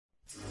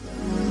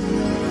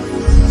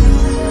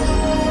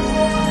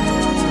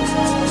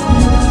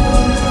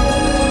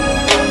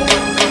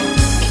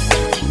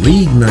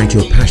reignite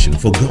your passion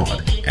for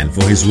God and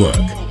for His work.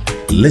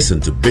 Listen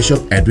to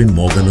Bishop Edwin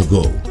Morgan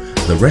Ogo,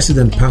 the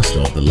resident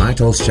pastor of the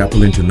Lighthouse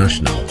Chapel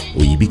International,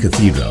 Oyibi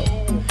Cathedral.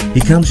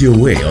 He comes your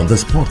way on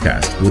this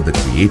podcast with the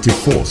creative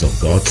force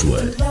of God's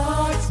Word.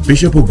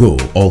 Bishop Ogo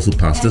also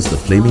pastors the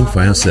Flaming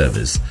Fire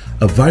Service,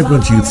 a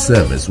vibrant youth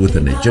service with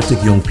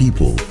energetic young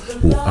people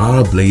who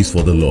are ablaze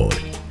for the Lord.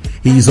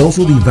 He is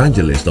also the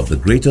evangelist of the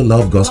Greater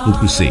Love Gospel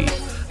Crusade,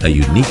 a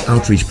unique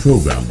outreach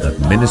program that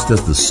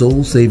ministers the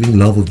soul-saving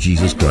love of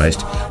Jesus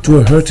Christ to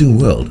a hurting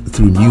world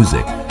through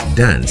music,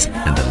 dance,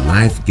 and the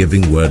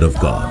life-giving Word of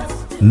God.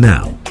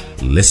 Now,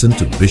 listen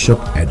to Bishop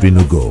Edwin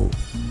Ogo.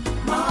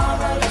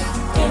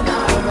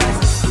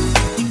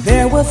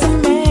 There was a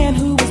man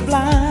who was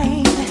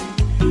blind.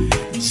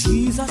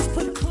 Jesus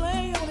put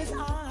clay on his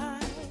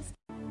eyes.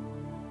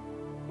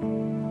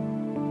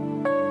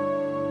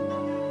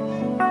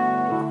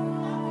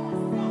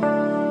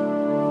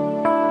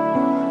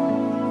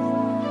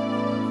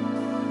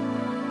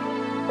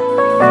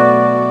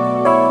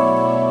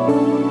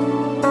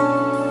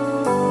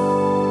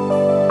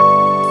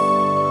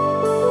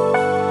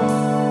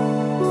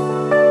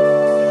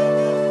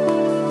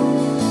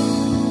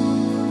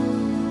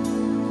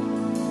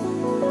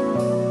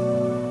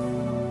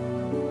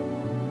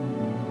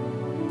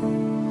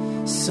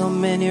 So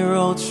many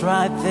roads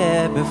right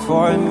there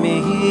before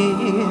me.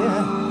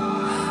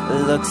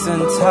 Looks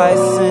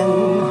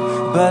enticing,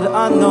 but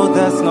I know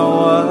that's not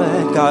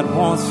what God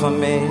wants for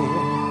me.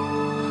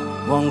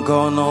 Won't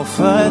go no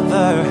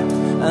further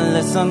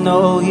unless I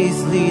know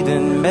He's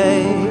leading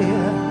me.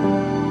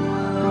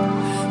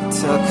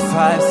 Took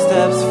 5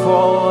 steps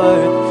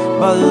forward,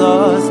 but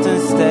lost in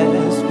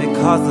steps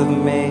because of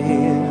me.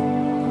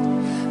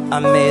 I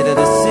made a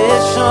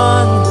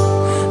decision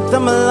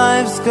that my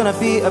life's gonna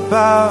be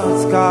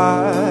about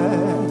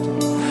God.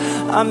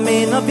 I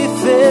may not be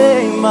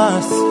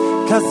famous,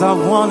 cause I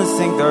wanna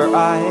sing the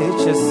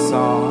righteous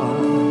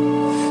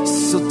song.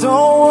 So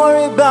don't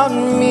worry about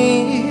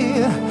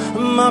me,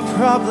 my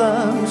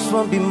problems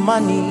won't be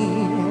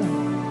money.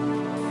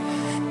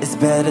 It's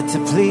better to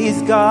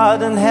please God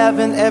than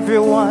having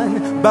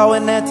everyone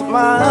bowing at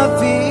my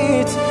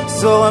feet.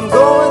 So I'm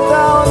going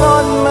down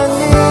on my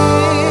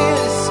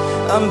knees,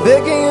 I'm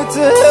begging you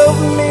to help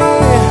me.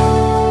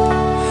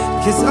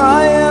 Cause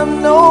I am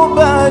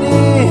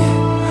nobody.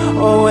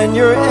 Oh, when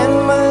you're in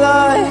my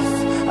life,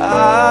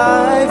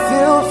 I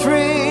feel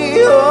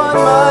free on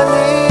my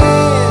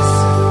knees.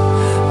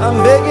 I'm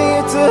begging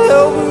you to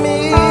help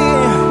me.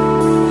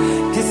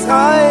 Cause I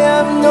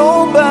am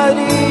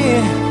nobody.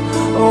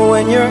 Oh,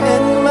 when you're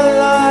in my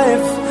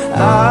life,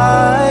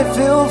 I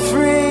feel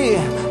free.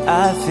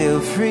 I feel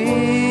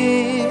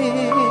free.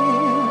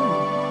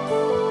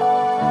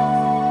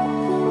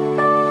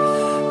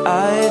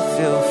 I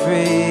feel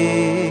free.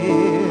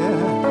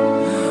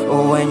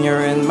 When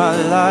you're in my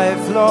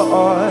life,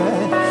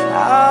 Lord,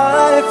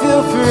 I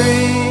feel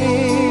free.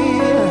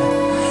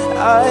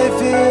 I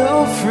feel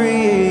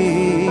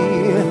free.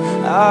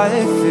 I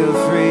feel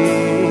free.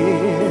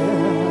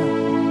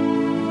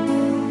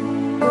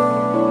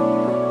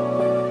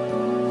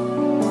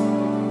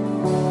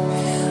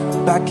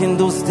 Back in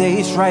those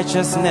days,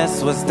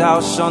 righteousness was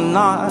thou shalt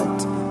not.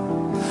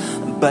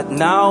 But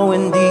now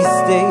in these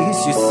days,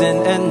 you sin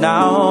and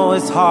now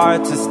it's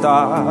hard to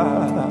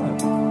stop.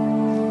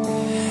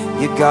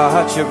 You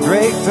got your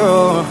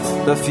breakthrough,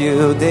 but a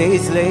few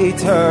days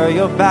later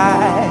you're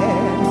back.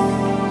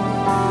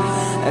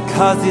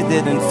 Cause you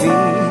didn't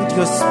feed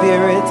your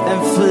spirit and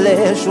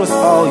flesh was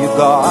all you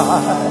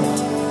got.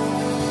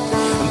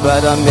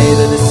 But I made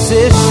a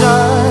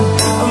decision,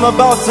 I'm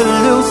about to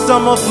lose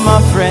some of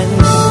my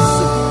friends.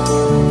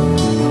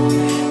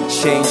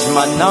 Change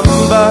my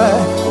number,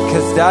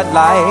 cause that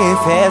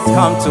life has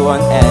come to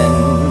an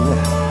end.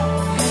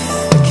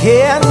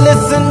 Can't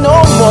listen no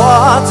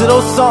more to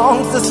those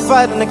songs that's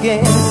fighting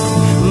against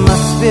my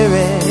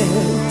spirit.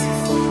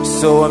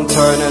 So I'm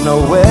turning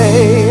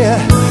away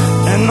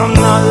and I'm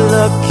not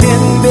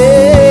looking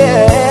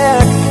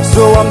back.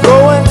 So I'm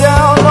going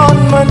down on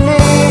my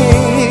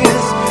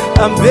knees,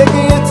 I'm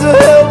begging you to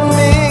help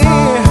me.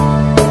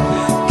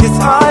 Cause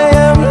I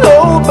am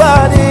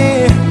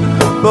nobody.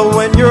 But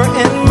when you're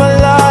in my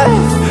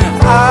life,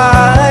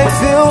 I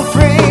feel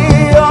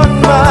free on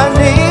my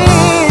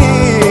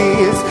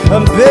knees.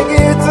 I'm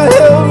begging you to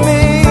help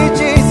me,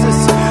 Jesus.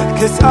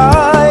 Cause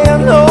I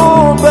am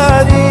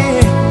nobody.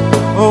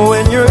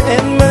 When you're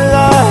in my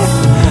life,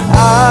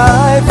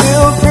 I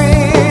feel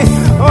free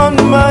on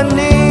my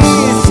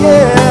knees,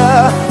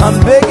 yeah. I'm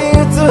begging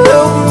you to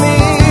help me,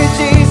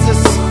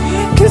 Jesus.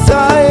 Cause I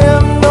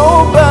am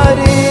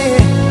nobody.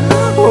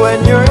 When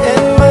you're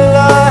in my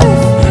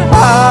life,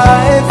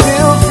 I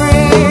feel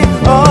free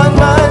on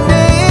my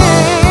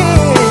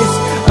knees.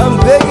 I'm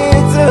begging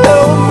you to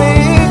help me,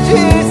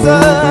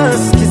 Jesus.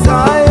 Cause I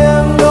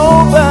am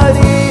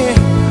nobody.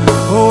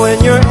 When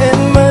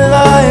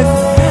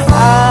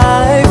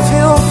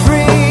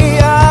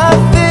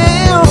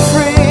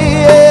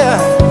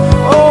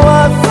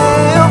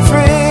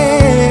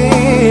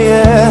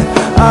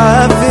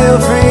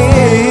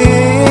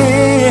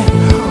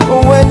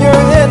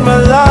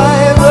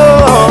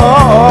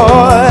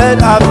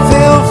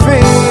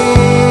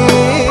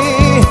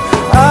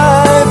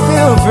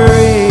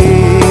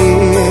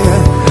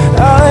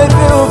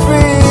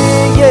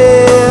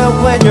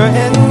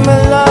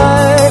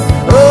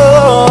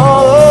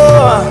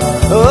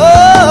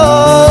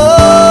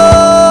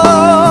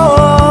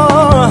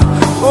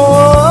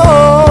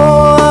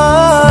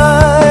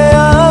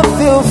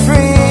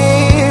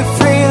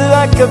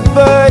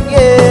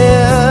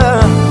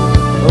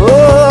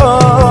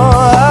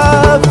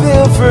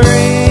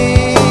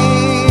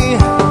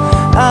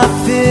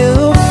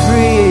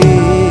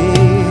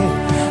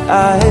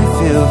I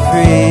feel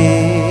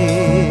free.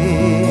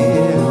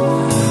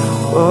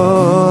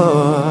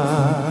 Oh,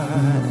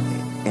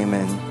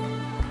 amen.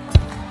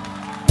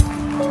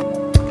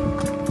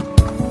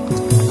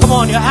 Come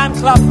on, your hand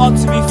clap ought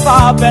to be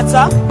far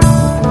better.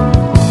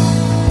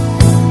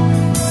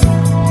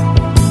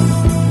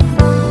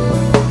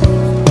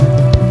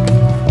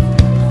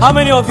 How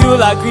many of you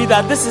will agree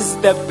that this is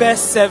the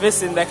best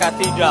service in the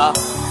cathedral?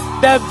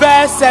 The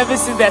best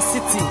service in the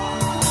city?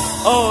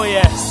 Oh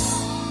yes.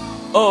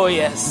 Oh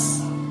yes.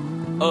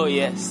 Oh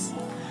yes.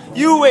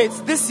 You wait.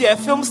 This year,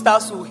 Film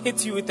Stars will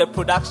hit you with a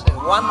production.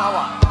 1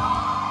 hour.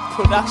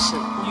 Production.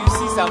 You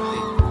see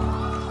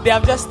something. They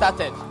have just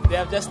started.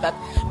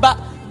 But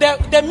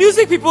the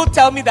music people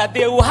tell me that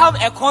they will have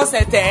a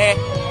concert there.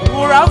 We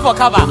will run for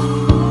cover.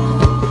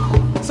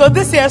 So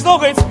this year is not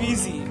going to be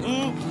easy.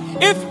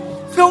 If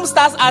Film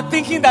Stars are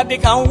thinking that they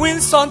can win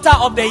Sonta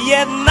of the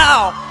Year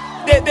now,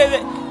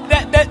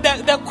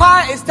 the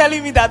choir is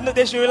telling me that no,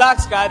 they should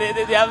relax, God. They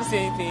haven't said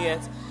anything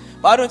yet.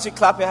 Why don't you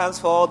clap your hands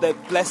for all the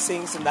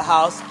blessings in the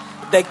house,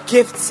 the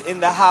gifts in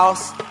the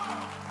house?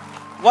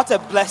 What a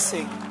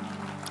blessing.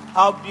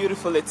 How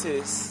beautiful it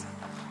is.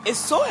 It's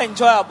so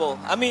enjoyable.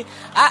 I mean,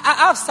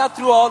 I've sat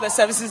through all the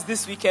services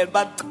this weekend,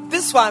 but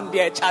this one,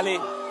 dear Charlie.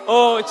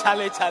 Oh,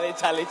 Charlie.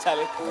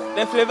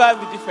 The flavor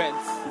will be different.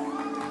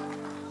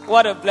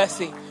 What a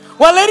blessing.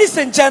 Well, ladies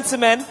and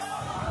gentlemen,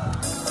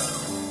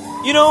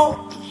 you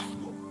know,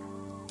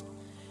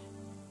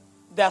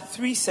 there are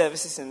 3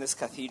 services in this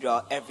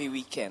cathedral every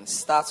weekend.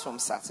 Starts from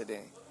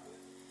Saturday.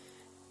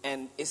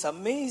 And it's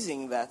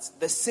amazing that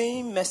the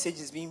same message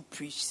is being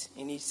preached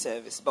in each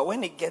service. But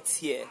when it gets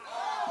here,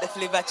 the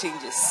flavor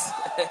changes.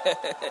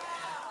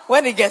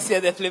 When it gets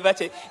here, the flavor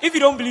changes. If you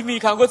don't believe me,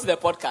 you can go to the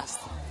podcast.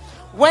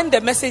 When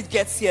the message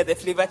gets here, the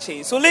flavor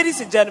changes. So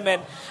ladies and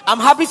gentlemen, I'm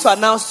happy to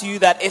announce to you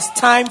that it's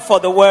time for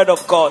the Word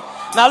of God.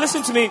 Now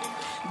listen to me.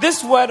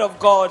 This Word of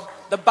God,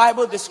 the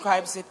Bible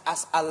describes it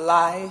as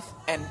alive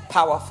and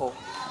powerful.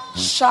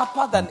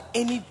 Sharper than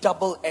any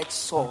double-edged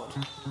sword.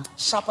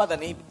 Sharper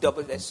than any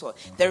double-edged sword.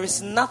 There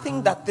is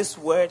nothing that this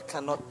word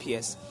cannot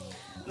pierce.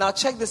 Now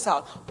check this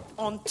out.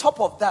 On top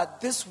of that,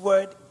 this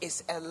word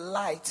is a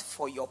light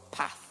for your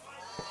path.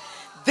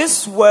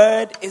 This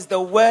word is the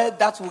word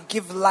that will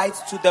give light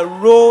to the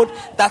road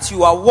that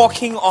you are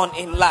walking on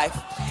in life.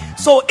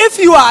 So if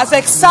you are as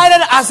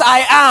excited as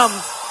I am,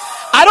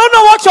 I don't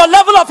know what your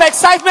level of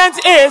excitement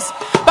is,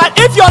 but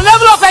if your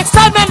level of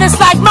excitement is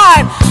like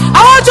mine,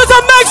 I want you to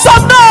make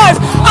some noise.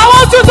 I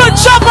want you to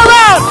jump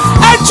around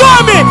and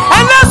join me.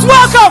 And let's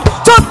welcome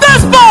to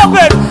this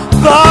pulpit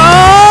the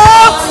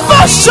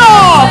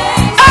Bishop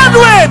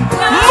Edwin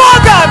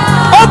Morgan.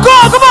 Oh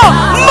God, come on,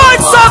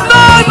 make some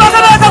noise,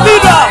 Magana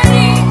Cathedral.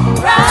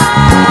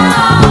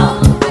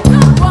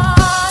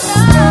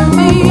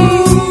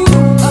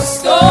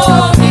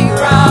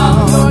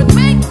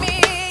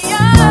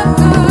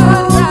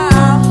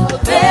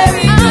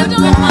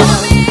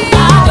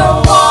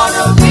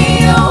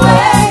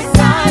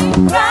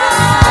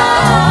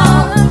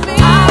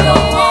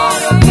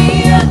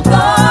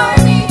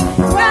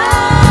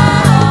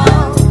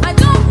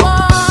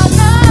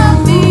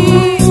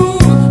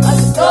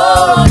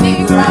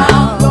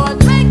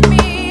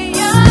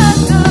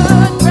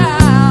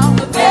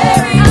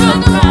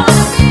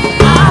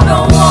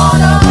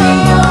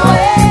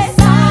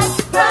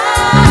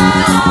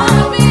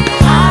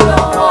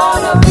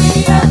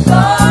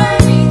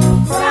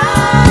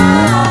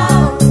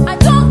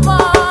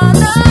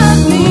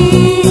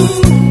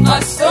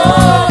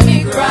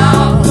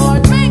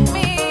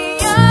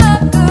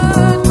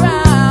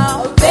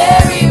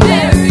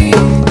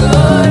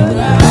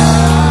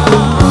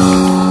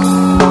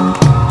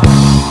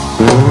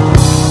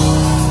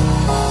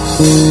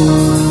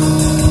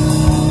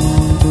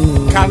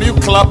 Can you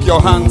clap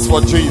your hands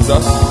for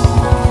Jesus?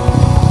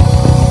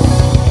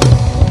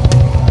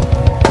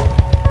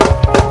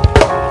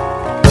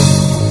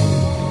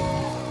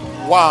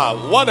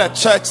 Wow, what a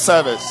church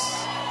service.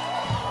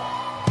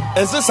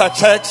 Is this a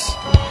church?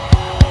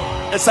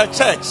 It's a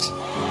church.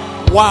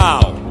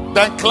 Wow.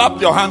 Then clap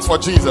your hands for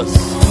Jesus.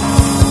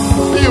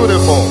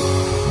 Beautiful.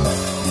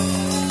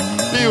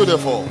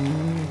 Beautiful.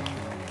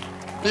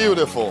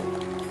 Beautiful.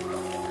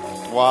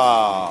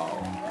 Wow.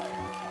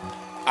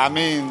 I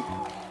mean,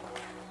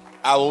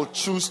 I will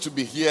choose to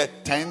be here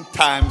 10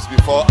 times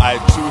before I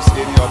choose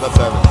any other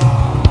service.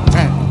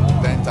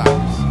 10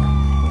 times.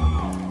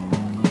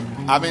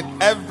 I mean,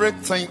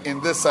 everything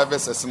in this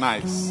service is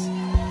nice,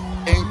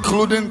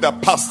 including the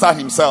pastor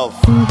himself.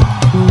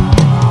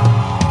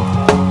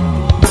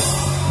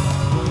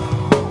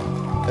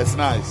 It's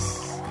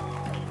nice.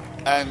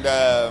 And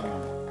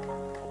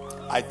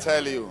I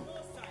tell you,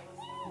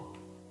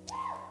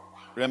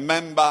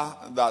 remember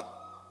that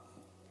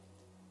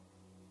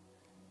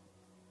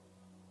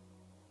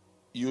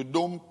you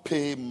don't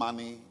pay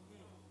money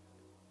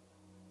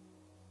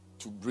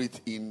to breathe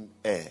in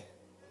air.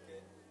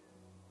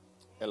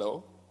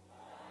 Hello?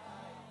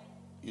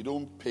 You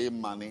don't pay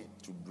money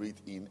to breathe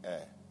in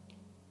air.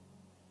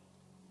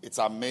 It's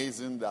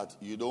amazing that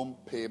you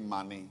don't pay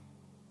money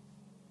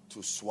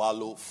to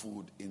swallow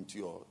food into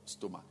your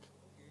stomach.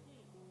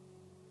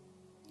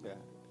 Yeah.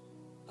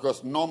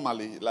 Because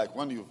normally, like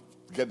when you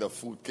get the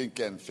food,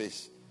 kinky and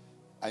fish,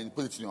 and you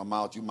put it in your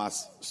mouth, you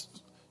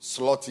must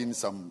slot in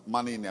some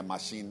money in a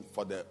machine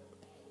for the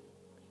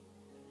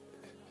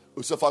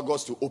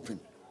esophagus to open.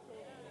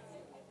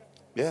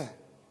 Yeah.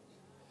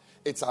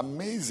 It's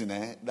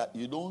amazing that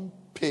you don't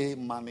pay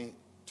money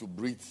to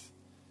breathe.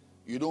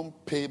 You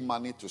don't pay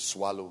money to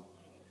swallow.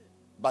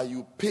 But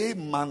you pay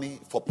money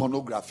for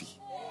pornography.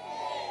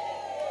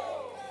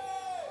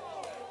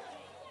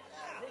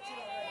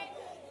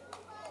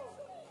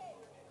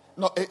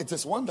 No, it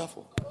is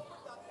wonderful.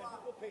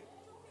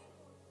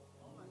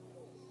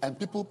 And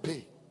people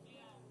pay.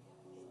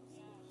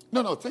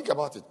 No, think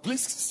about it.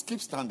 Please keep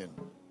standing.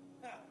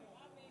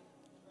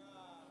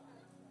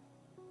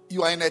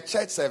 You are in a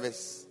church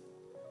service.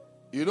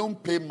 You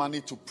don't pay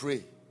money to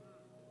pray.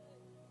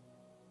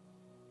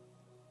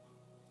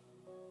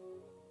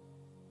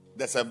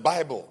 There's a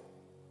Bible.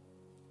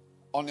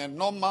 On a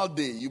normal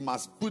day, you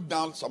must put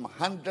down some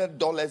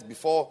 $100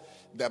 before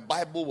the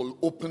Bible will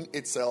open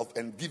itself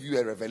and give you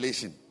a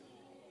revelation.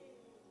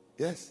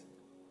 Yes.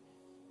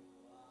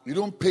 You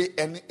don't pay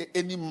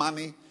any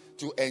money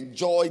to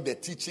enjoy the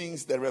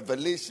teachings, the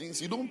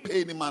revelations. You don't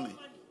pay any money.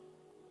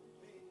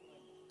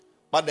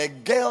 But a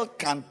girl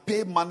can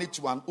pay money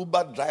to an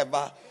Uber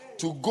driver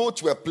to go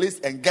to a place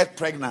and get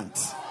pregnant.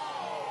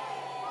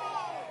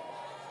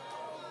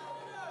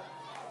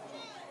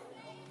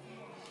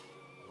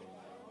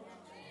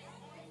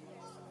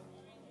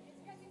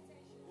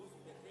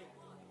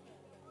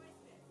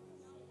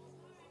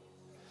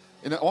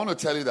 And I want to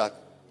tell you that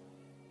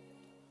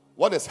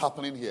what is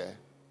happening here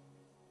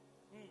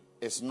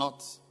is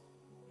not.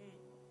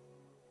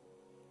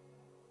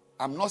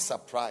 I'm not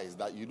surprised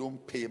that you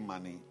don't pay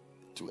money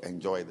to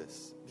enjoy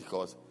this,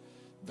 because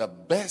the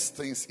best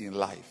things in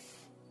life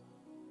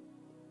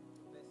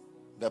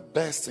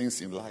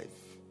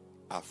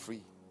are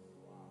free.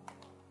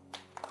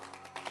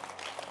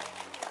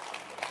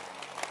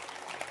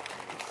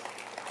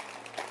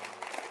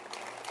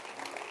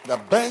 The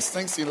best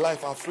things in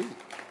life are free.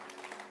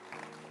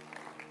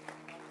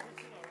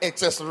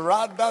 It is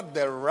rather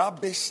the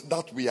rubbish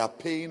that we are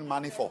paying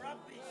money for.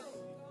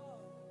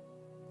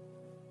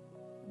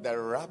 The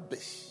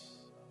rubbish.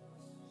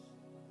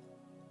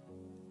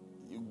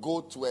 You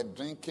go to a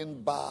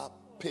drinking bar,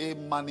 pay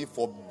money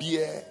for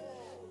beer,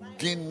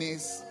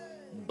 Guinness,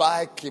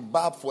 buy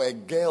kebab for a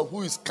girl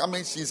who is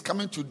coming. She's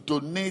coming to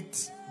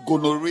donate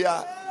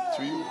gonorrhea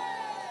to you.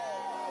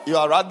 You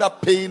are rather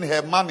paying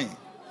her money.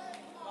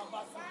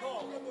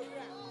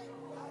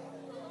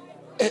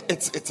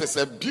 It is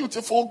a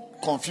beautiful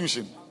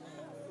confusion.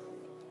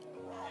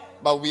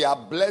 But we are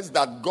blessed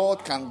that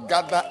God can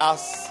gather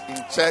us in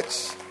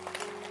church.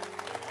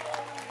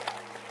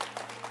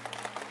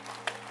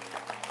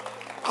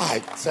 I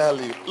tell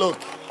you, look.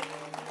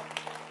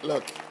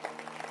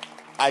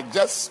 I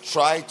just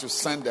try to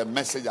send a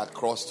message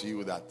across to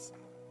you that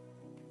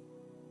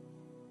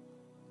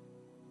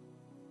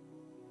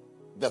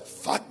the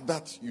fact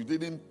that you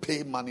didn't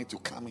pay money to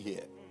come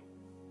here,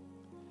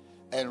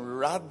 and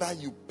rather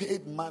you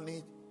paid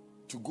money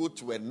to go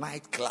to a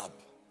nightclub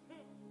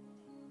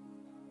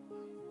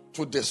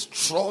to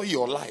destroy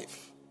your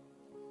life,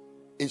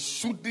 it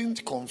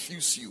shouldn't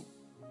confuse you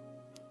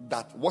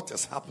that what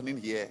is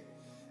happening here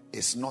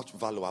is not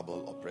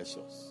valuable or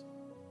precious.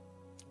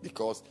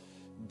 Because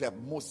the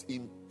most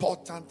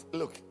important,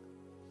 look,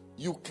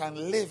 you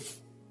can live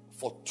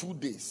for 2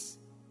 days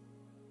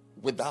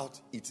without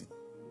eating.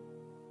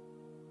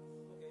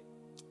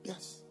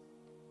 Yes.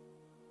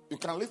 You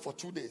can live for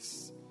 2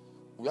 days.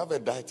 We have a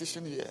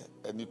dietitian here,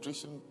 a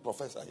nutrition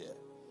professor here.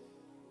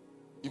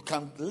 You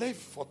can live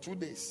for 2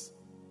 days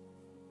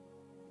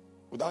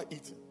without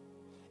eating.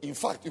 In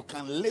fact, you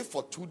can live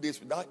for 2 days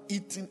without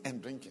eating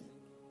and drinking.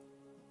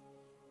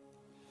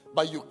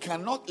 But you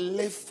cannot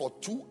live for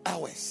 2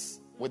 hours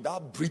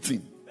without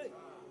breathing.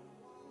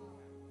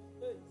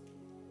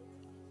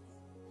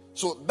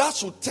 So that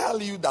should tell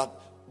you that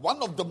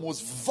one of the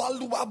most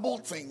valuable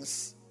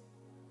things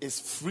is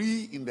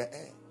free in the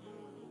air.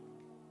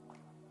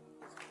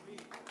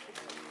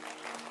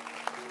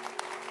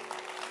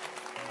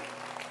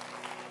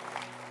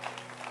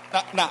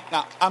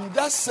 Now, I'm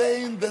just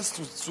saying this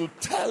to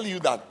tell you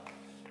that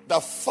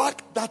the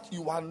fact that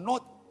you are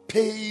not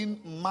paying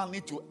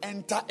money to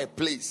enter a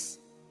place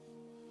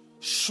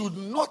should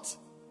not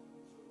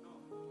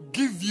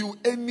give you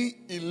any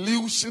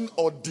illusion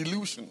or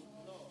delusion.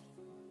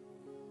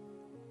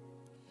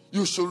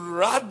 You should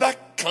rather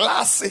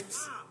class it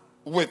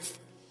with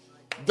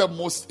the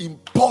most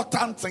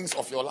important things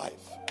of your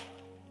life.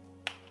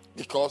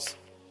 Because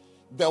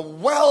the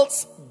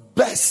world's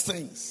best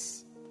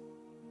things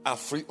are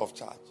free of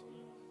charge,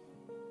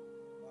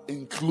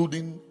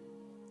 including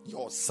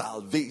your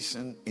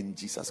salvation in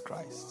Jesus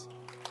Christ.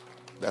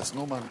 There's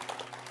no money.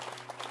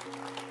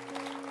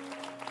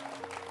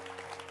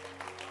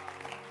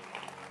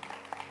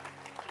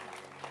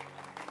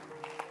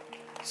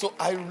 So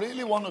I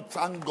really want to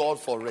thank God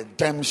for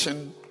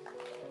redemption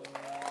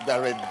the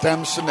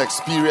redemption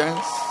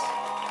experience.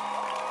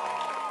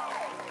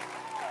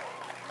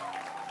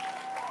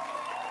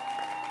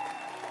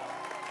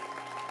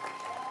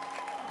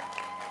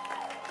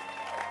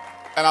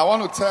 And I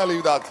want to tell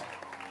you that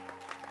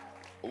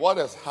what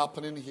is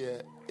happening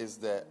here is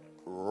the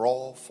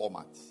raw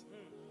format.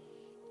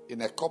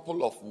 In a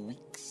couple of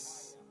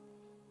weeks,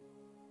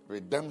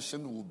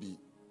 redemption will be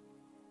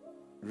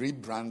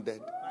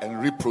rebranded and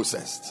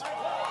reprocessed.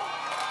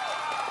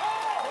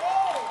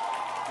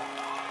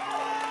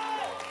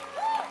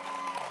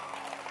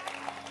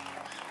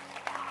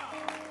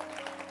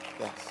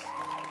 Yes.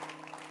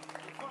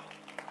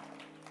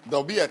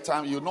 There'll be a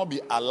time you'll not be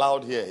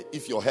allowed here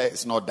if your hair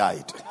is not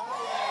dyed.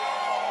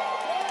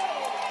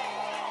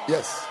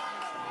 Yes.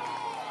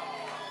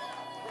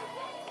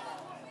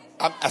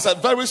 I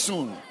said very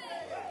soon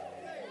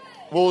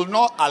we will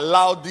not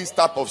allow this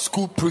type of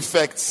school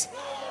prefects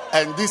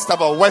and this type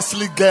of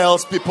Wesley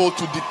girls people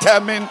to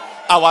determine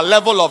our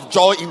level of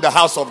joy in the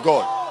house of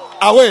God.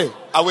 Away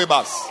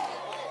bus.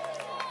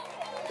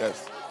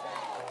 Yes.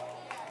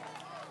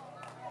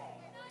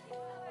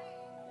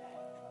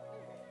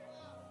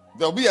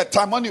 There'll be a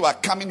time when you are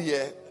coming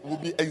here, we'll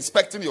be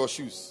inspecting your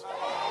shoes.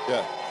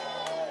 Yeah.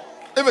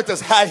 If it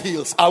is high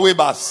heels, away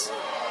bus.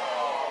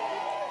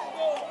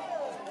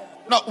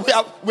 No,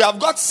 we have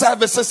got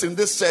services in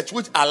this church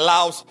which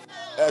allows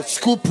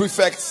school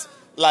prefects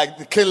like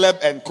the Caleb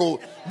and co.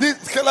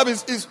 This Caleb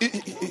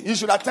he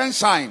should attend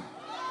Shine.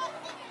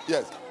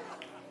 Yes.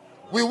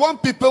 We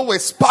want people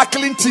with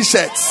sparkling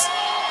t-shirts.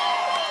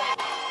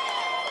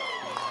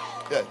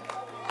 Yes.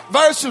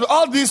 Very soon,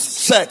 all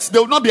these shirts, they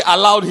will not be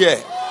allowed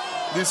here.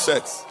 These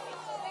shirts,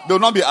 they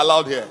will not be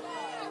allowed here.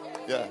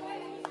 Yeah.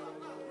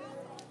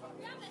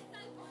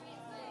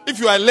 If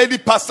you are a lady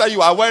pastor,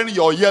 you are wearing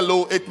your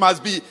yellow, it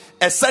must be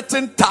a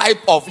certain type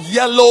of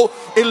yellow.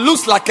 It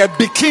looks like a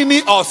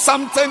bikini or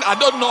something. I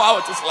don't know how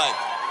it is like.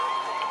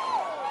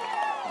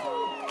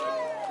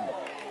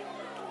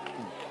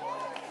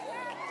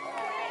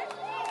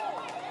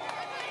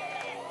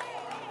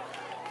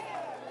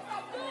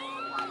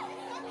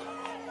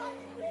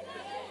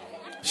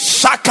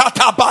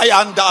 Shakata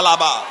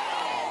bayandalaba.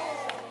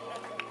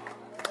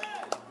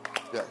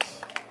 Yes.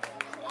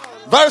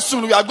 Very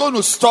soon we are going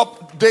to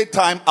stop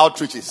daytime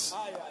outreaches.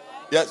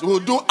 Yes, we'll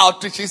do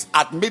outreaches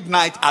at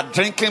midnight at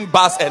drinking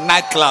bars and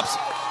nightclubs.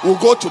 We'll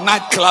go to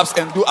nightclubs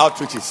and do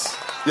outreaches.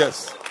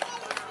 Yes.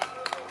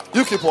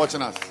 You keep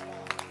watching us.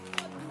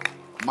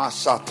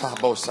 Mashata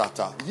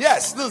bosata.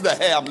 Yes, this is the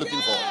hair I'm looking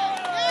for.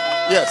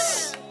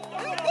 Yes.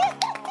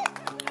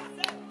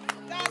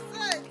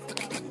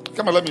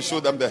 Come on, let me show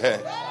them the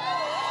hair.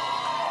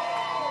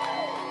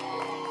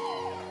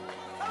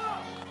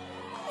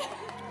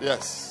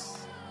 Yes.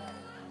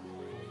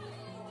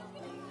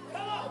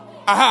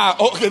 Aha,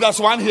 okay, that's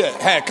one here.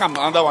 Hey, come,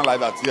 another one like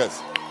that.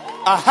 Yes.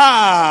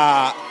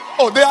 Aha.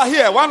 Oh, they are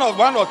here. One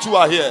or two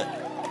are here.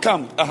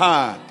 Come.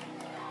 Aha.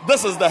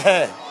 This is the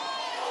hair.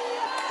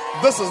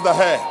 This is the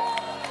hair.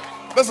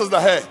 This is the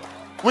hair.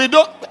 We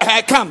don't.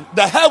 Hey, come.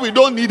 The hair we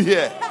don't need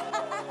here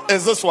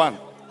is this one.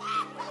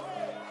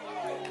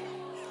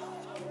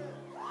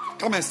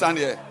 Come and stand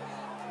here.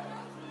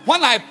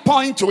 When I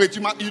point to it,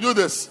 you do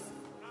this.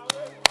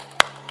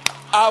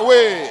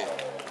 Away.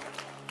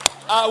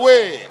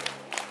 Away.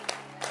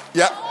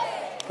 Yeah.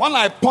 When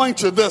I point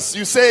to this,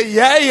 you say,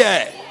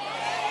 yeah.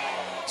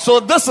 So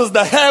this is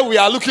the hair we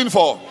are looking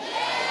for.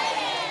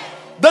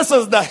 This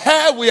is the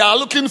hair we are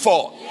looking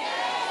for.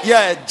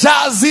 Yeah,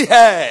 jazzy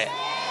hair.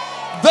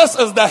 This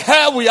is the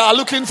hair we are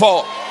looking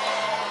for.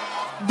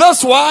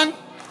 This one.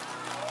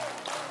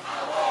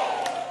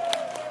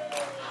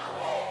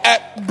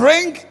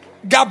 Bring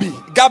Gabby.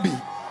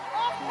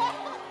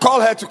 Call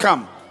her to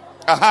come.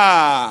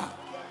 Aha.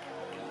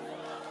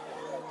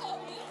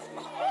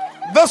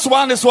 This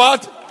one is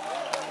what?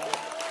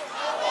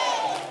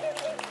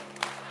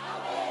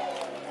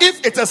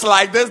 If it is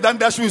like this, then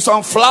there should be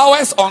some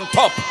flowers on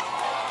top.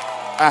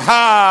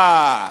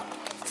 Aha.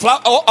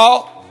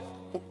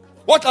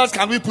 What else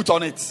can we put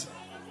on it?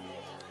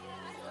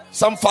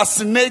 Some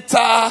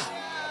fascinator.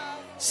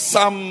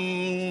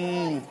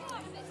 Some.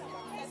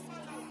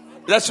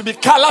 There should be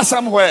color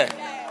somewhere.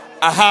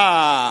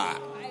 Aha.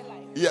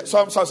 Yeah,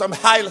 some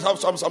highlight,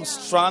 some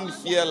strand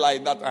here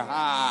like that.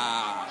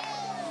 Aha.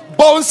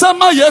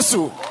 Bonsama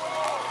Yesu.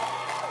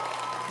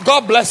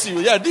 God bless you.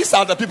 Yeah, these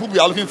are the people we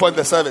are looking for in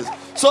the service.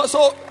 So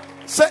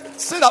say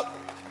that.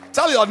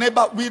 Tell your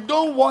neighbor, we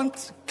don't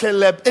want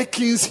Caleb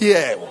Akins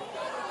here.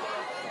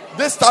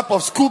 This type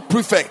of school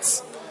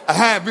prefects.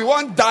 We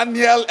want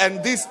Daniel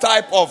and this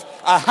type of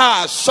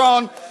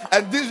Sean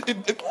and this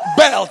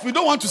belt. We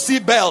don't want to see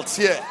belts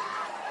here.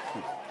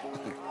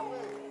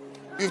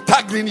 You've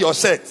tagged in your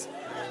shirt.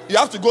 You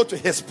have to go to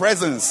his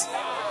presence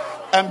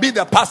and be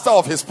the pastor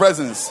of his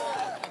presence.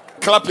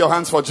 Clap your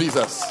hands for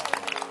Jesus.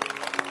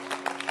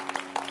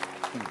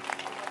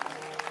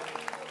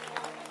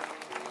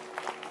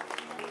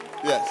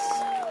 Yes.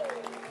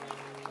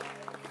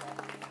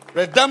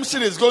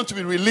 Redemption is going to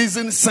be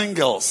releasing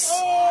singles.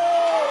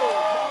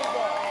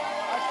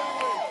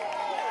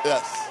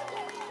 Yes.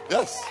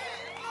 Yes.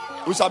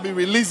 We shall be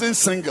releasing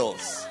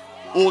singles.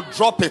 We'll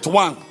drop it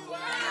one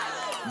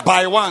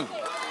by one.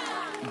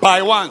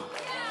 By one.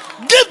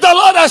 Give the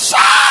Lord a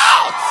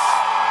shout.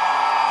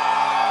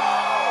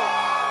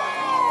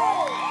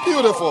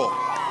 Beautiful.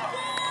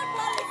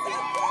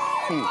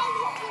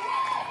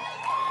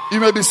 You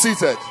may be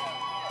seated.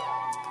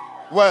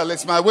 Well,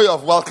 it's my way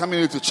of welcoming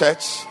you to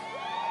church.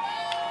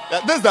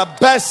 This is the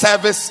best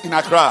service in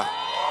Accra.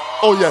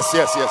 Oh, yes.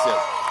 This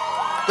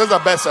is the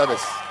best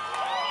service.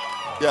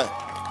 Yeah.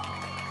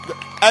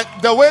 And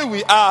the way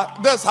we are,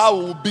 that's how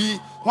we will be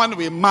when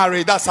we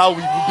marry. That's how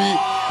we will be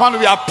when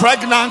we are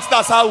pregnant.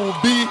 That's how we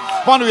will be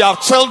when we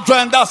have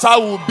children. That's how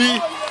we will be.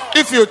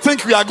 If you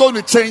think we are going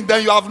to change,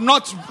 then you have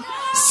not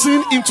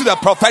seen into the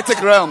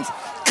prophetic realms.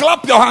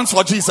 Clap your hands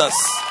for Jesus.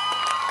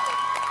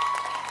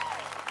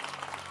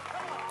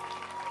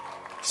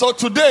 So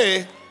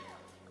today,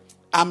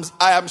 I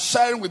am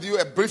sharing with you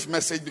a brief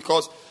message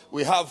because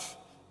we have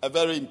a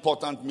very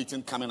important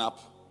meeting coming up.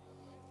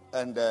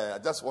 And I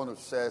just want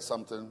to share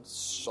something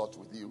short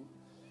with you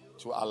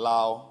to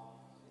allow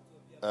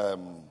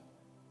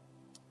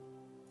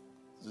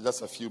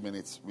just a few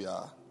minutes.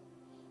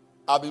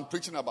 I've been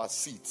preaching about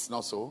seeds,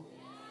 not so?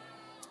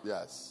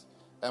 Yes.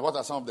 And what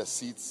are some of the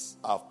seeds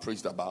I've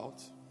preached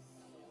about?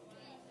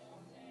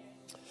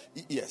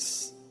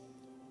 Yes.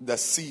 The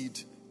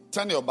seed.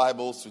 Turn your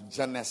Bibles to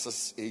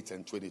Genesis 8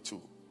 and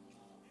 22.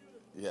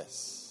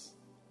 Yes.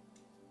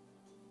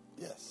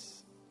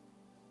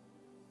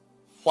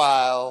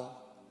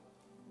 While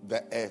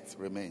the earth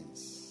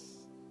remains,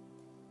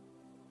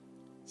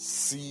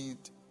 seed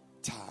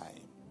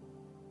time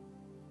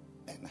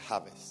and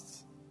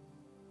harvest.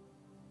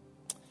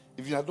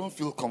 If you don't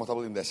feel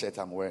comfortable in the shirt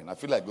I'm wearing, I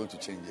feel like going to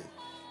change it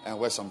and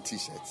wear some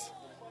t-shirts.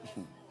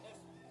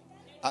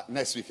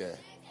 Next week.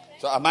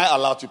 So am I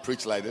allowed to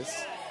preach like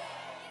this?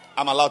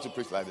 I'm allowed to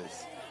preach like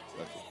this.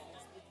 Okay.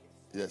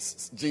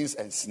 Yes, jeans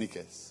and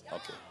sneakers.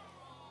 Okay.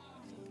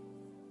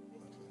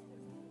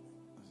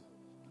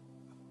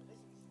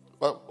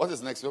 Well, what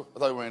is next week? I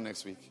thought you were wearing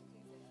next week.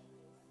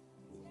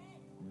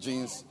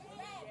 Jeans.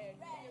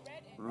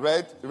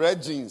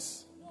 Red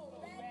jeans.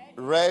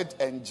 Red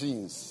and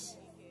jeans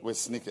with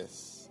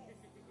sneakers.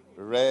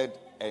 Red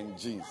and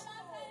jeans.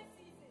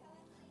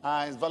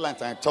 It's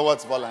Valentine.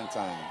 Towards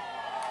Valentine.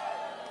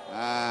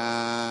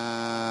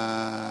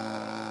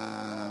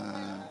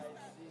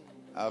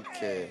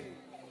 Okay.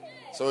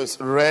 So it's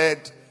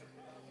red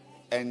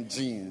and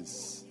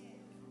jeans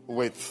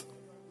with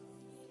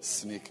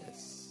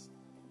sneakers.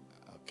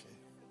 Okay.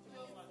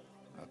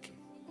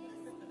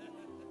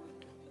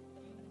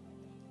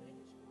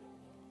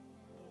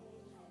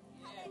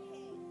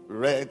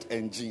 Red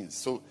and jeans.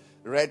 So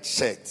red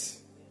shirt,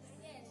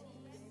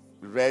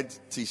 red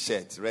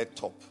t-shirt, red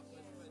top.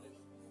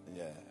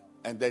 Yeah.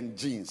 And then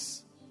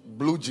jeans,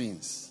 blue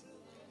jeans.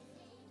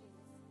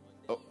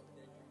 Oh,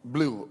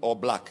 blue or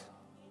black.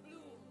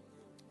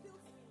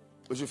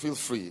 But you feel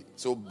free.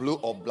 So blue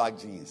or black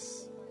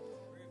jeans.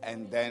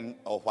 And then,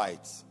 or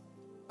white.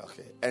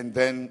 Okay. And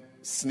then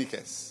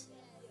sneakers.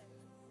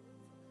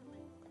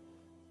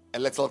 A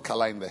little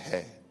color in the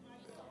hair.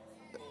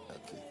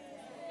 Okay.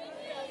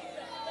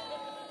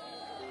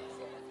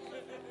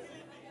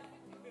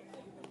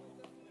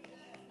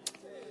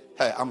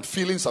 Hey, I'm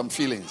feeling some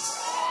feelings.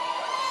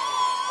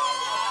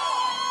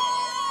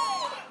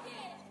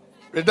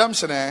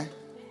 Redemption,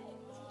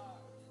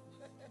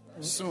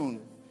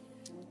 soon.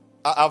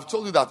 I've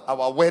told you that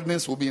our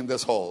weddings will be in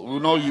this hall. We will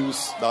not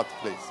use that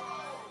place.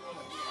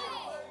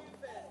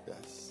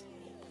 Yes.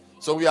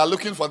 So we are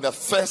looking for the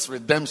first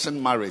redemption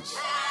marriage.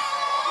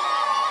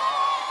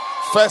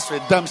 First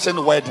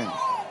redemption wedding.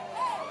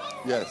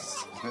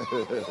 Yes.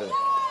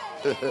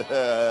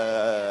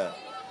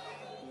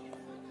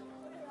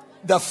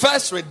 The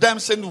first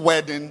redemption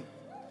wedding,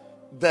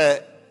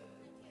 the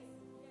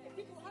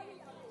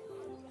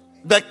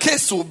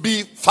case will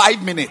be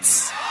 5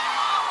 minutes.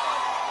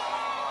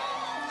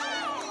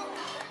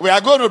 We are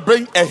going to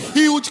bring a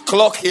huge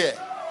clock here.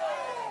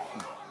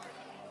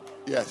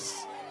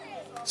 Yes.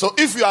 So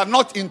if you are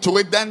not into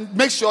it, then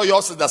make sure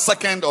yours is the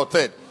second or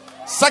third.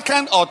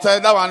 Second or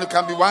third, that one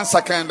can be 1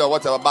 second or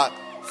whatever. But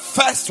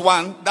first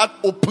one, that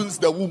opens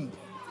the womb.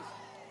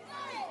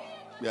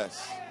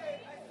 Yes.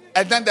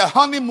 And then the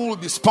honeymoon will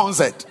be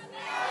sponsored.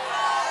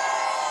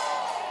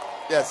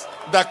 Yes.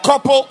 The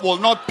couple will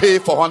not pay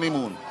for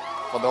honeymoon.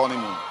 For the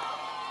honeymoon.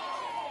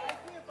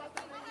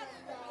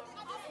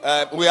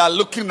 We are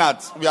looking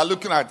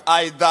at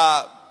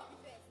either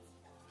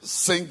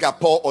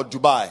Singapore or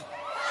Dubai.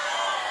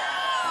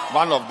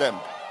 One of them.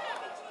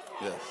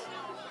 Yes.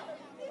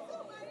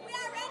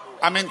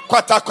 I mean,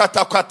 quarter,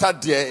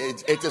 dear.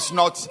 It is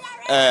not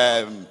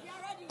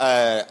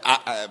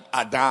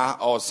Ada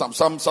or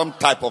some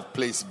type of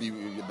place.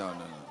 No.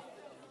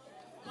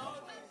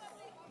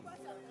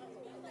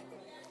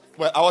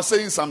 Well, I was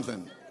saying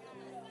something.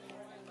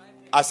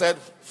 I said,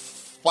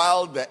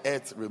 while the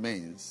earth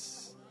remains.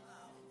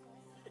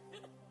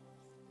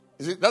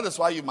 That is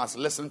why you must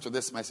listen to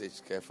this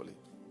message carefully.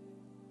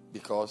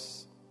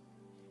 Because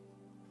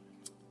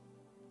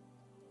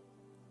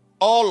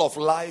All of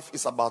life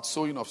is about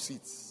sowing of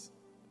seeds.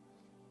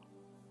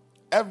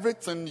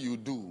 Everything you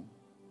do,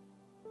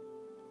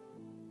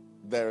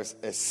 there is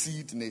a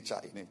seed nature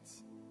in it.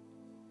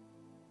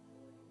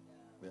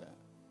 Yeah.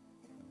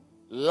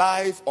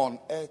 Life on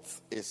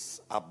earth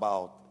is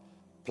about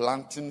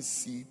planting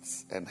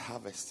seeds and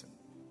harvesting.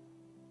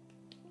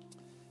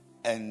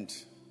 And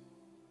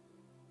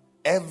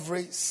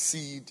every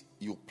seed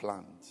you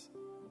plant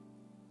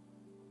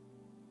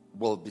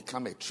will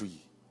become a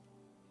tree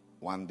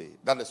one day.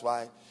 That is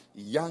why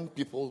young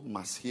people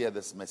must hear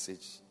this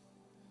message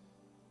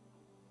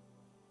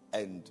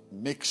and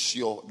make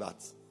sure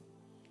that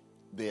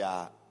they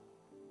are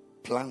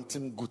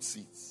planting good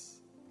seeds.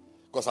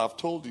 Because I've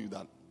told you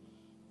that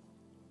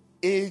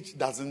age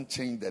doesn't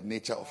change the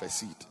nature of a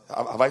seed.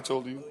 Have I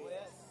told you?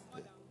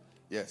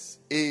 Yes.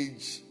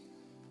 Age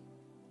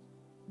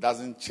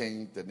doesn't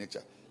change the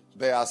nature.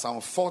 There are some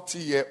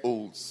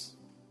 40-year-olds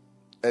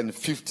and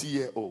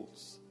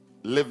 50-year-olds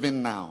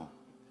living now.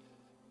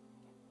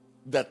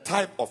 The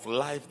type of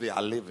life they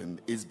are living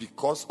is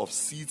because of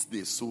seeds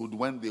they sowed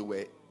when they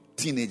were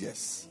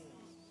teenagers.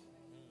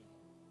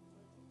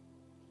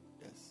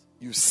 Yes.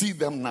 You see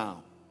them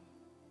now.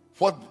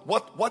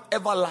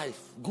 Whatever life,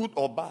 good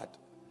or bad,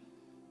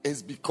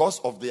 is because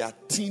of their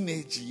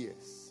teenage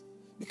years.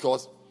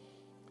 Because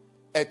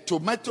a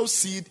tomato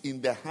seed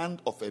in the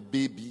hand of a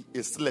baby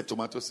is still a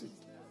tomato seed.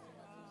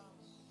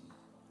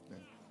 Yeah.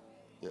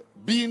 Yeah.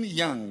 Being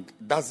young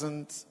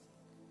doesn't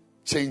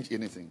change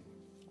anything.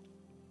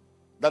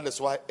 That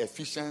is why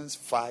Ephesians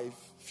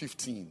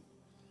 5:15,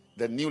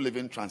 the New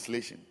Living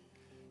Translation,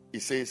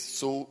 it says,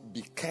 so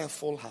be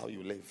careful how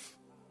you live.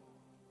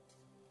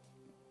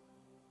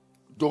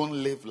 Don't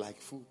live like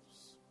fools.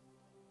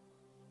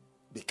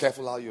 Be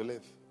careful how you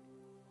live.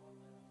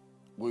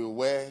 We will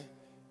wear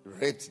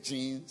ripped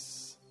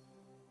jeans.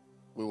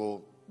 We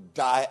will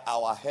dye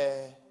our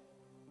hair.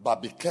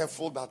 But be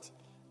careful that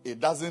it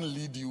doesn't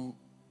lead you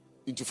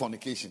into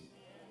fornication.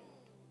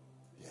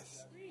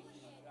 Yes.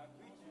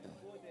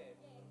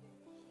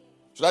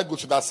 Should I go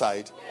to that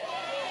side?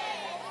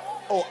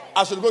 Oh,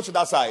 I should go to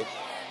that side.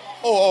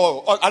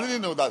 Oh, I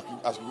didn't know that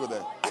I should go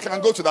there. I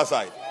can go to that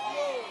side.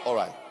 All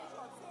right.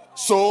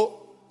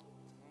 So,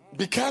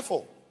 be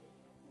careful.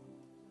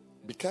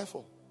 Be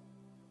careful.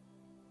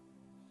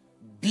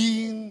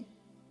 Being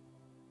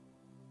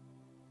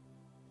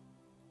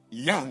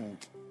young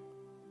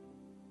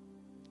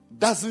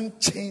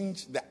doesn't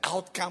change the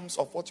outcomes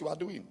of what you are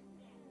doing.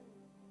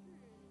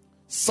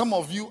 Some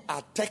of you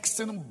are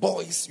texting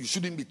boys you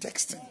shouldn't be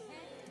texting.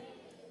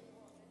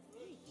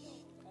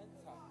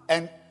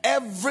 And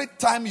every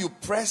time you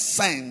press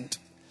send,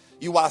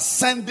 you are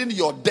sending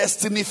your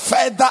destiny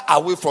further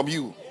away from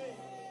you.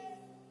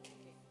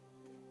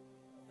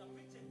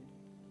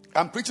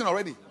 I'm preaching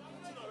already.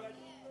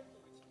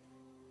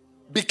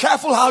 Be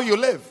careful how you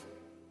live.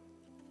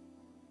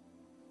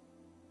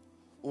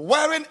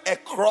 Wearing a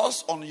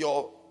cross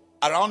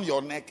around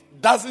your neck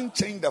doesn't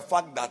change the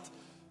fact that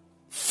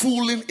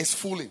fooling is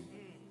fooling.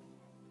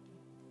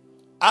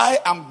 I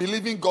am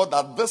believing God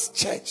that this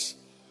church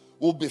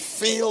will be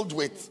filled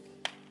with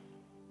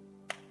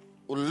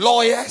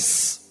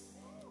lawyers,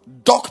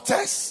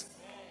 doctors,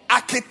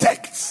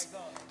 architects,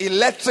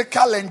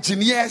 electrical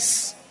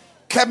engineers,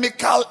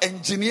 chemical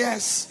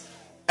engineers,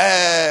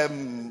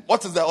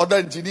 what is the other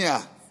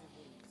engineer?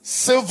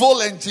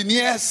 Civil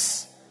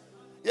engineers,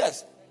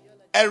 yes,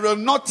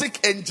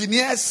 aeronautic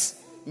engineers,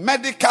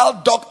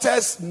 medical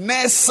doctors,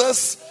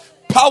 nurses,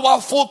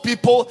 powerful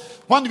people.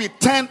 When we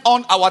turn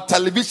on our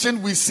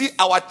television, we see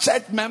our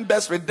church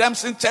members,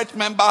 Redemption Church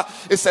member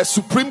is a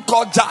Supreme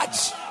Court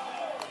judge.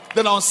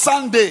 Then on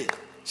Sunday,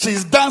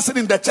 she's dancing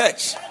in the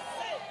church.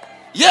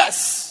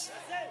 Yes.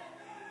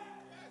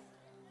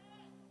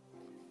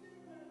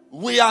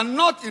 We are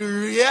not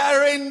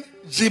rearing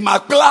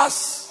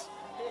Jimaklas.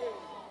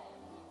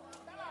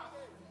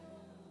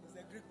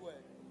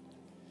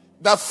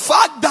 The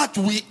fact that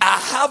we are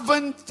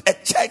having a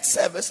church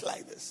service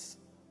like this,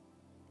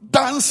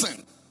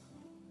 dancing,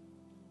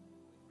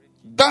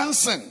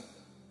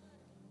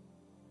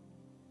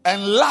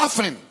 and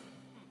laughing,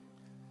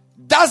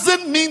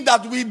 doesn't mean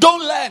that we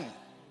don't learn.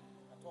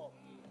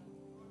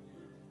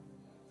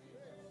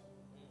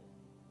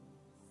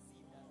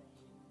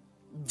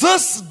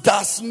 This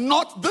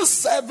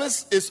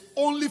service is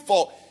only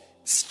for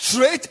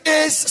straight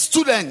A's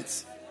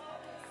students.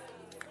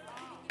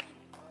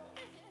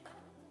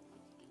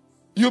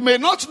 You may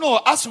not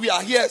know, as we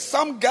are here,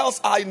 some girls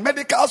are in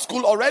medical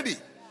school already.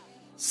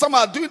 Some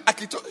are doing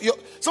architecture.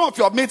 Some of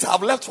your mates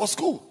have left for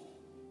school.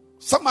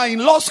 Some are in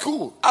law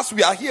school, as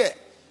we are here.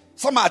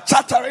 Some are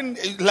chartering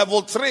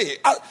level 3.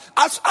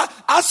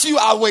 As you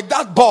are with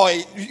that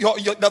boy,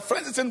 the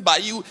friend sitting by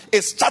you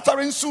is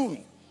chartering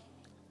soon.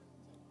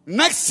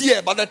 Next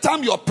year, by the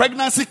time your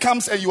pregnancy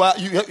comes and you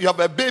have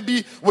a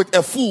baby with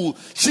a fool,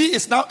 she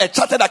is now a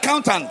chartered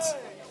accountant.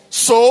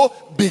 So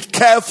be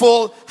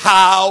careful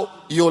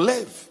how you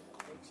live.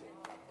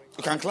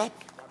 You can clap.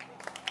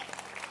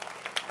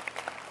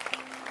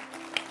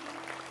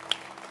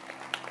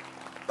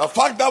 The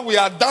fact that we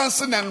are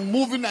dancing and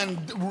moving and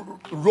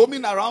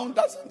roaming around,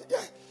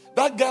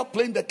 that girl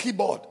playing the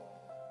keyboard.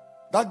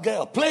 That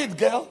girl, play it,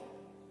 girl.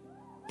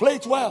 Play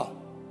it well.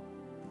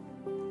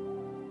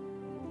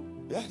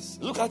 Yes,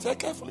 look at her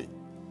carefully.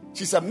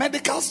 She's a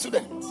medical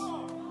student.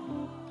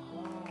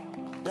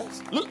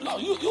 Yes, look, no,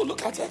 you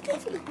look at her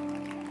carefully.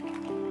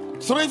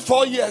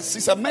 3-4 years,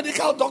 she's a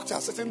medical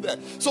doctor sitting there.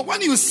 So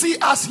when you see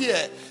us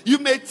here, you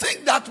may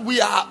think that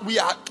we are.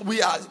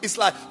 It's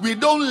like we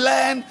don't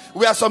learn.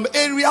 We are some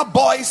area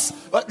boys.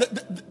 But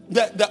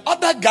the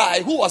other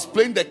guy who was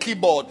playing the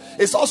keyboard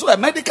is also a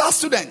medical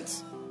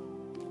student.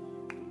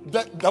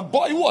 The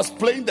boy who was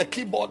playing the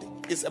keyboard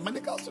is a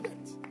medical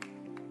student.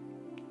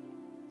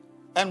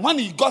 And when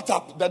he got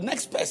up, the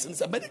next person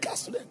is a medical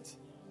student.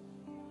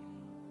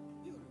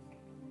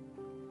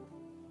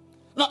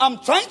 Now, I'm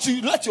trying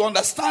to let you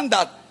understand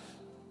that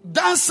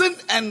dancing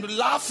and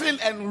laughing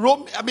and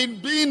roaming,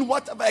 being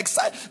whatever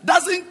excited,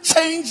 doesn't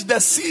change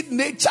the seed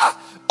nature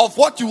of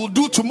what you will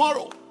do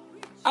tomorrow.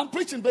 I'm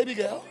preaching, baby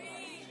girl.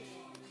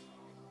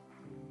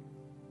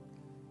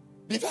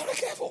 Be very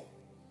careful.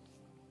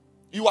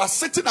 You are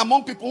sitting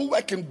among people who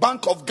work in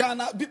Bank of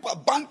Ghana.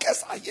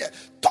 Bankers are here.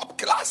 Top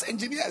class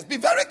engineers. Be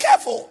very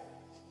careful.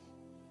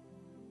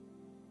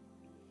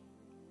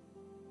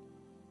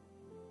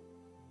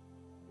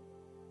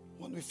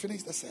 When we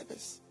finish the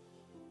service,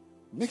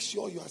 make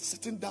sure you are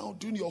sitting down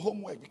doing your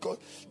homework, because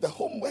the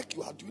homework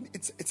you are doing,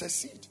 it's a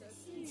seed.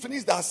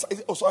 Finish that.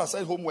 Also, I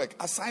said homework.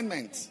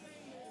 Assignment.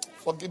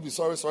 Forgive me.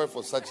 Sorry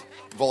for such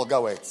vulgar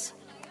words.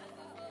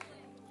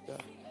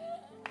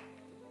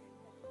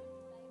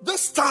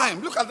 This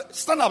time,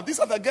 stand up. These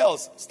are the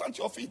girls. Stand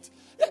to your feet.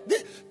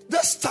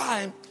 This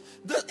time,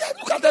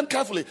 look at them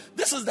carefully.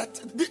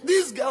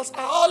 These girls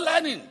are all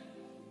learning.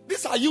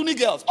 These are uni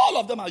girls. All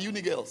of them are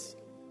uni girls.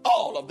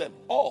 All of them.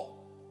 All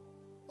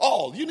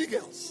uni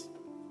girls.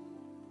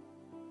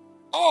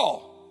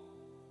 All.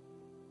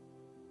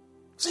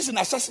 She's in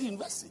Ashesi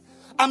University.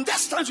 I'm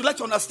just trying to let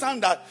you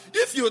understand that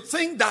if you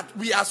think that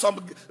we are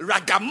some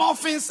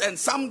ragamuffins and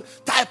some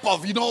type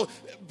of,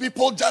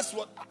 people just,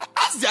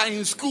 as they are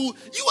in school,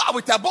 you are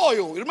with a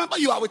boy. Remember,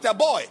 you are with a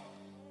boy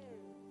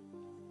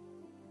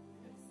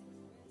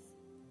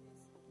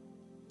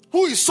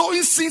who is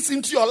sowing seeds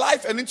into your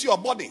life and into your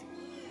body.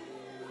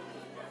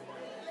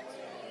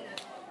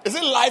 Is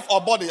it life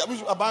or body?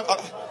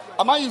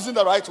 Am I using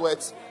the right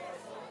words?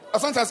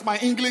 Sometimes my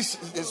English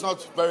is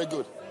not very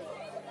good.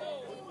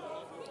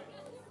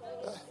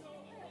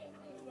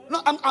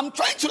 No, I'm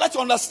trying to let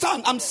you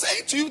understand. I'm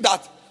saying to you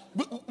that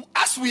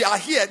as we are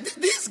here,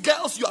 these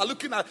girls you are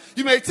looking at,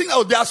 you may think,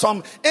 there are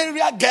some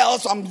area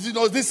girls,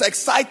 these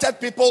excited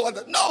people.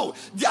 No,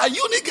 they are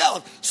uni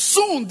girls.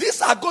 Soon,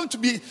 these are going to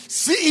be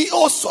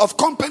CEOs of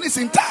companies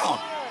in town.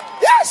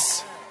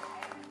 Yes.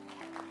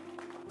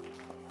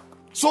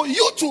 So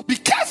you too, be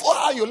careful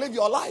how you live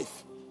your life.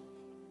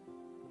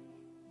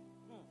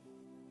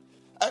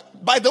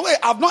 By the way,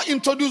 I've not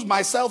introduced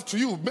myself to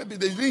you. Maybe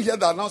they didn't hear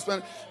the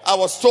announcement. I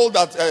was told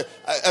that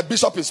a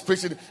bishop is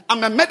preaching.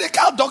 I'm a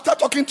medical doctor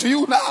talking to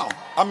you now.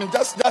 I mean,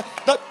 that's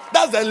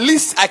the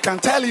least I can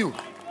tell you.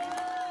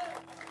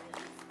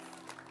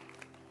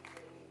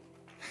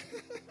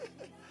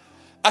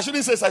 I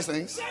shouldn't say such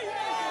things.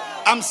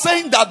 I'm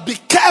saying that be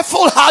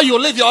careful how you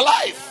live your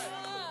life.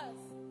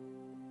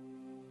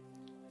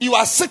 You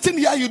are sitting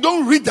here, you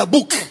don't read the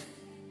book.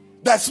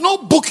 There's no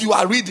book you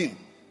are reading.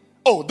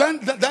 Oh, then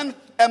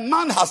a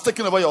man has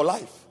taken over your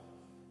life.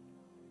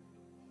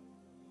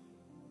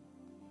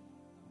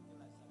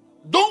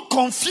 Don't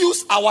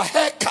confuse our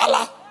hair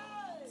color.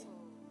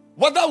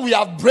 Whether we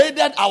have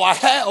braided our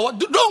hair or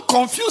don't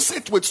confuse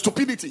it with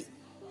stupidity.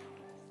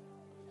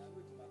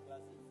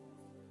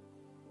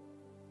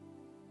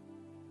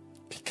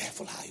 Be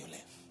careful how you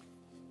live.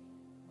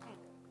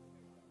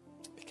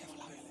 Be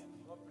careful how you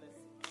live.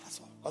 That's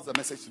all. What's the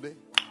message today?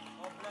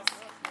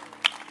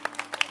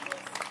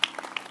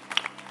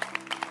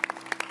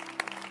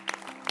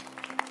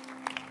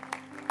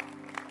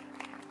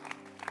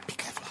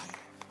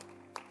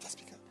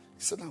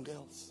 Sit down,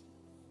 girls.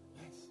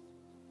 Yes.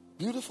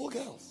 Beautiful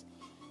girls.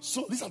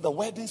 So these are the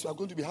weddings we are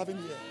going to be having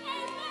here.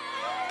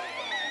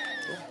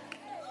 Yeah.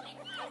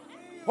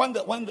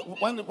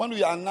 When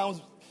we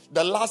announce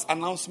the last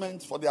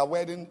announcement for their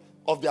wedding,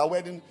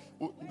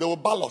 they will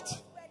ballot.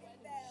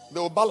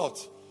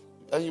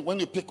 And when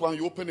you pick one,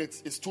 you open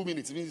it, it's 2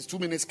 minutes. It means it's 2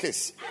 minutes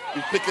kiss.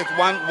 You pick it,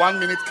 1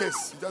 minute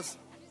kiss. Yes.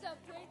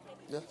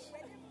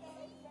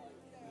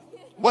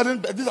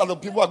 These are the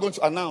people who are going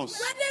to announce.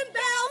 Wedding bells.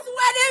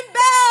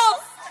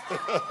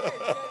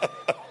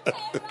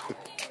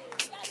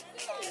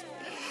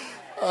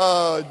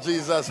 Oh,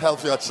 Jesus,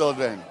 help your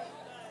children.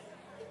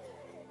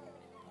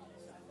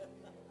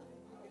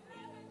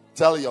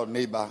 Tell your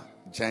neighbor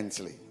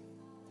gently,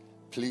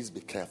 please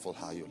be careful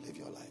how you live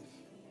your life.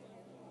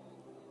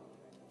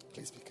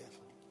 Please be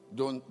careful.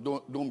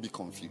 Don't be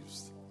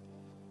confused.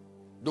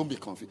 Don't be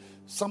confused.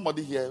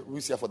 Somebody here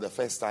who's here for the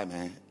first time,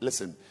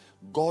 listen,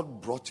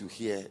 God brought you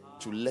here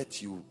to let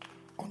you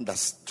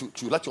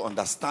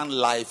understand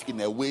life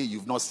in a way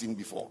you've not seen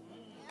before.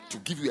 to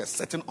give you a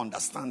certain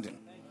understanding.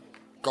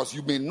 Because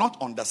you may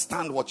not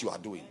understand what you are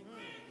doing.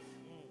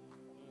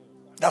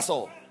 That's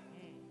all.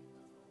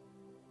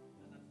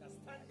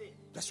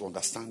 Just to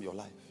understand your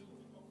life.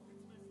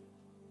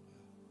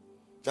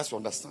 Just to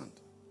understand.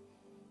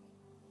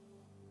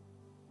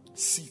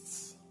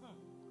 Seeds.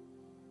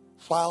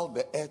 While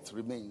the earth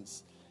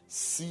remains,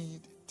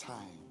 seed time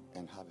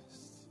and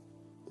harvest.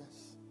 Yes.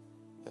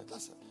 Yeah,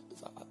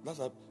 that's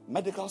a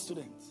medical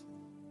student.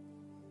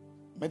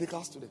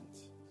 Medical student.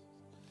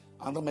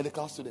 Another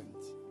medical student.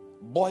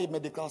 Boy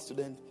medical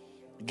student.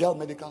 Girl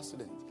medical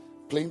student.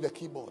 Playing the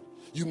keyboard.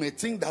 You may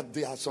think that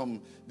there are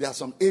some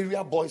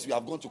area boys we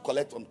have gone to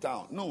collect from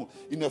town. No,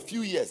 in a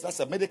few years, that's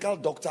a medical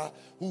doctor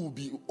who will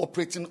be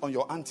operating on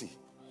your auntie.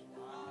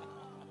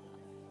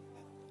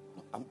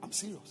 I'm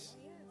serious.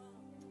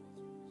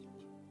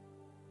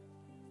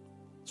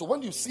 So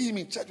when you see him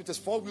in church with his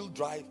 4-wheel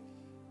drive,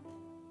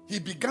 he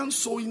began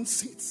sowing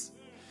seeds.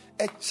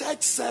 A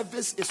church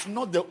service is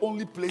not the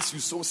only place you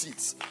sow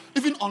seeds.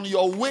 Even on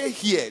your way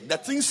here, the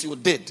things you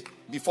did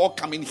before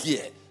coming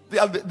here,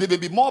 they may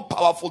be more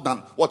powerful than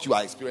what you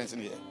are experiencing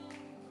here.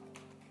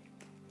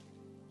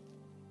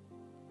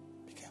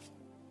 Be careful.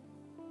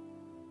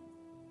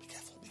 Be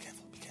careful, be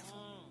careful, be careful.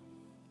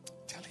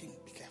 Tell him,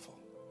 be careful.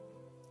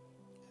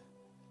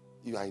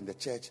 You are in the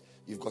church,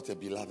 you've got a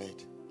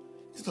beloved.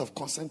 Instead of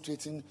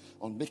concentrating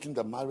on making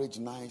the marriage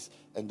nice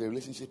and the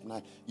relationship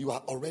nice, you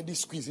are already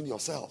squeezing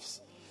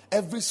yourselves.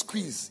 Every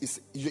squeeze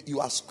is you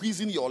are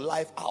squeezing your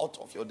life out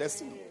of your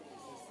destiny.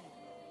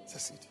 It's a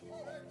seed.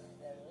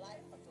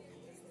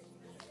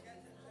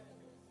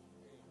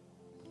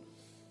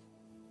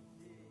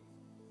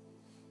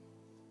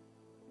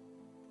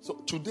 So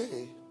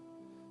today,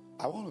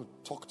 I want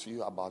to talk to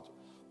you about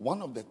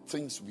one of the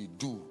things we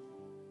do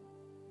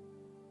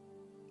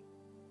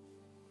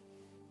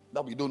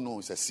that we don't know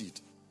is a seed.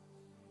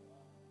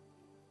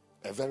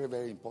 A very,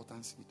 very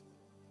important seed.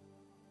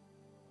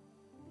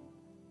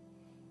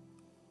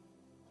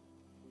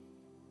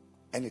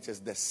 And it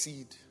is the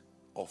seed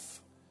of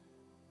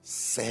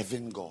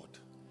serving God.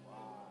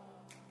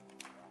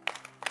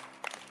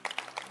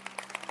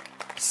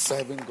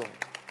 Serving God.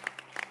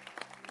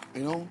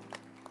 You know,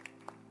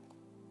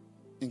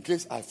 in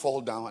case I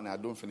fall down and I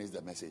don't finish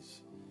the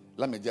message,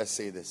 let me just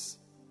say this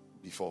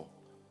before.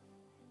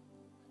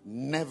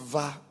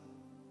 Never,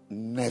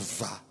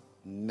 never,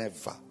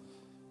 never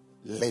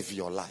live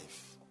your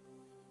life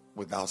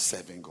without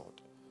serving God.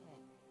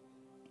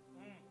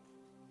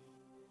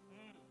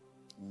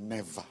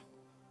 Never.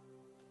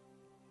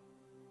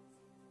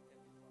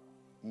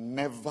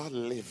 Never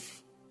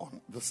live on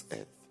this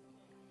earth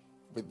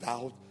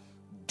without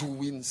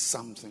doing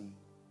something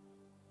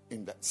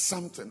in that.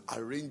 Something,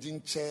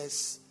 arranging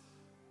chairs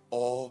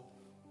or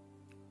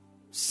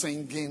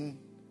singing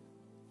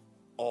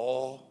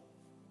or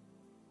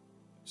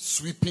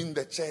sweeping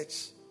the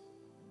church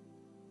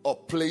or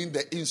playing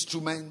the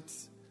instrument.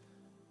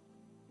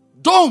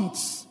 Don't.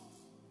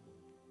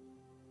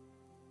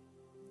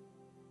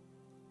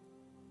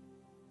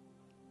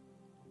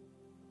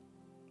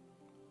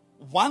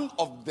 One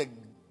of the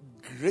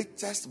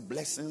greatest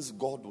blessings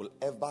God will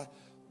ever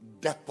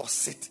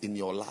deposit in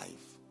your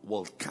life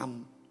will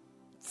come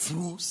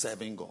through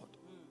serving God.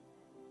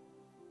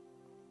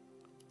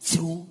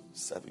 Through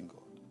serving God.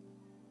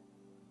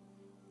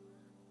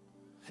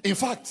 In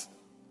fact,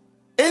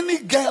 any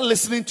girl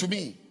listening to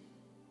me,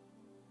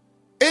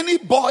 any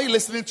boy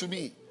listening to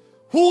me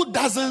who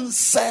doesn't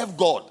serve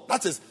God,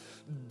 that is,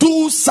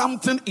 do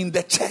something in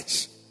the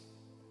church,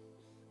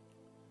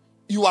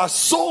 you are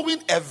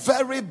sowing a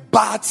very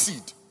bad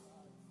seed.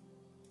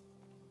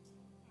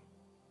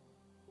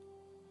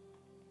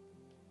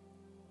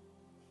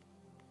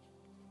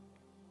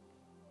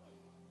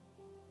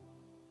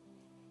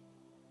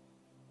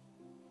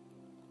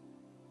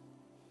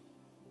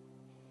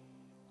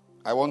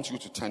 I want you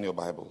to turn your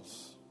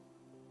Bibles.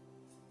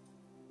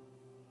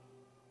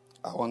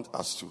 I want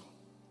us to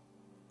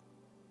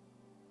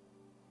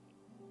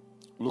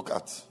look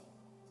at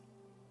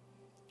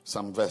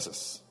some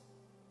verses.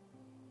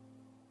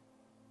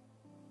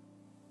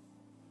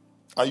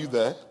 Are you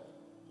there?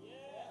 Yes.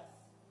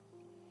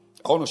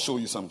 I want to show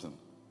you something.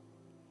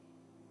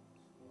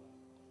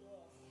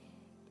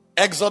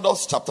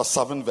 Exodus chapter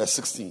 7 verse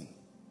 16.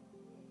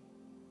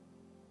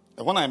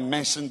 And when I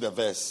mention the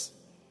verse,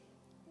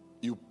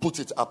 you put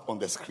it up on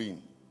the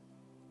screen.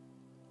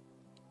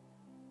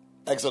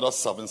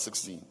 Exodus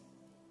 7:16.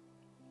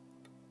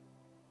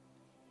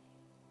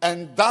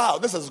 And thou,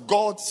 this is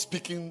God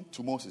speaking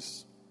to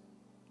Moses.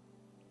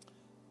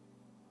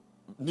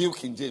 New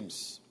King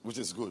James, which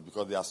is good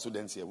because there are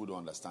students here who don't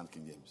understand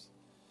King James.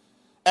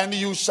 And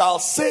you shall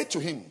say to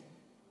him,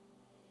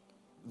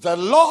 the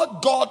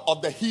Lord God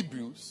of the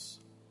Hebrews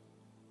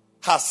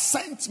has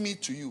sent me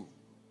to you.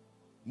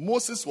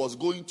 Moses was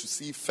going to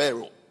see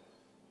Pharaoh,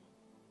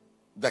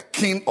 the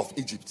king of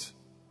Egypt.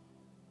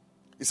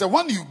 He said,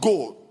 when you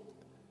go,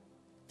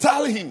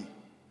 tell him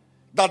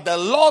that the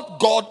Lord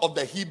God of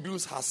the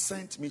Hebrews has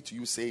sent me to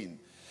you, saying,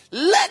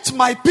 let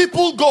my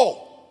people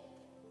go,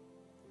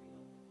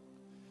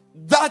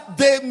 that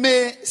they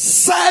may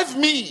serve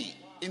me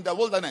in the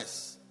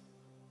wilderness.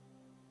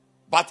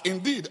 But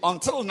indeed,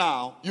 until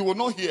now, you will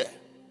not hear.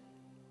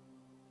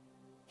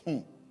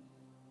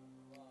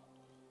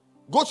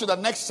 Go to the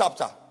next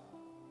chapter.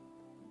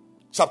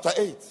 Chapter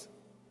 8,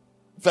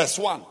 verse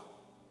 1.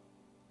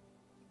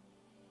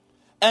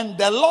 And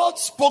the Lord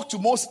spoke to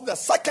Moses the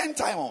second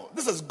time.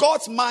 This is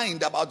God's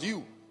mind about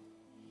you.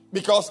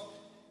 Because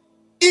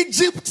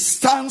Egypt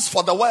stands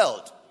for the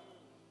world.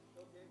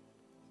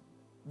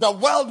 The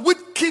world which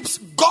keeps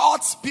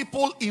God's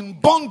people in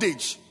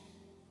bondage.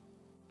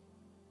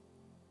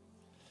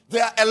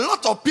 There are a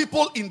lot of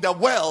people in the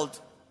world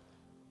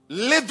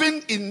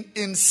living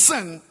in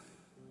sin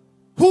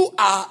who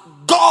are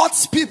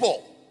God's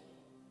people.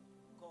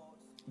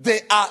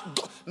 They are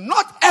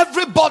not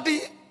everybody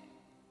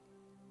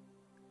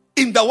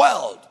in the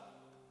world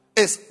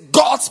is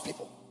God's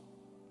people.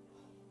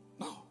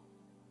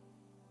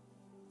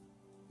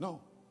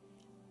 No.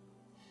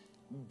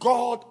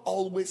 God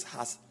always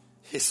has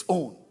his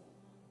own.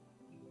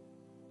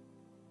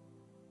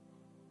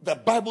 The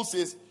Bible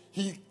says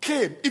he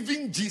came,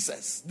 even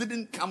Jesus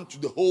didn't come to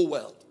the whole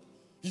world.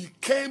 He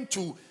came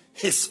to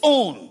his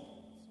own.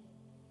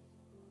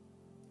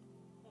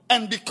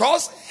 And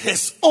because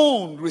his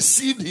own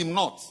received him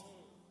not,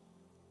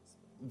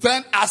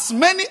 then as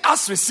many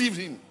as received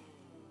him,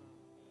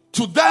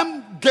 to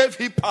them gave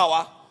he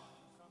power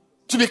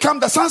to become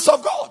the sons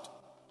of God.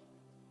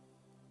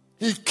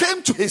 He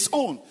came to his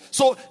own.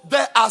 So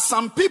there are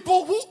some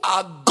people who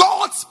are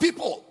God's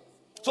people.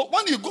 So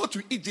when you go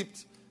to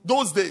Egypt,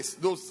 those days,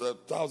 those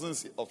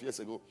thousands of years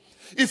ago,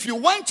 if you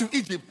went to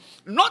Egypt,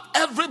 not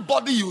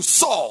everybody you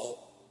saw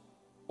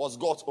was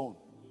God's own.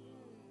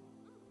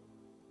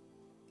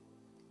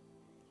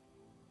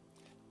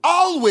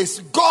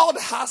 Always God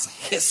has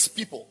his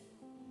people.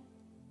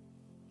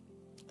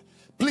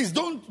 Please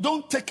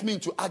don't take me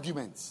into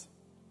arguments.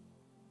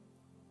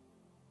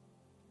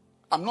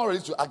 I'm not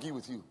ready to argue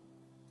with you.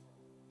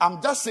 I'm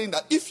just saying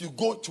that if you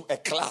go to a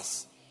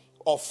class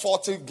of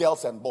 40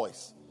 girls and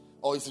boys,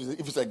 or if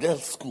it's a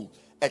girls' school,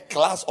 a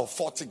class of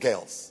 40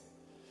 girls,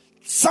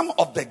 some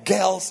of the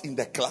girls in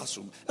the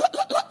classroom,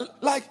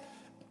 like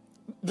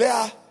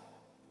there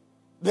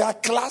are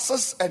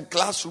classes and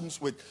classrooms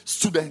with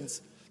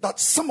students that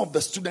some of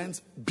the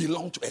students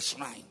belong to a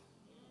shrine.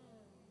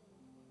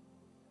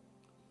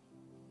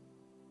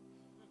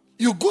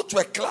 You go to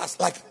a class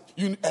like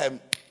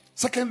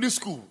secondary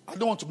school. I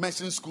don't want to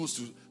mention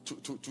schools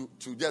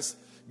to just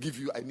give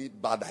you any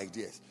bad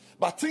ideas.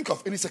 But think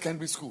of any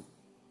secondary school.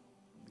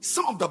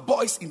 Some of the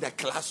boys in the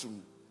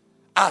classroom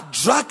are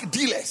drug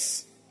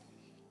dealers.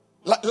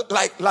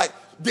 Like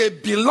they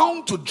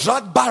belong to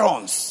drug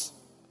barons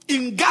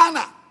in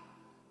Ghana,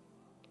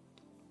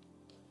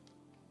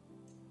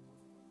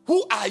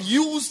 who are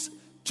used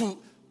to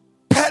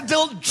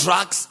peddle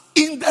drugs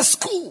in the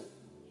school.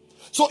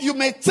 So you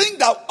may think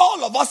that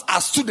all of us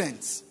are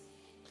students,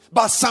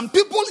 but some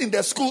people in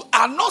the school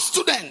are not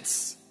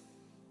students.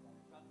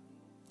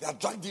 They are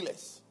drug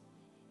dealers.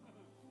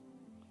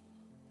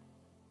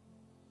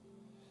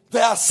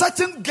 There are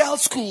certain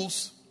girls'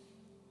 schools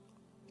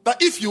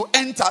that if you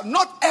enter,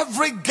 not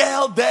every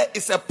girl there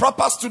is a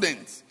proper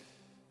student.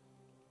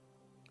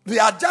 They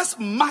are just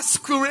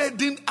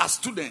masquerading as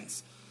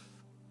students,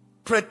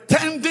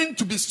 pretending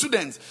to be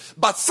students.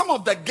 But some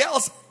of the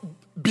girls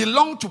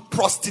belong to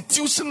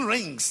prostitution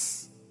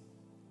rings.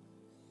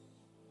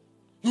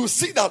 You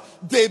see that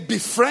they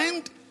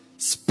befriend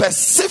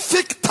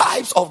specific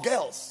types of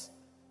girls.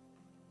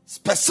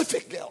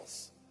 Specific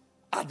girls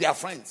are their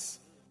friends.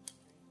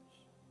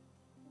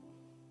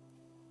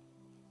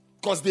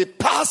 Because they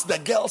pass the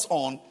girls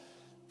on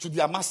to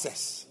their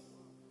masters.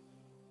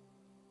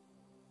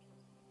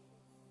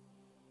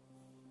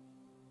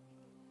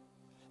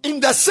 In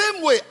the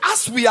same way,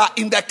 as we are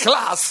in the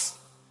class,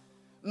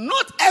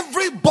 not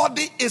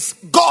everybody is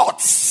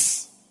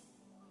God's.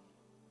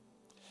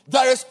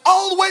 There is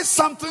always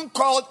something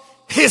called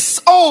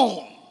his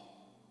own.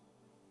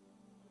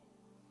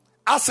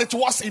 As it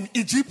was in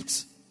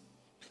Egypt,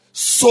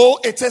 so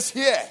it is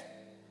here.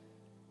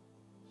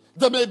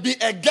 There may be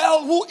a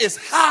girl who is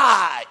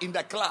high in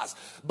the class,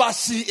 but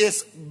she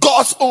is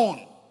God's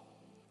own.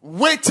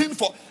 Waiting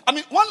for,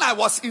 when I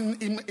was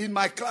in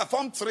my class,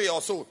 Form 3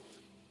 or so,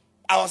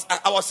 I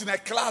was in a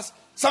class.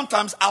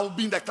 Sometimes I will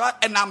be in the class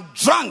and I'm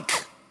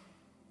drunk.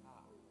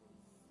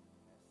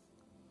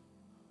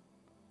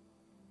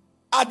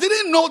 I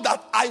didn't know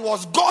that I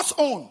was God's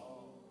own.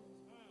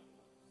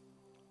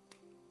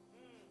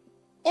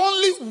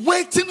 Only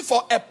waiting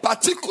for a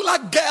particular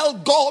girl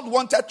God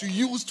wanted to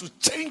use to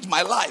change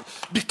my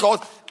life, because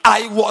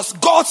I was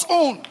God's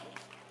own.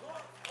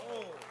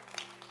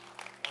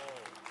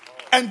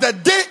 And the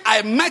day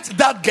I met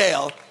that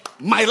girl,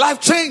 my life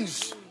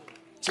changed.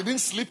 She didn't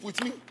sleep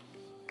with me.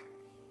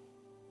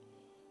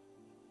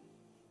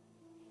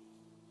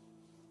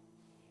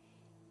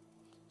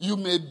 You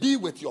may be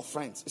with your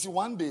friends. You see,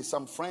 one day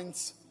some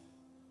friends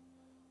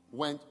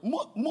went,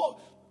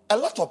 a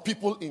lot of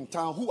people in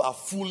town who are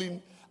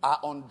fooling, are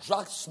on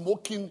drugs,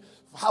 smoking,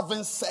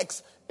 having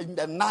sex, in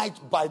the night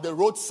by the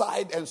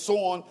roadside and so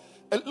on.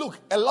 And look,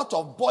 a lot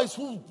of boys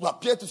who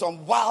appear to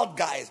some wild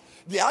guys,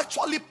 they are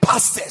actually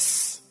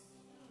pastors.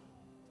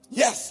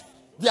 Yes,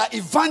 they are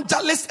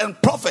evangelists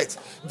and prophets.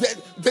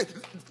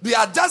 They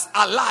are just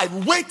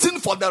alive, waiting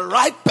for the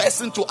right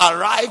person to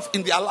arrive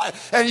in their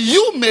life. And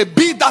you may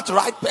be that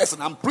right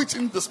person. I'm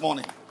preaching this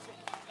morning.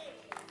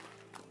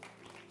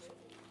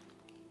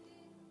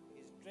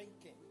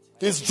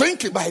 He's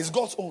drinking, but he's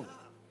God's own.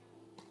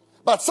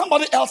 But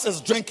somebody else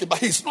is drinking, but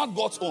he's not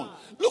God's own.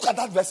 Look at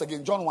that verse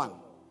again, John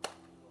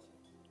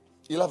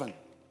 1:11.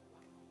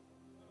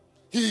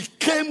 He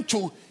came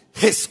to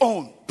his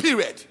own,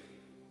 period.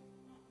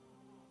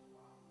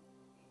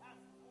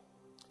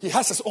 He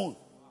has his own.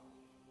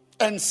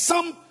 And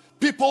some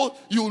people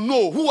you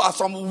know who are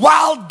some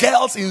wild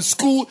girls in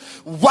school,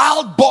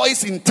 wild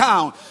boys in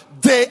town,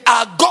 they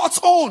are God's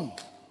own.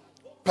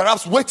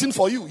 Perhaps waiting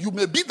for you. You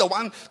may be the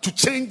one to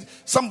change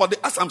somebody.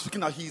 As I'm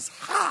speaking now, he's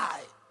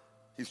high.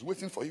 He's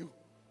waiting for you.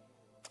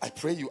 I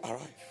pray you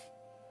arrive.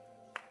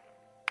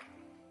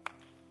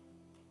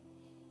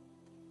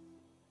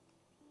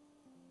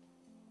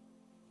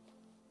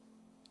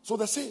 So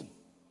the same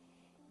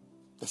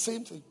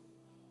thing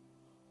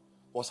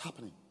was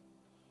happening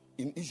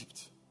in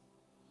Egypt.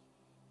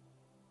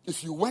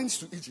 If you went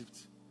to Egypt,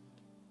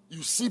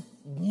 you see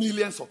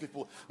millions of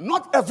people.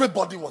 Not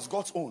everybody was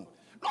God's own.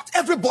 Not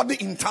everybody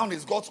in town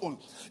is God's own.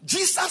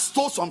 Jesus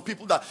told some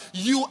people that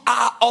you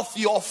are of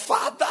your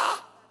father,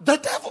 the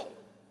devil.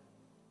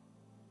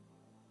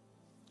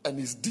 And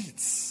his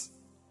deeds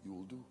you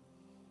will do.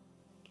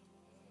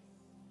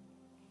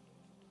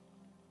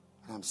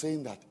 And I'm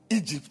saying that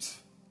Egypt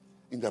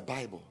in the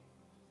Bible,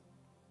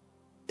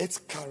 its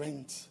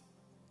current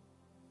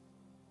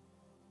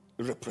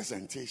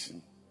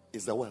representation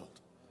is the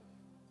world.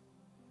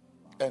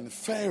 And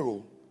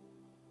Pharaoh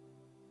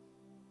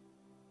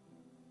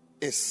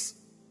is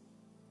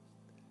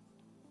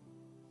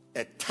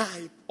a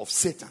type of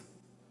Satan.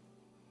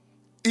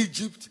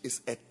 Egypt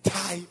is a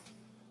type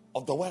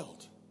of the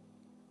world.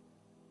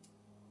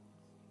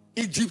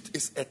 Egypt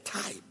is a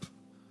type.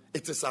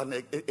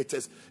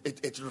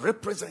 It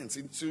represents,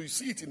 so you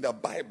see it in the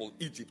Bible,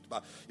 Egypt.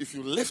 But if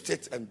you lift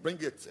it and bring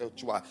it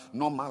to our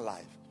normal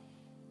life,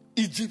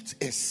 Egypt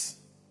is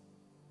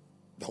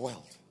the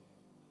world.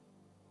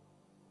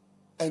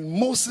 And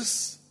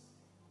Moses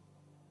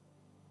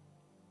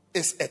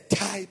is a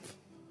type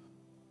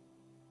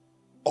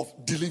of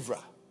deliverer.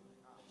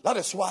 That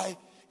is why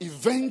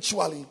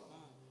eventually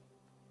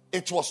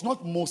it was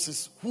not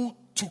Moses who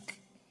took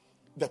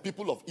the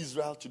people of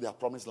Israel to their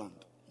promised land.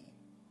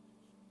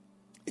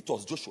 It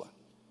was Joshua.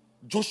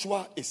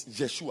 Joshua is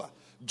Yeshua.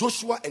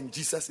 Joshua and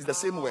Jesus is the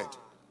same word.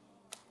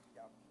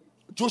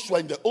 Joshua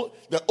in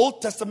the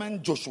Old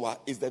Testament, Joshua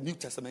is the New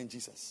Testament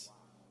Jesus.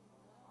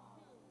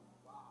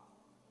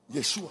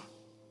 Yeshua.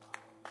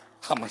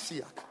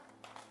 Hamashiach.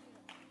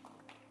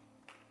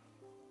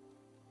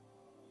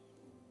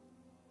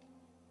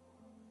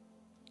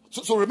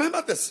 So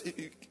remember this.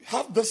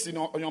 Have this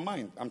on your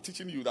mind. I'm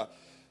teaching you that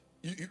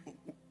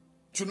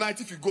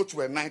tonight, if you go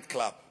to a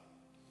nightclub,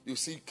 you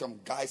see some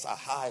guys are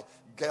high,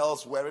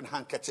 girls wearing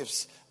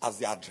handkerchiefs as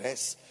their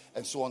dress,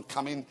 and so on,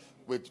 coming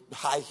with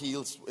high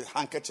heels, with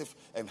handkerchief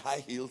and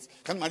high heels.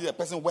 Can you imagine a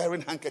person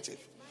wearing handkerchief?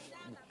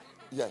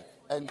 Yeah,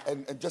 and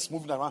just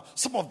moving around.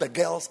 Some of the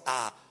girls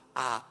are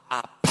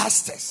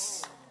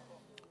pastors,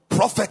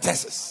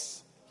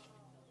 prophetesses.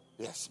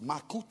 Yes,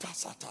 Makuta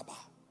Sataba.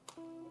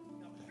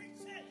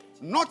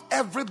 Not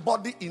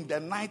everybody in the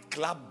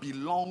nightclub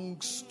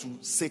belongs to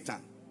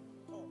Satan.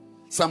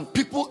 Some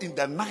people in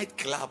the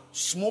nightclub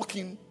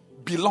smoking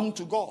belong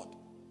to God.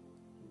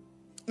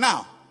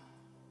 Now,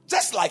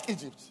 just like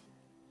Egypt,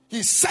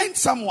 he sent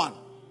someone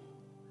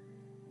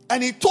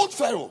and he told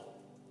Pharaoh,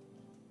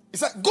 he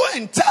said, go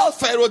and tell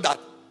Pharaoh that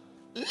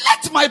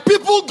let my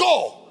people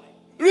go.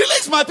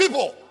 Release my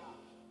people.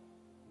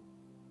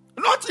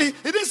 He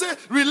didn't say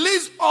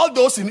release all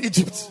those in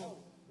Egypt.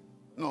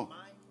 No.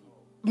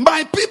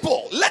 My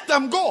people, let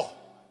them go,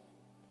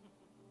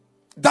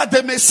 that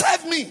they may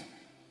serve me.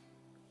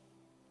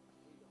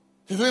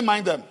 He didn't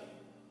mind them.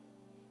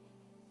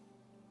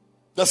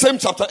 The same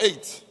chapter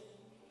 8,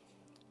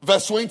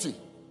 verse 20.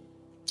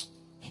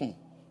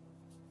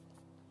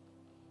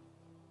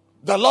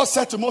 The Lord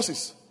said to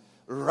Moses,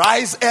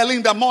 rise early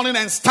in the morning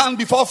and stand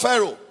before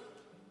Pharaoh.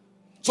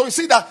 So you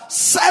see that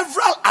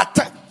several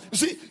attempts. You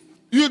see,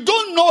 you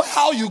don't know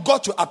how you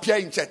got to appear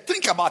in church.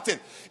 Think about it.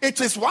 It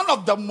is one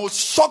of the most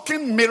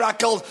shocking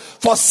miracles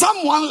for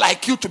someone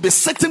like you to be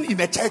sitting in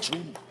a church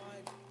room.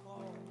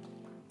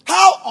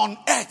 How on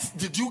earth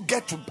did you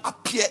get to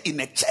appear in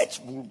a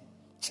church room?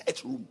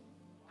 Church room.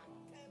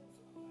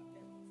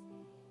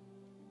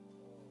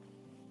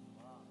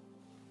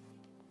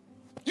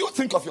 You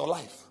think of your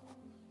life.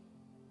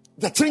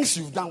 The things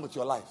you've done with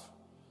your life.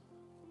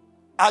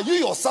 Are you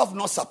yourself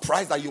not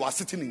surprised that you are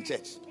sitting in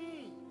church?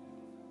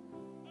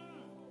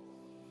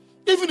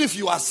 Even if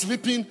you are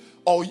sleeping,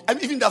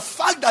 and even the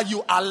fact that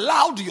you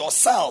allowed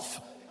yourself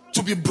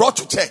to be brought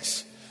to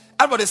church.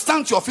 Everybody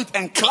stand to your feet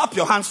and clap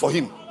your hands for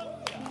him.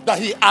 that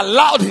he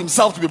allowed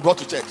himself to be brought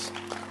to church.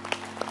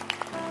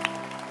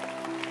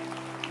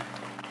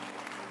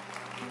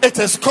 It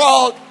is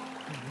called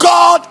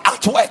God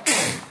at work.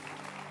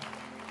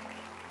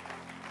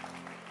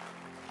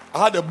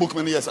 I had a book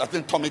many years, I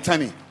think Tommy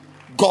Tenney,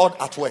 God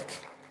at work.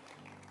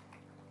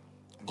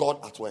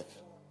 God at work.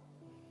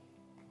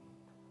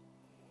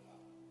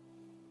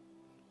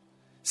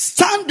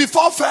 Stand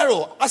before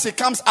Pharaoh as he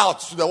comes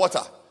out to the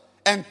water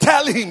and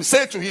tell him,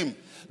 say to him,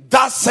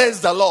 thus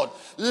says the Lord,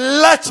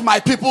 let my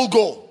people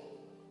go.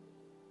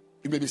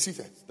 You may be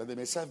seated, that they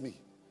may serve me.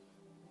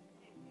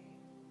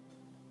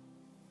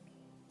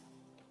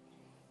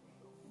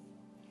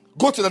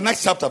 Go to the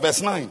next chapter,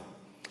 verse 9.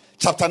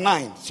 Chapter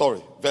 9,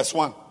 verse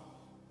 1.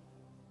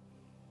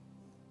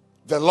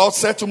 The Lord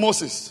said to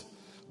Moses,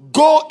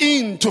 go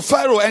in to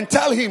Pharaoh and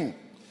tell him,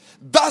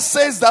 thus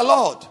says the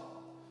Lord,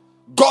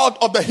 God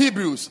of the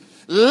Hebrews,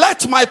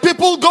 let my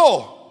people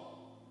go,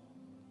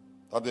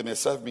 that they may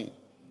serve me.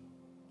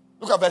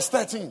 Look at verse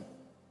 13.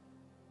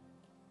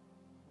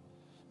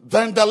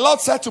 Then the Lord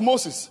said to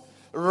Moses,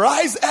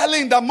 rise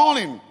early in the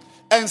morning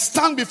and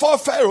stand before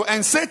Pharaoh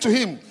and say to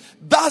him,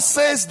 thus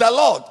says the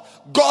Lord,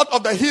 God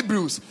of the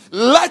Hebrews,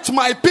 let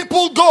my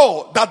people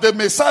go that they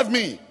may serve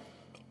me.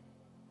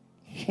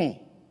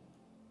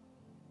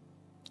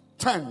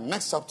 10,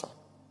 next chapter.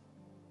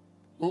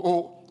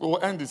 We'll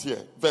end it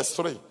here. Verse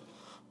 3.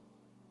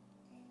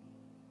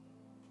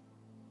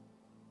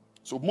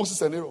 So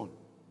Moses and Aaron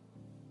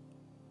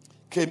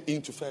came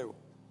into Pharaoh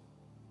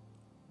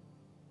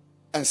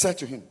and said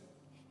to him,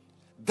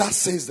 thus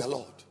says the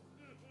Lord,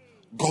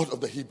 God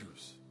of the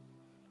Hebrews,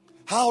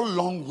 how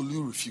long will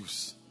you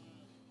refuse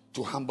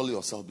to humble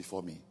yourself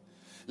before me?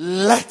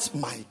 Let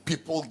my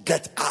people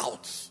get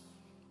out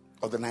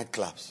of the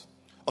nightclubs,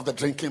 of the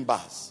drinking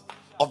bars,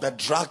 of the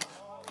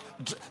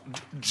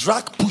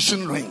drug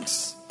pushing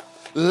rings.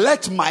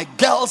 Let my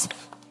girls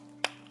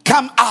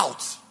come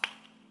out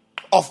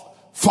of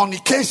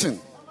fornication.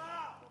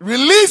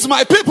 Release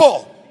my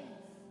people.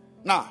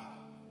 Now,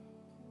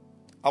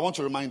 I want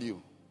to remind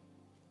you.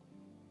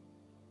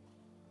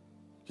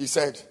 He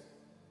said,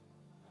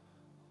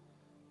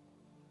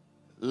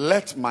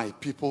 let my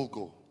people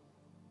go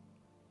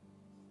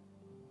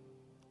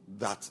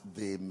that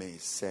they may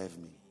serve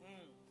me.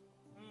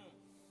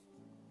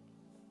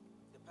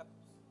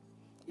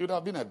 You would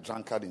have been a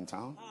drunkard in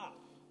town.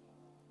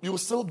 You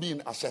would still be in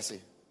Ashesi,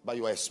 but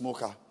you are a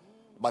smoker.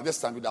 By this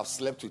time, you'd have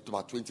slept with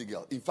about 20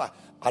 girls. In fact,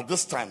 at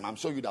this time, I'm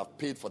sure you'd have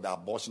paid for the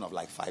abortion of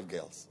like 5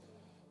 girls.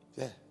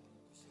 Yeah.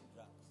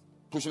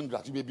 Pushing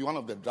drugs. You may be one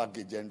of the drug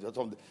agents,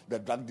 the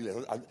drug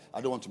dealers.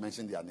 I don't want to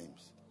mention their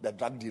names. The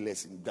drug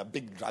dealers, the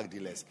big drug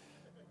dealers.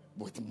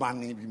 With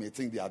money, you may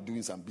think they are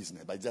doing some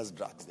business, but just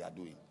drugs they are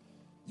doing.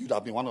 You'd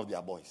have been one of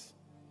their boys.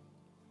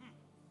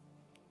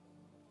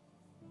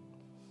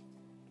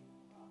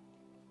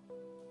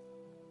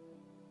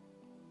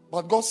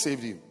 But God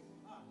saved you.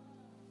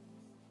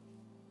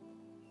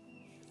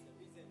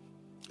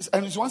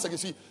 And once again,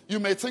 see, you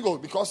may think, oh,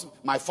 because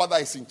my father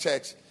is in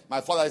church, my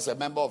father is a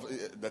member of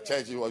the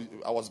church,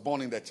 I was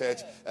born in the church,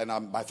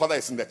 and my father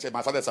is in the church,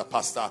 my father is a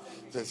pastor.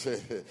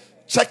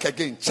 Check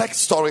again, check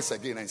stories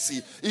again and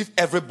see if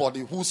everybody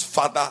whose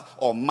father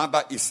or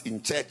mother is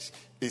in church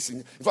is in.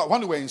 In fact,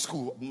 when we were in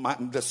school,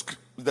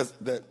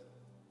 the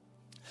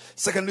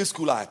secondary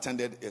school I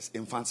attended is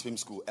Infant Swim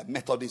School, a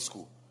Methodist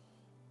school.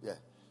 Yeah.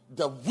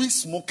 The weed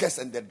smokers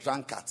and the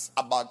drunkards,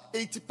 about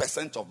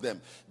 80% of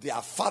them,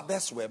 their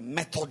fathers were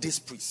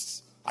Methodist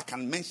priests. I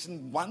can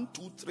mention 1,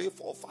 2, 3,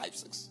 4, 5,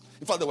 6.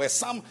 In fact, there were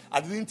some I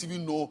didn't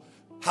even know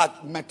had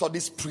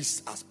Methodist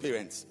priests as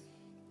parents.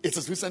 It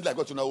is recently I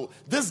got to know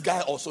this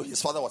guy also,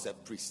 his father was a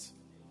priest.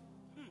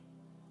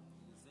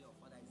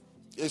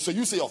 So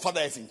you say your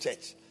father is in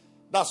church.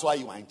 That's why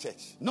you are in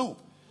church. No.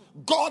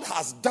 God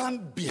has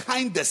done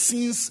behind the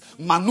scenes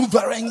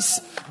maneuverings,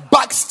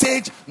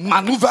 backstage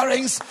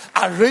maneuverings,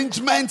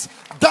 arrangements,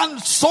 done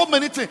so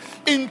many things,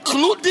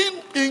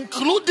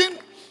 including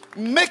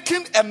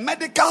making a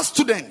medical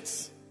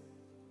student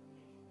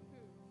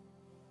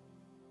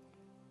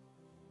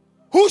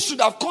who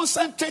should have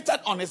concentrated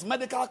on his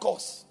medical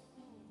course.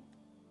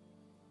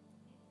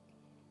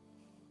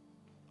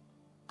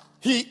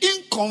 He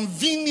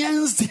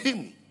inconvenienced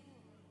him.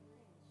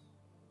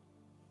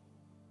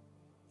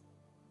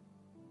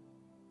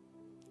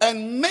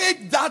 And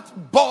made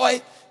that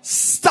boy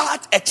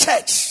start a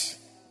church.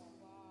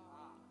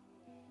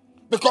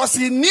 Because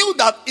he knew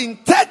that in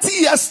 30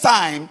 years'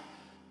 time,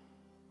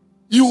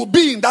 you will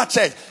be in that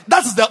church.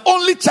 That is the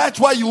only church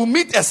where you will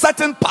meet a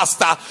certain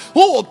pastor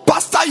who will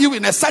pastor you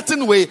in a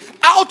certain way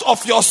out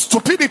of your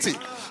stupidity.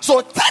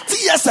 So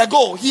 30 years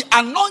ago, he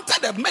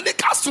anointed a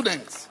medical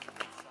student.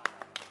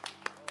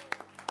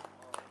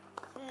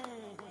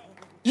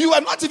 You were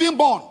not even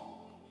born.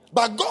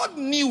 But God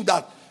knew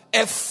that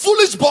a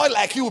foolish boy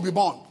like you will be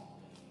born.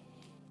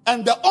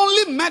 And the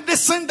only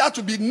medicine that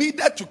will be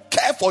needed to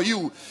care for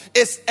you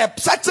is a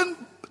certain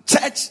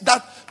church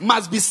that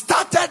must be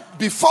started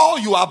before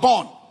you are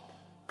born.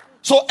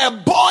 So a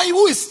boy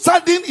who is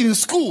studying in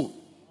school,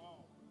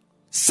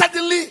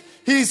 suddenly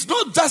he's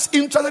not just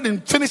interested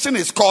in finishing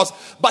his course,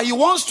 but he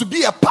wants to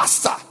be a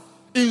pastor.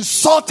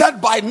 Insulted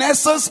by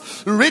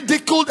nurses,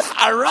 ridiculed,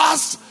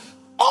 harassed,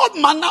 all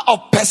manner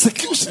of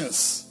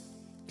persecutions.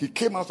 He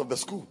came out of the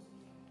school.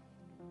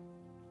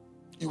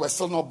 You were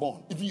still not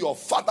born. Even your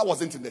father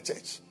wasn't in the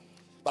church.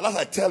 But as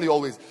I tell you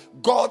always,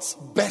 God's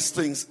best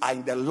things are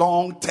in the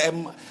long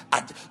term.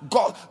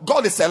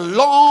 God is a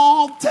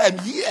long term.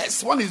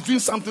 Yes, when he's doing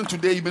something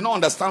today, you may not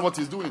understand what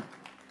he's doing.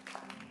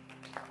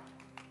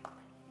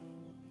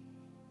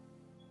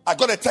 I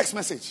got a text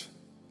message.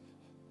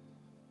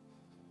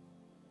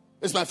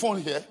 Is my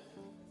phone here?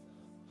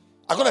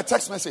 I got a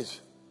text message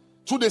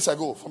 2 days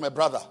ago from a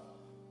brother.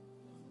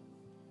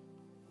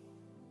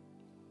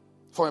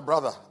 From a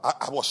brother.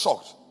 I was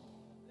shocked.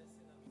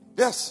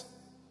 Yes.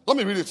 Let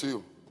me read it to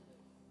you.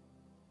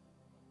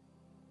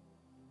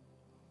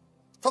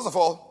 First of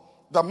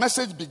all, the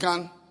message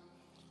began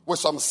with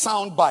some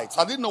sound bites.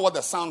 I didn't know what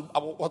the sound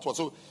what was,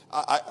 so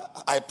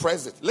I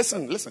pressed it.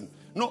 Listen.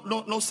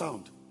 No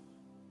sound.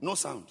 No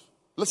sound.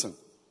 Listen.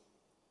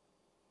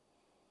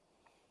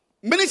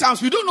 Many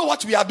times we don't know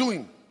what we are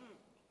doing. And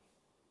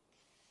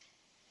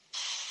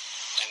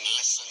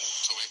listen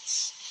to it.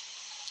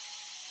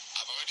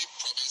 I've already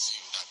promised you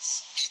that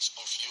each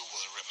of you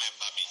will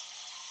remember me.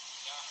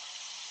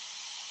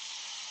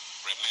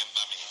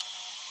 Remember me.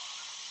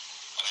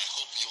 And I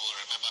hope you will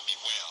remember me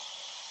well.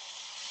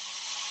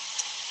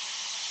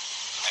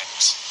 And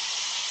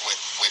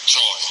with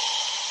joy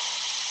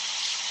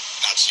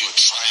that you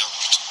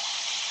triumphed.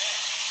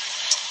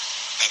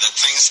 That the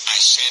things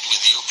I shared with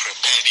you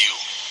prepared you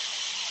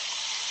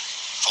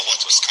for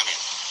what was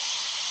coming.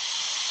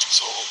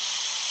 So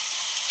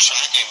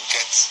try and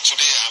get,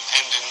 today I'm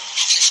ending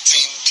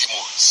 15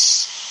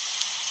 demons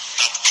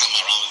that come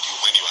around you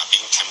when you are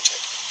being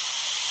tempted.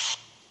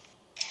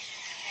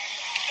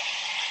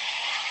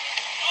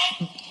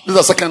 This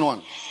is the second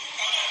one.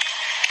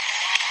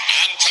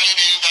 I'm telling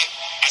you that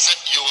I said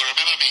you will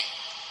remember me.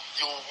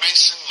 You will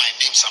mention my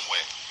name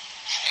somewhere.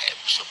 Hey,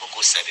 Bishop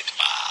Ogo said it.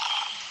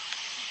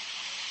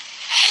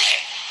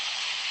 Hey,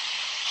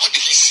 what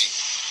did he see?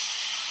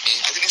 Me,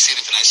 I didn't see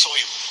anything. I saw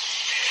you.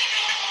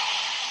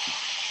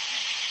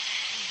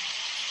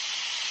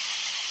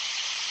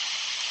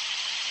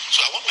 So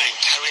I want to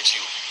encourage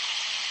you,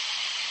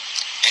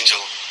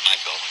 Angel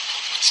Michael.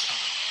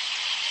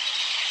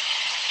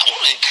 I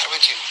want to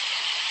encourage you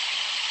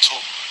to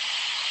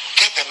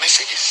get the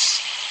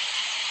messages.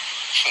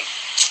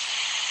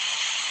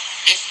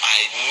 If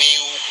I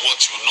knew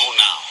what you know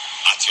now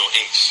at your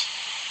age,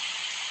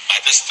 by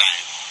this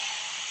time,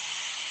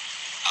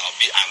 I'll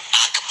be an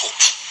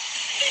archpope.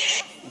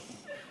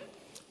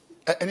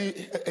 And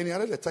he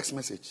added a text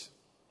message.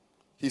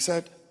 He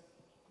said,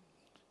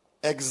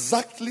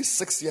 exactly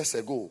 6 years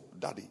ago,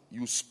 Daddy,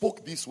 you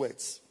spoke these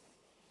words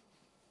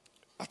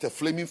at a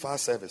Flaming Fire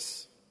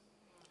service.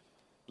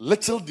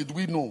 Little did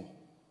we know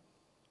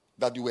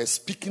that you were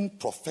speaking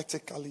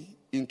prophetically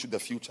into the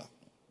future.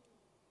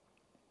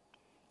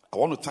 I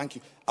want to thank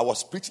you. I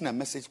was preaching a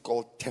message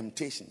called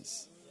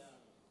Temptations.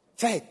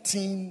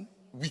 13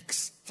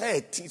 weeks.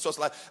 13. So it's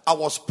like I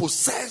was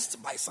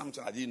possessed by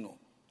something I didn't know.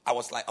 I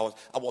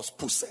was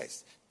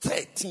possessed.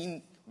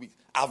 13 weeks.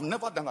 I've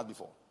never done that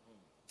before.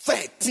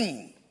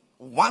 13.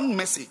 One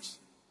message.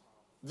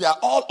 They are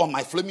all on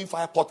my Flaming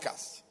Fire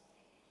podcast.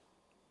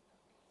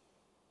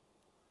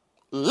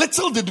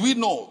 Little did we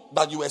know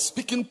that you were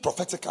speaking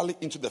prophetically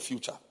into the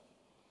future.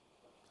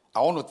 I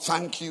want to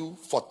thank you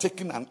for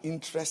taking an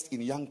interest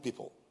in young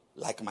people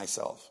like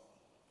myself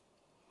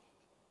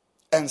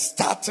and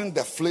starting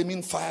the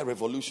Flaming Fire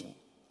Revolution,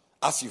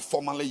 as you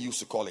formerly used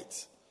to call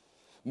it.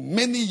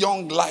 Many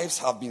young lives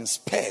have been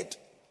spared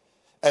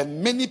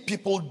and many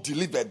people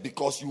delivered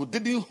because you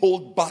didn't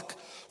hold back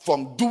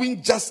from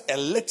doing just a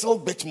little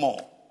bit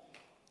more.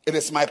 It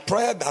is my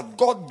prayer that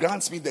God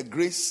grants me the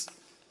grace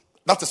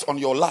that is on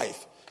your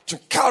life to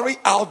carry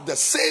out the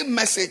same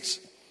message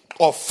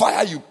of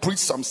fire you preached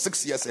some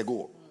 6 years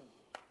ago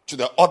to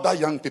the other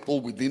young people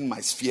within my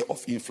sphere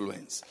of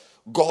influence.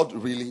 God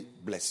really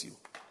bless you.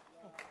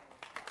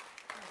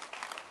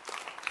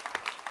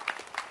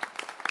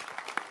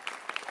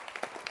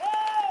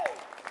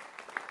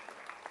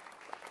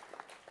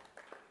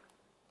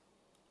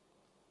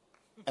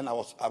 And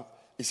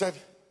he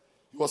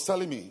was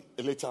telling me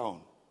later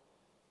on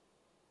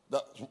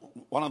that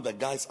one of the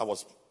guys who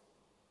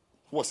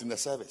was in the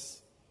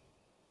service,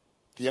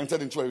 he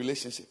entered into a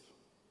relationship.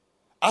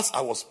 As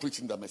I was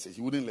preaching the message,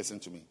 he wouldn't listen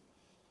to me.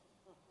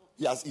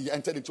 He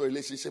entered into a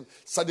relationship.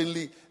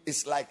 Suddenly,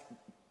 it's like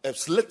a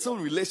little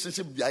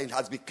relationship that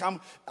has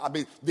become,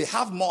 they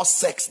have more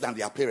sex than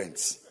their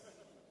parents.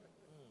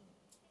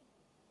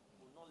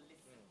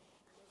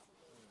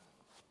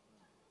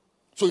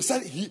 So he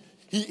said he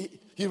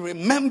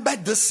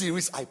remembered this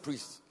series I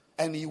preached.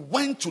 And he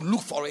went to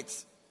look for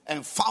it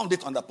and found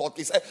it on the podcast.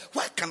 He said,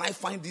 where can I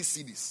find these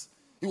CDs?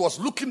 He was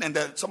looking and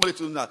somebody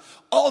told him that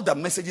all the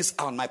messages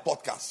are on my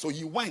podcast. So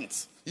he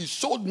went. He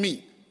showed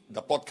me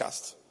the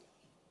podcast.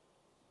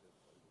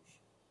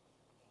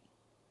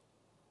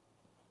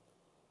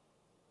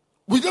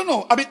 We don't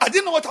know. I mean, I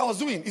didn't know what I was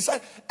doing. He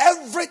said,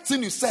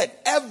 everything you said,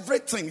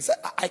 everything. He said,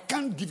 I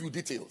can't give you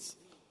details.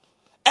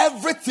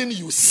 Everything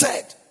you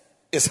said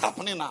is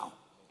happening now.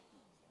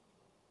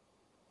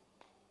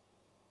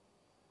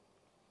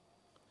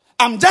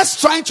 I'm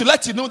just trying to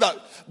let you know that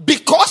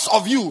because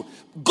of you,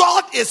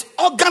 God is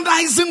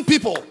organizing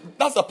people.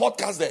 That's the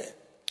podcast there.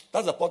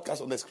 That's the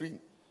podcast on the screen.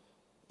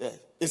 Yeah.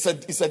 It's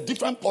a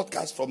different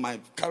podcast from my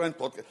current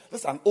podcast.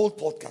 That's an old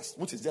podcast,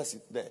 which is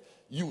just the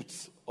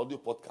youth audio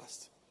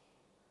podcast.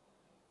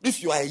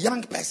 If you are a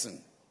young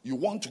person, you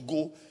want to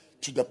go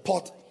to the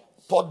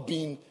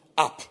Podbean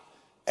app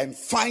and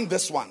find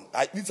this one.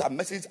 These are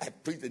messages I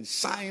preached in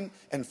Shine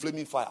and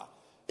Flaming Fire.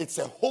 It's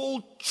a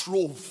whole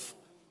trove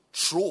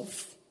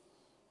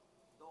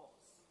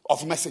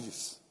of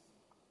messages.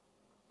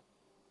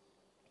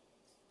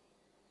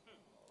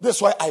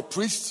 That's why I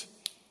preached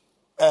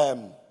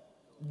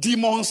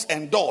demons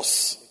and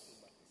doors.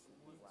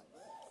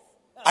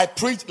 I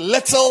preached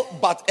little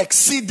but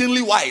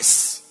exceedingly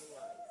wise.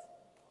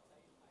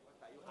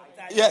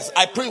 Yes,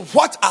 I pray.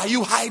 What are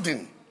you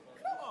hiding?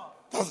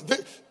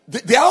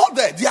 They are all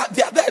there. They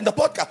are there in the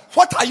podcast.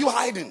 What are you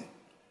hiding?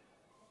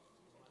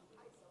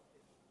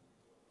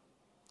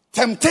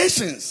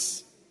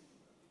 Temptations.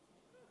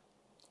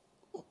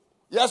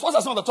 Yes, what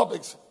are some of the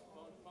topics?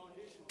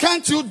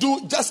 Can't you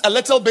do just a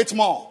little bit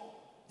more?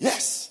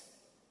 Yes.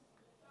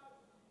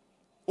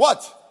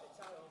 What?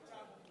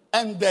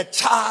 And the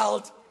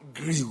child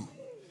grew.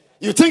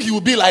 You think you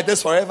will be like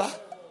this forever?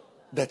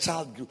 The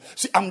child grew.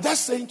 See, I'm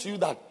just saying to you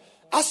that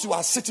as you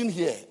are sitting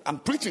here, I'm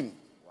preaching.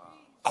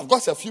 I've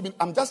got a few minutes.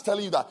 I'm just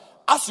telling you that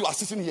as you are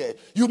sitting here,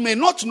 you may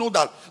not know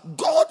that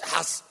God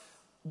has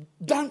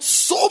done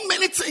so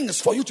many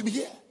things for you to be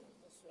here.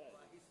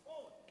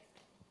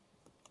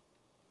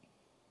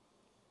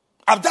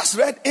 I've just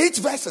read 8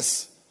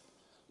 verses.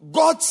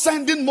 God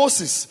sending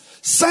Moses,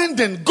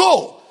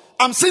 go.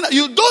 I'm saying that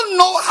you don't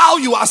know how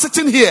you are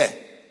sitting here.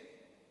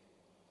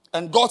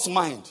 And God's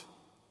mind.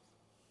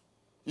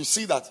 You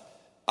see that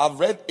I've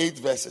read 8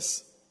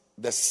 verses.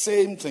 The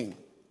same thing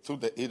through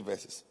the 8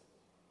 verses.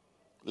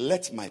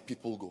 Let my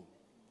people go,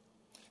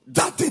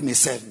 that they may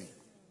serve me.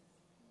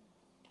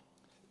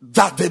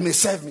 That they may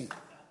serve me.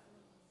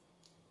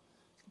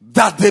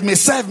 That they may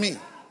serve me.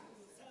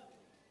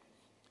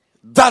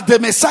 That they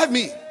may serve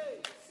me.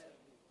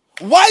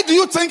 Why do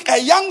you think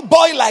a young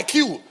boy like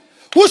you,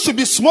 who should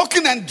be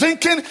smoking and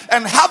drinking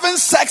and having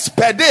sex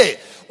per day,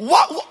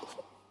 what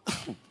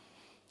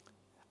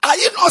are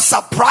you not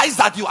surprised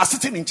that you are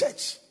sitting in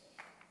church?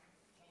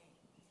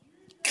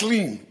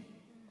 Clean.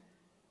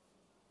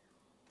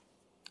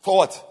 For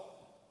what?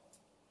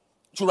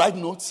 To write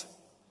notes?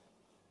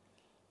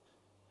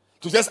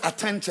 To just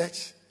attend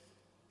church?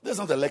 This is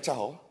not a lecture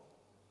hall.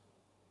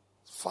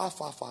 Far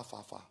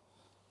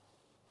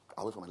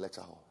away from a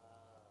lecture hall.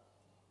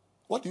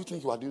 What do you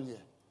think you are doing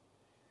here?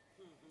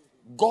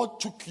 God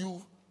took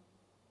you,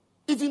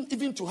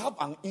 even to have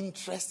an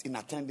interest in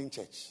attending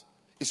church.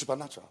 It's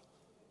supernatural.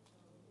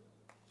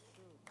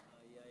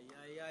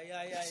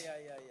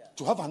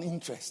 To have an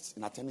interest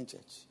in attending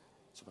church.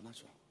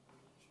 Supernatural.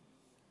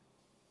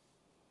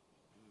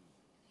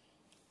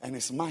 And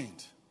his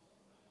mind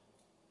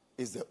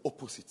is the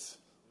opposite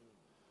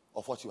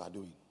of what you are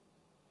doing.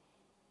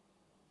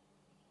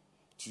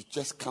 To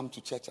just come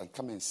to church and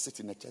come and sit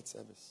in a church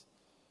service.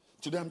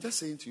 Today I'm just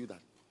saying to you that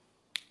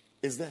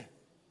it's there.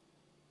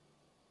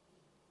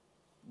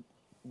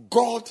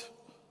 God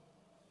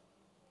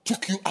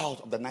took you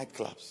out of the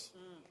nightclubs.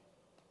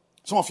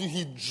 Some of you,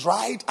 he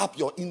dried up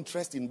your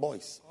interest in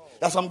boys.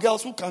 There are some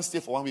girls who can't stay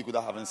for 1 week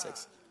without having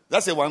sex.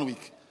 Let's say 1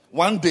 week.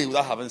 1 day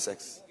without having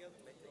sex.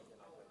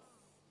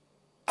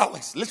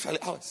 Hours, literally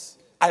hours.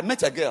 I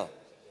met a girl,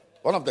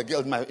 one of the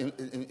girls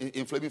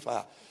in Flaming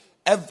Fire.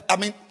 I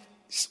mean,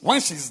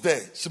 when she's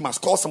there, she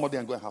must call somebody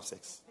and go and have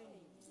sex.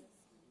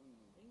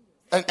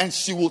 And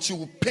she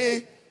will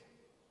pay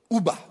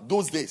Uber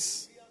those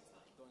days.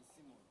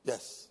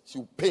 Yes, she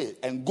will pay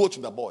and go to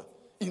the boy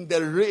in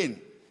the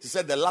rain. She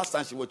said the last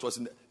time she was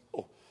in the.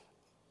 Oh,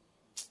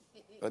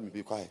 let me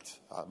be quiet.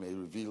 I may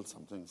reveal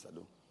some things I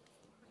do.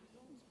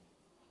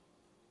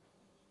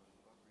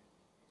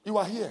 You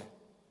are here.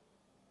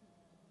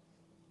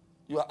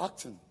 You are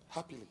acting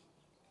happily.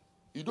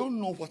 You don't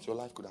know what your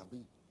life could have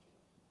been.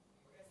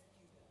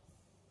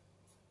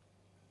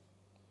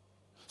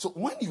 So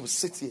when you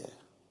sit here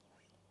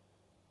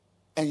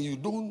and you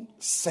don't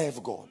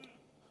serve God,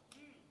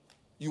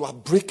 you are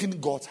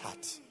breaking God's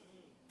heart.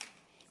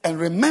 And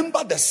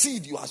remember the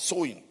seed you are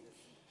sowing.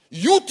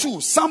 You too,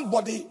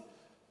 somebody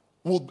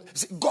will.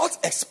 God's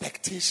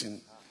expectation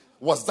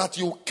was that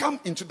you come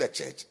into the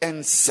church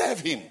and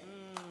serve him.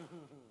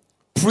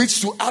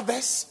 Preach to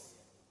others.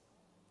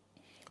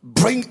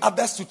 Bring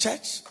others to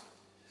church.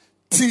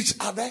 Teach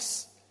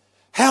others.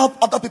 Help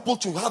other people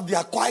to have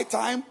their quiet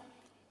time.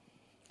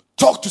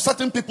 Talk to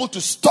certain people to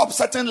stop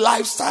certain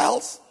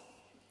lifestyles.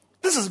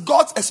 This is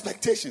God's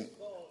expectation.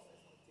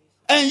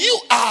 And you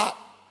are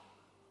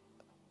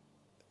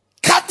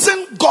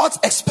cutting God's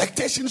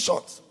expectation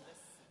short.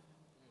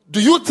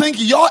 Do you think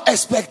your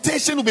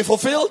expectation will be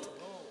fulfilled?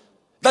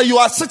 That you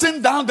are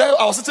sitting down there,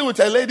 I was sitting with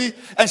a lady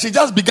and she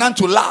just began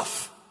to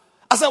laugh.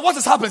 I said, what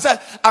is happening? She said,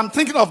 I'm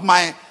thinking of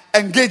my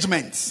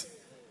engagement.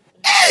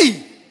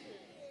 Hey!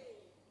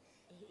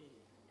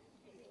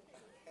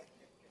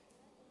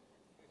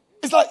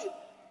 It's like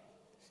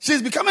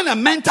she's becoming a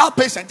mental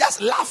patient,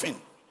 just laughing.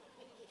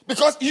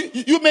 Because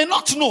you may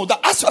not know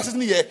that as you are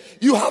sitting here,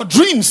 you have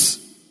dreams.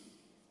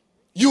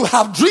 You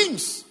have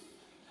dreams.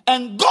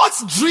 And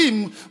God's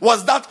dream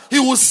was that he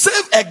will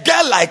save a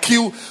girl like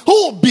you who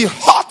will be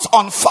hot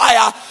on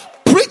fire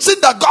preaching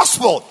the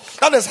gospel.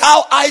 That is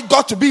how I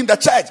got to be in the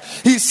church.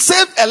 He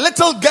saved a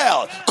little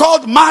girl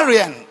called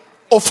Marian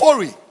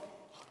Ofori.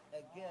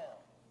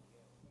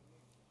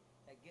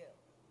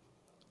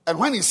 And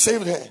when he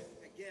saved her,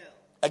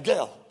 a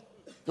girl,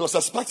 he was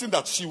expecting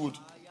that she would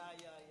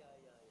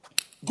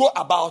go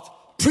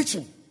about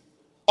preaching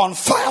on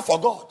fire for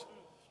God.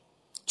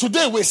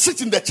 Today we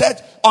sit in the church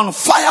on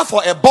fire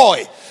for a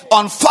boy,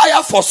 on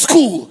fire for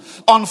school,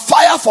 on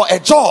fire for a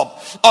job,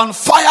 on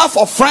fire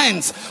for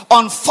friends,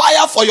 on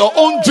fire for your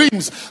own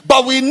dreams.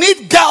 But we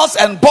need girls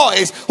and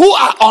boys who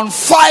are on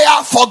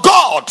fire for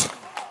God.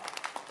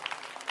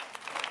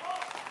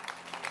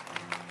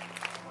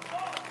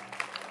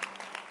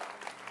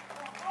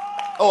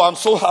 Oh, I'm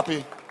so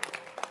happy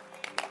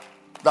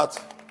that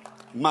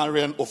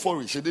Marian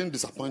Ofori, she didn't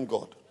disappoint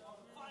God.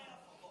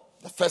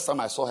 The first time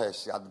I saw her,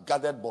 she had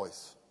gathered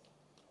boys.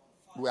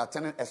 We were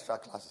attending extra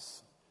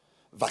classes.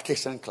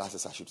 Vacation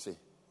classes, I should say.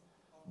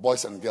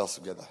 Boys and girls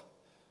together.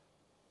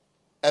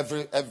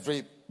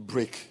 Every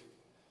break,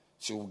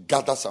 she would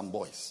gather some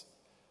boys.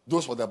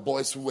 Those were the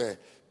boys who were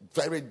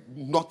very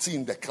naughty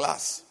in the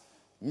class.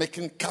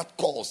 Making cat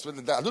calls.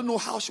 I don't know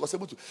how she was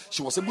able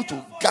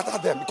to gather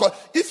them. Because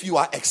if you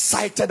are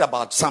excited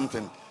about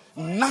something,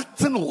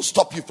 nothing will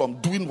stop you from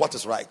doing what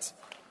is right.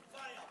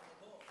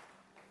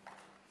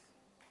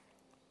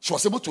 She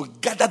was able to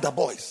gather the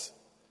boys.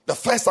 The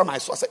first time I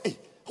saw, I said, hey,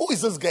 who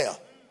is this girl?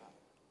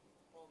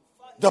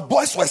 The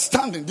boys were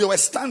standing. They were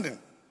standing.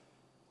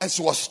 And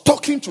she was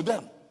talking to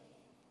them.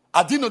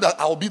 I didn't know that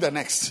I will be the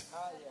next.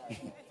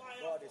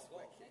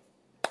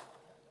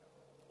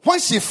 When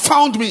she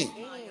found me,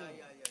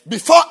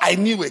 before I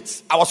knew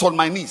it, I was on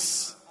my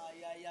knees.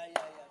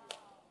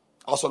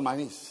 I was on my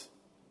knees.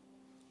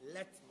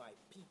 Let my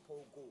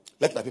people go.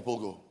 Let my people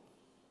go.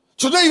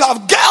 Today you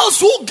have girls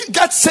who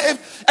get saved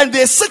and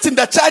they sit in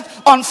the church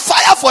on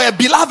fire for a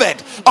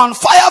beloved, on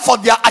fire for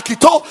their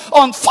akito,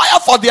 on fire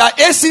for their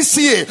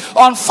ACCA,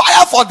 on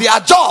fire for their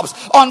jobs,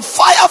 on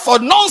fire for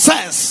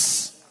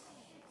nonsense.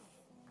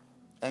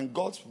 And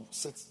God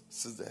sits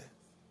there.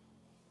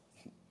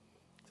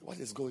 What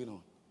is going on?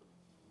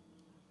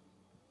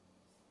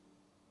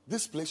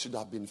 This place should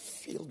have been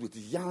filled with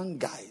young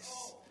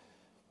guys,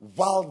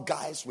 wild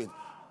guys with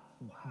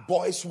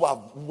boys who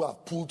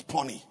have pulled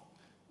pony.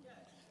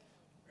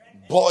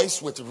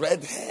 Boys with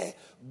red hair,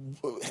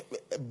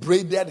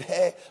 braided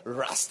hair,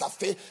 rasta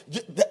face.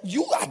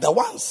 You are the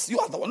ones. You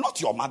are the one, not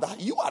your mother.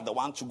 You are the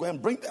one to go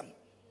and bring them.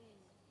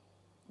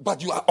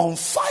 But you are on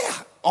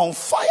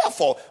fire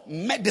for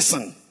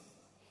medicine.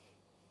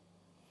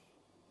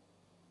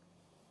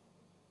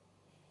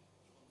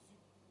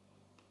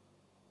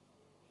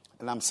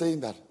 And I'm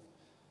saying that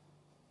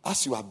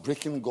as you are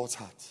breaking God's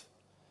heart,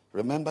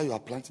 remember you are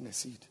planting a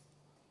seed.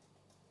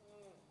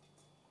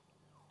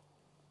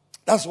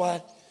 That's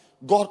why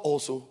God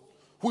also,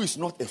 who is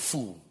not a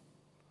fool,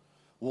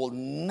 will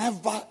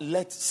never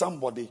let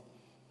somebody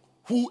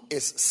who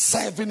is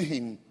serving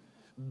him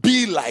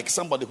be like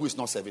somebody who is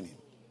not serving him.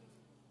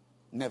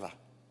 Never.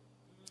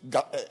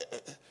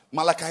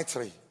 Malachi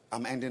 3.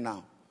 I'm ending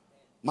now.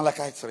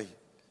 Malachi 3,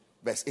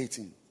 verse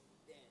 18.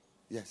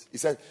 Yes. He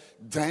said,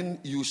 then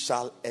you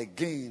shall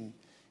again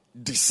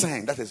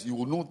discern. That is, you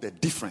will know the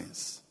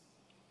difference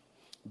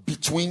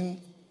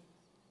between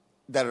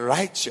the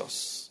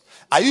righteous.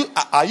 Are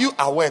you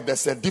aware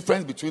there's a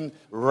difference between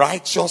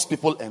righteous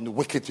people and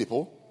wicked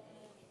people?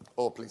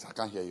 Oh, please, I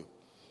can't hear you.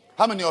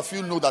 How many of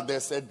you know that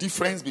there's a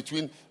difference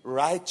between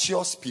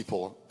righteous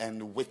people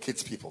and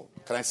wicked people?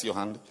 Can I see your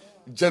hand?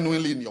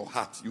 Genuinely in your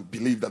heart, you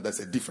believe that there's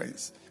a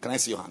difference. Can I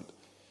see your hand?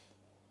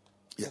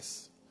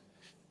 Yes.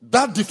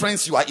 That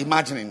difference you are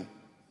imagining,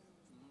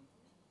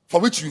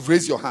 for which you've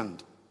raised your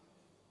hand,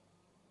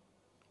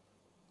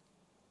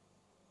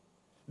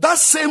 that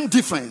same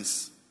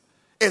difference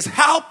is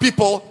how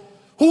people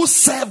who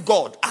serve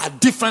God are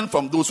different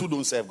from those who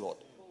don't serve God.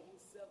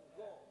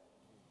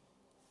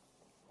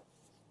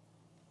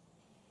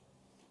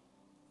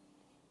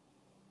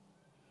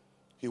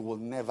 He will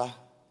never,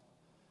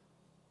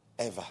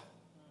 ever.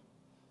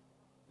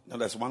 Now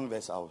there's one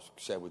verse I'll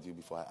share with you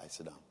before I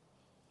sit down.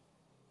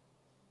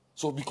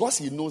 So because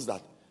he knows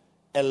that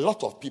a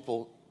lot of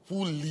people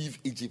who leave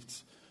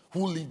Egypt,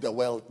 who leave the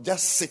world,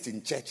 just sit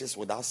in churches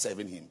without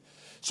serving him.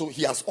 So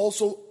he has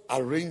also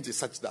arranged it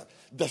such that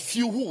the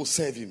few who will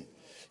serve him,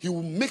 he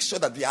will make sure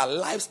that their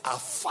lives are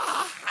far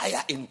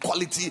higher in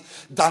quality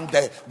than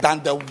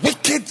the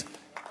wicked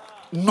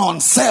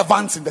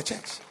non-servants in the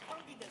church.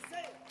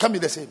 Can't be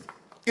the same.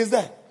 Is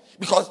there?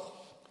 Because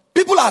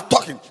people are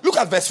talking. Look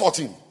at verse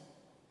 14.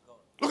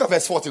 Look at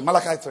verse 14.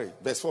 Malachi 3,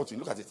 verse 14.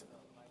 Look at it.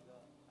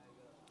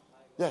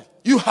 Yeah.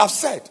 You have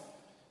said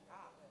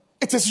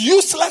it is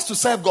useless to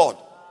serve God.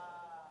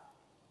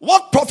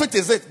 What profit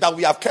is it that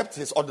we have kept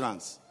his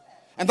ordinance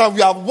and that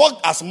we have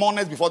walked as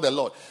mourners before the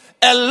Lord?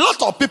 A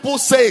lot of people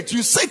say it.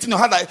 You say it in your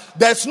heart that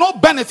there's no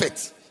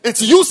benefit.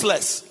 It's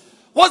useless.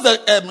 What's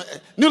the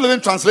New Living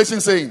Translation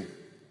saying?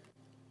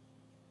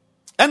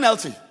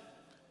 NLT.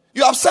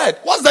 You have said,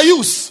 what's the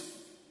use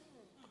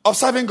of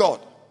serving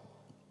God?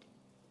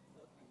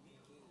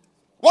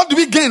 What do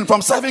we gain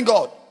from serving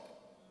God?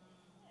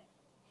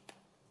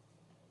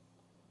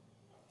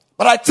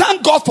 But I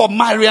thank God for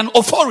Marian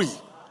Ofori.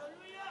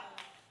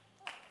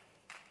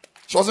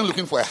 She wasn't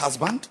looking for a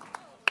husband.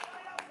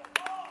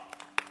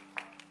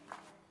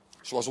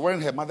 She was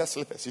wearing her mother's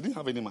slippers. She didn't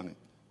have any money.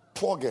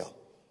 Poor girl.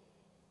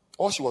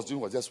 All she was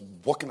doing was just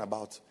walking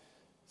about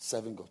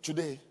serving God.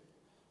 Today,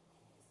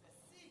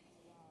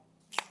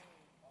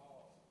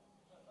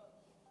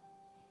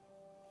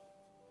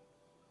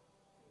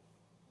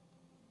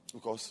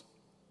 because,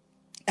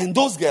 and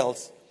those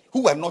girls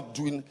who were not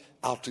doing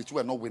outreach, who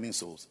were not winning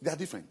souls, they are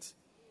different.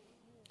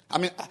 I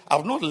mean,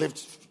 I've not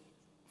lived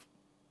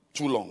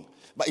too long,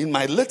 but in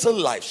my little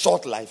life,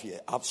 short life here,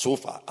 I've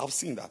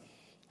seen that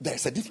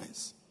there's a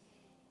difference.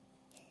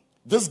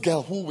 This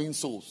girl who wins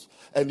souls,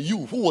 and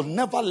you who will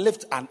never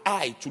lift an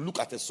eye to look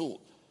at a soul,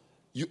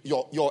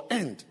 your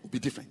end will be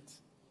different.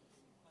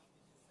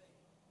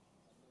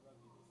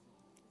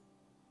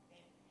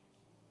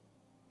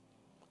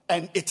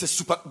 And it is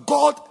super.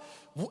 God,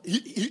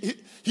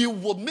 he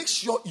will make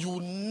sure you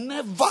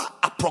never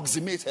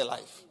approximate her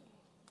life.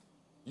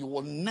 You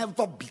will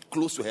never be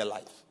close to her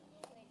life.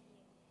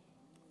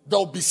 There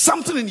will be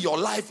something in your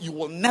life you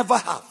will never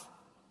have.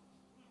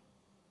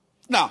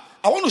 Now,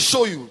 I want to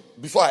show you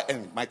before I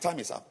end. My time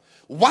is up.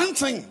 One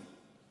thing,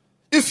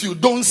 if you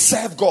don't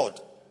serve God,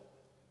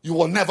 you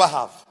will never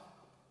have.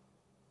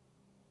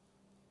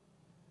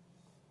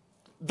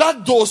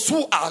 That those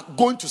who are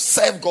going to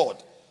serve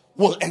God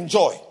will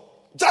enjoy.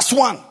 Just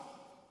one,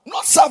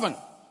 not 7.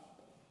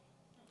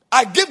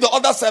 I give the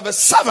other service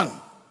 7.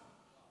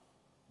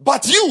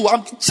 But you,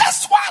 I'm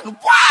just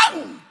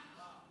one.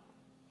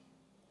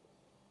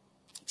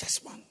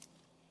 Just one.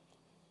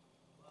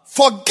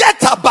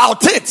 Forget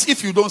about it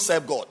if you don't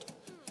serve God.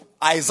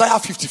 Isaiah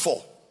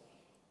 54.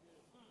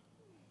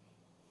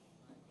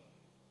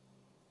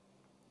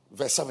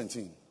 Verse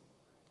 17.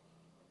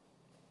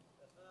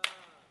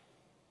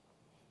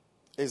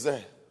 Is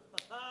there?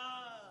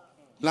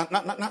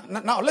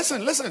 Now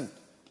listen.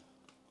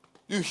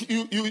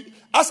 You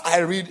as I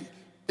read,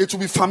 it will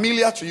be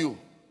familiar to you.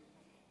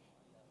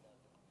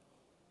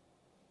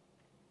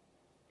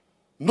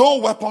 No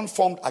weapon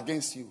formed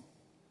against you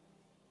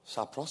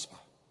shall prosper.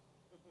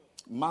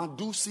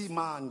 Madusi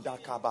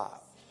mandakaba.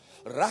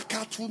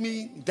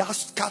 Rakatumi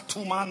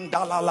daskatuman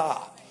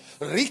dalala.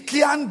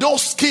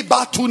 Rikiandoski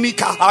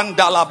batunika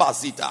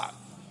handalabazita.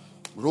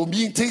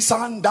 Rominte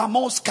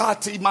sandamos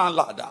kati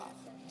malada.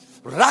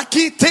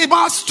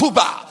 Rakitemas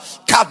tuba.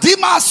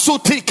 Kadima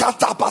suti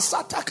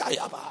katapasata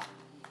kayaba.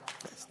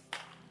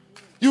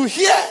 You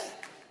hear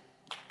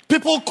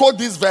people quote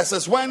these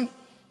verses when,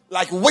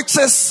 like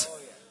witches,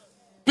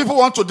 people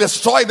want to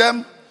destroy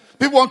them.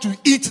 People want to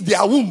eat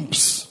their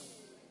wombs.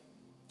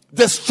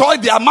 Destroy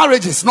their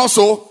marriages. Not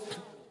so.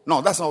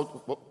 No, that's not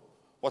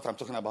what I'm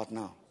talking about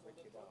now.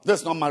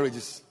 That's not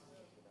marriages.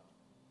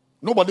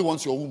 Nobody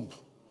wants your womb.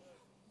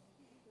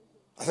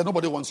 I said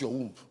nobody wants your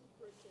womb.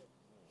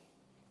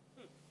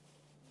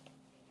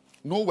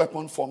 No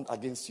weapon formed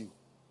against you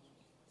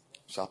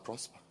shall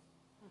prosper.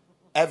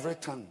 Every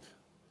tongue.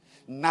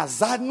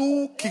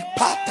 Nazanu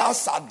kipata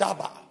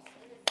sadaba.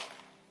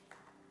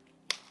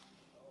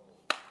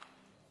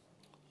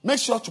 Make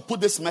sure to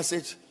put this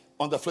message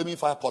on the Flaming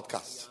Fire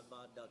podcast.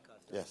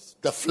 Yes,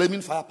 the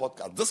Flaming Fire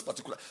podcast. This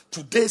particular,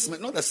 today's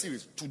message, not the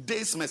series,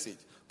 today's message.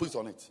 Put it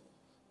on it.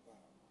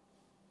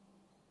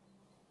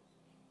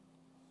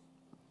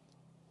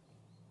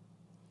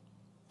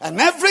 And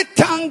every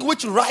tongue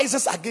which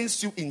rises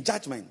against you in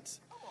judgment,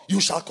 you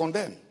shall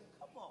condemn.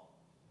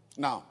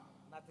 Now,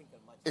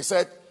 he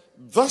said,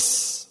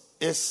 this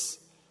is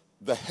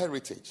the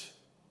heritage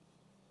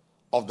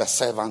of the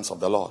servants of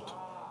the Lord.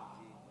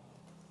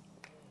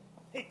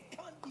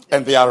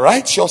 And their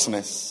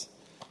righteousness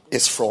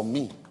is from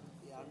me,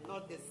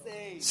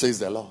 says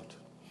the Lord.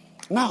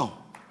 Now,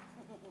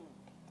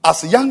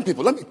 as young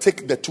people, let me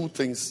take the two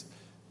things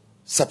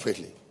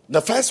separately.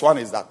 The first one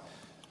is that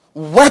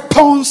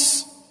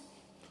weapons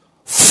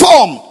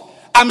form.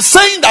 I'm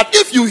saying that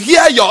if you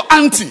hear your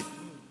auntie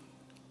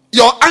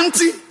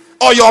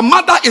or your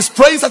mother is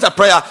praying such a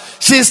prayer,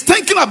 she is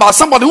thinking about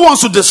somebody who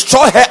wants to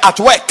destroy her at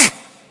work.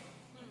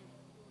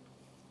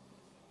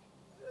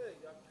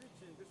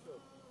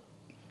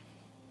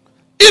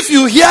 If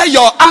you hear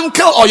your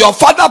uncle or your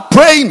father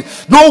praying,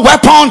 no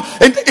weapon,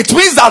 it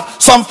means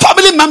that some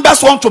family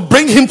members want to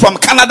bring him from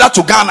Canada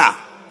to Ghana.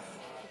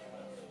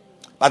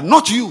 But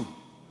not you.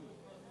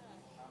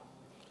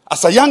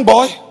 As a young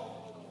boy,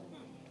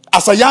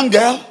 As a young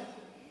girl,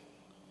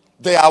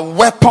 there are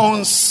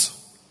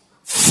weapons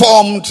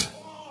formed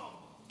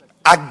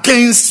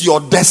against your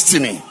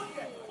destiny.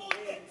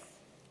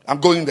 I'm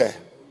going there.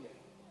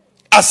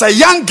 As a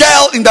young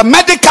girl in the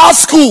medical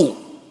school,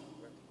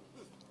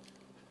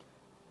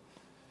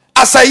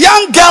 as a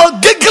young girl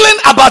giggling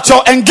about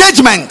your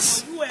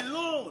engagement,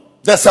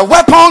 there's a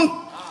weapon.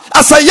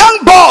 As a young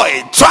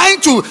boy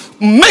trying to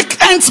make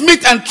ends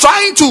meet and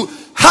trying to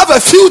have a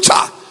future,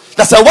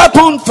 there's a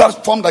weapon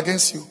formed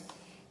against you.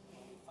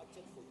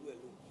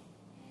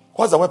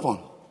 What's the weapon?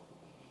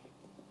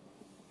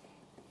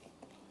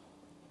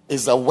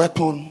 It's a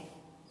weapon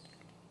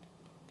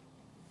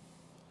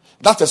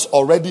that is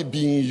already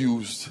being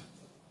used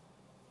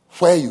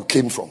where you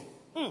came from.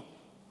 You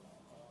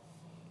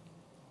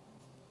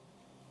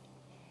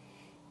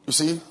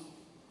see,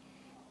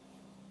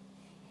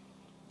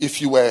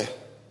 if you were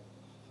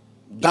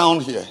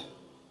down here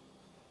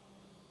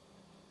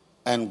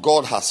and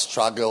God has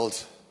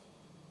struggled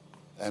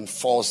and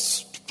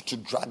forced to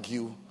drag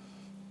you,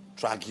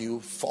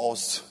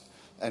 forced,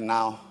 and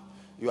now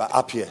you are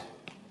up here.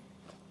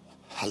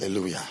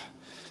 Hallelujah.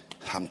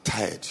 I'm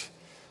tired.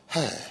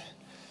 Hey,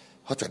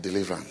 what a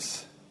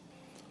deliverance.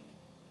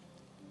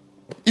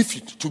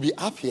 To be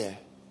up here,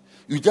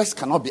 you just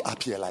cannot be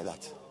up here like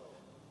that.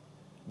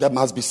 There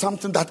must be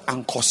something that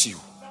anchors you.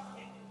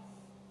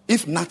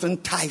 If nothing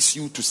ties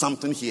you to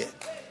something here,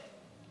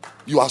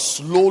 you are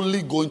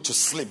slowly going to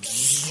slip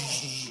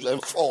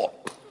and fall.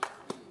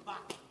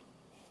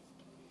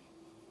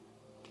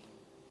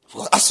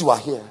 As you are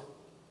here,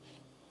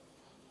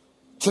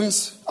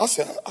 things,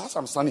 as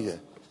I'm standing here,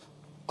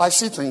 I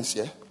see things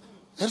here.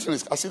 Everything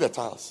is, I see the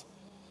tiles.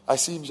 I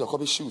see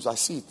Jacoby's shoes. I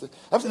see it.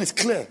 Everything is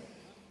clear.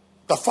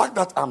 The fact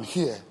that I'm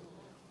here,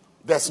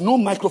 there's no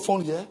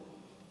microphone here.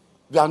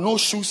 There are no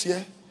shoes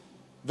here.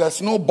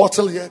 There's no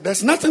bottle here.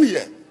 There's nothing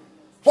here.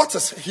 What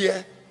is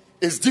here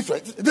is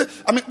different.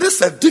 I mean, this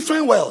is a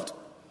different world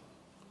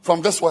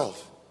from this world.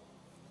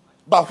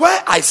 But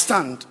where I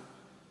stand,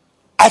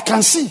 I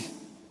can see.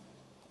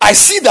 I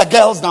see the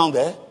girls down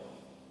there.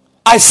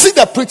 I see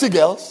the pretty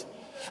girls.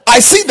 I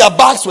see the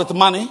bags with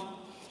money.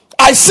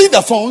 I see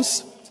the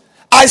phones.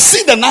 I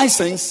see the nice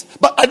things.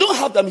 But I don't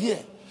have them here.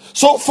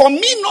 So for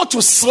me not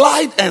to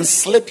slide and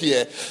slip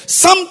here,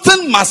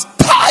 something must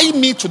tie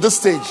me to this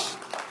stage.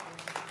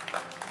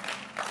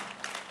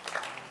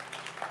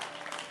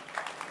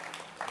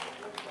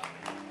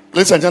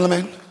 Ladies and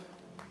gentlemen,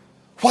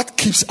 what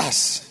keeps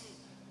us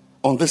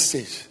on this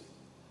stage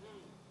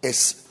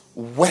is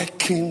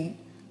working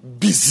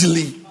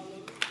busily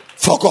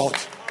for God.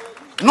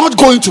 Not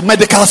going to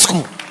medical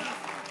school.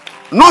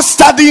 Not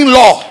studying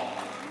law.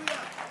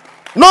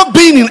 Not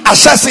being in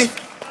Ashesi.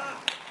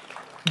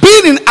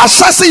 Being in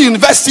Ashesi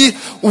University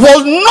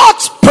will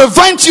not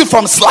prevent you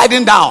from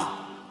sliding down.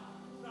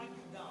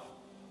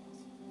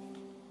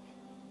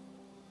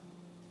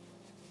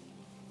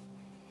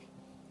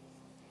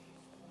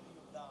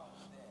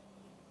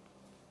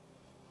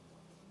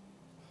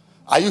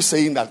 Are you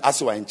saying that as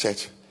you are in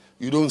church,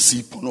 you don't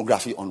see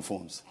pornography on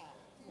phones?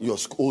 Your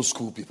old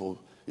school people,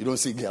 you don't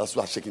see girls who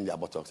are shaking their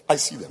buttocks. I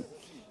see them.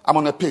 I'm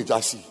on a page, I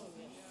see.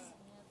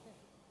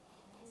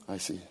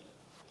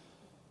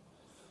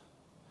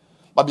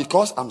 But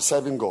because I'm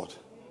serving God,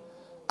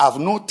 I have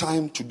no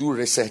time to do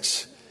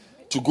research,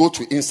 to go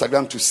to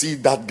Instagram to see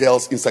that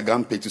girl's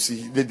Instagram page, to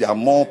see that there are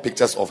more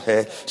pictures of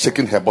her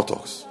shaking her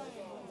buttocks.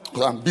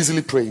 Because I'm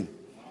busily praying.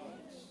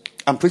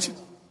 I'm preaching.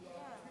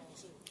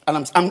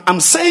 And I'm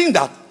saying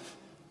that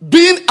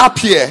being up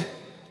here,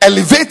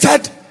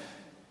 elevated,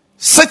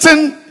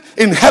 sitting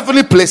in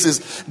heavenly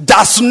places,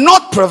 does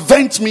not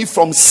prevent me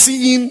from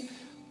seeing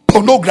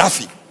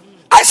pornography.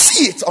 I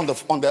see it on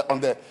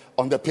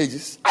the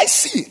pages. I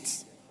see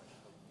it.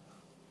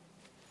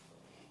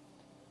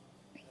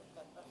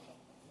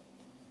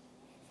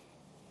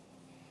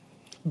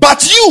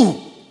 But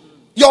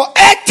your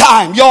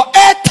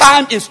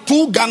airtime is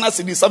 2 Ghana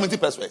cedis, 70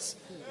 pesos.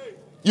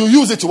 You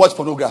use it to watch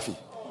pornography.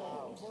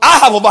 I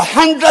have over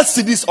 100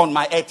 CDs on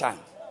my airtime.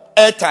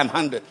 Airtime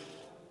 100.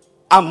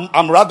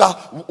 I'm rather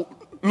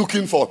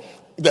looking for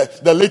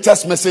the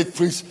latest message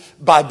preached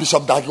by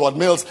Bishop Dag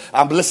Heward-Mills.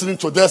 I'm listening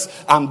to this.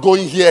 I'm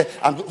going here.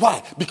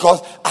 Why?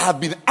 Because I have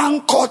been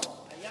anchored.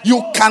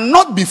 You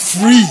cannot be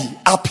free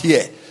up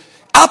here.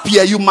 Up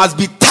here, you must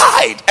be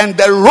tied. And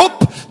the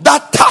rope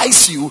that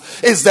ties you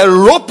is the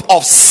rope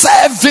of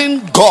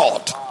serving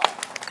God.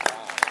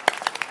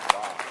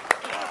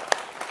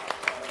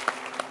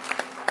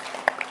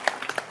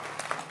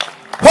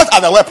 What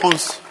are the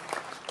weapons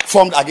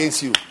formed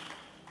against you?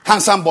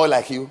 Handsome boy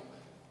like you.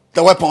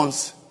 The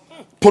weapons.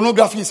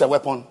 Pornography is a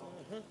weapon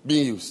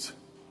being used.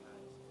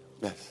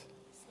 Yes.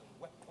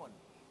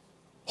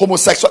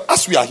 Homosexual.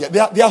 As we are here,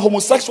 there are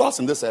homosexuals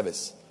in this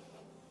service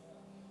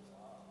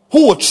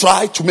who will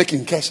try to make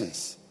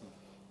incursions.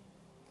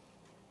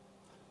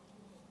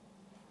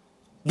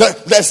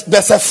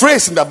 There's a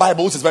phrase in the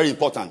Bible which is very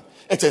important.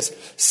 It is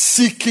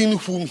seeking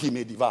whom he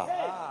may devour.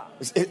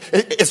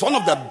 It's one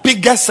of the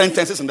biggest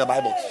sentences in the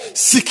Bible.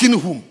 Seeking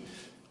whom.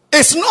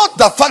 It's not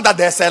the fact that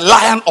there's a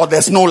lion or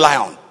there's no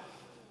lion.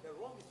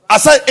 I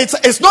said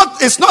it's not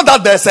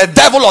that there's a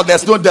devil or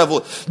there's no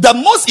devil. The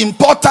most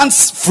important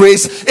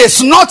phrase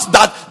is not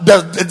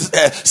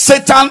that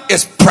Satan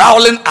is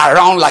prowling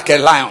around like a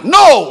lion.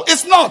 No,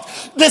 it's not.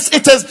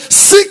 It is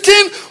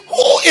seeking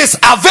who is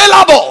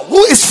available,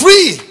 who is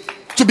free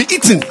to be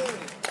eaten.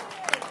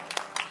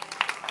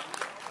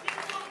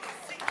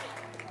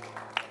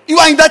 You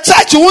are in the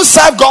church, you won't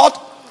serve God.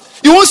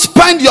 You won't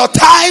spend your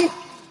time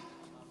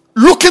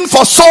looking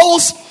for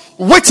souls,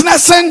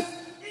 witnessing.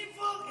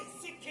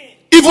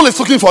 Evil is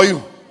looking for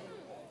you.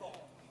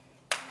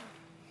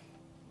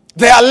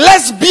 There are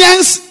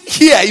lesbians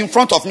here in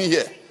front of me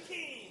here.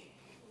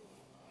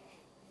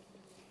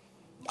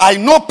 I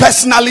know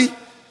personally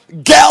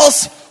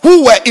girls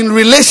who were in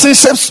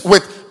relationships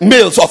with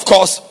males, of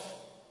course.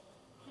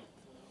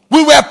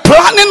 We were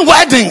planning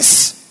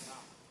weddings.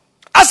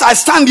 As I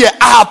stand here,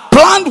 I have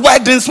planned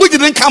weddings which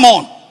didn't come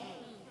on.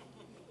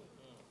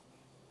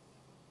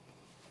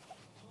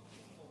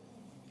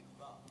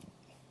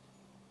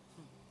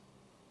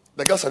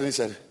 The girl suddenly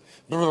said,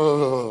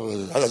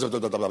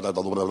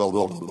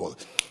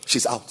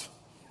 she's out.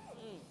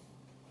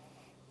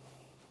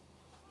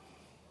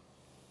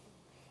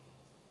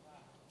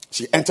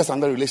 She enters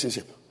another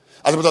relationship.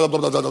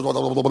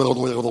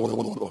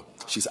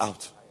 She's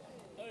out.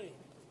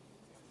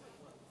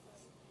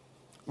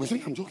 We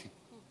think I'm joking.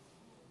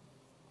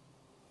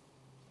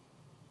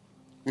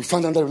 We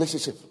find another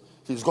relationship.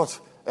 He's got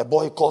a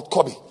boy called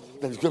Kobe.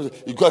 Then he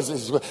goes,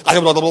 he's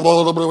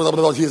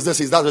this,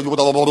 he's that.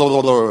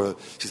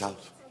 She's out.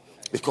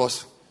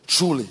 Because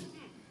truly,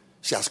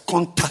 she has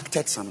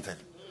contacted something.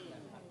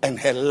 And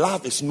her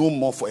love is no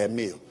more for a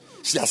male.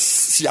 She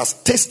has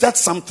tasted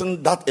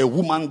something that a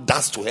woman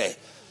does to her.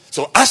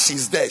 So as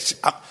she's there,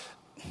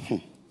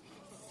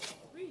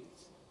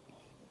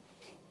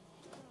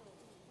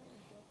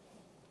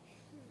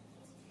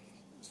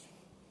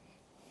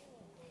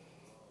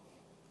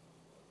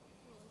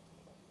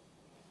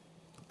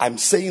 I'm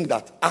saying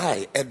that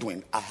I,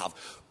 Edwin, I have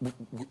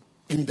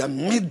in the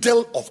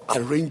middle of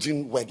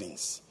arranging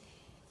weddings.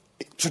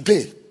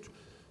 Today,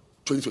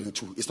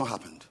 2022, it's not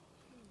happened.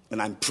 And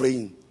I'm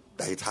praying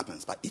that it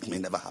happens, but it may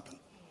never happen.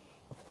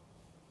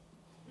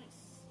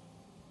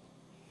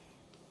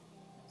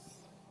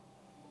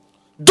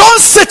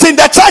 Don't sit in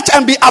the church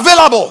and be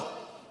available.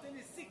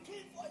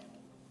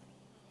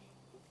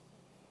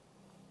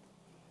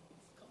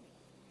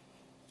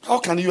 How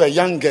can you, a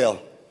young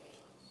girl,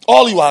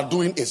 all you are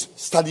doing is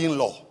studying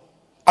law?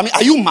 I mean,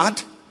 are you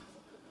mad?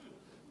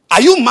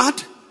 Are you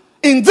mad?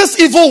 In this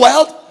evil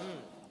world,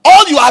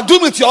 all you are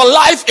doing with your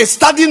life is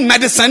studying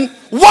medicine.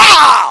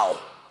 Wow!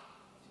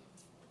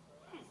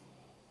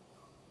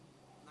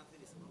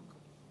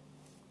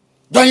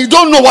 Then you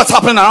don't know what's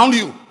happening around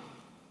you.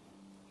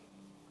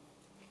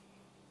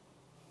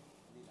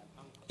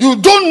 You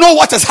don't know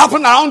what has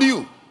happened around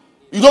you.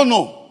 You don't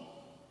know.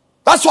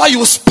 That's why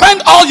you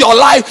spend all your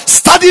life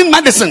studying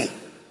medicine.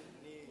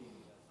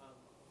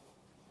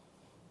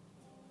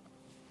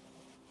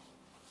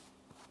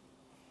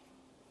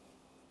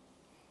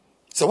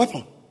 It's a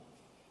weapon.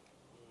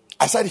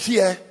 I said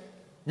here,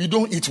 we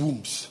don't eat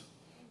wombs.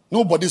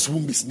 Nobody's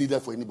womb is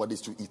needed for anybody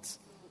to eat.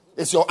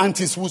 It's your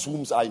aunties whose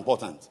wombs are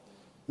important.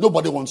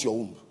 Nobody wants your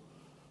womb.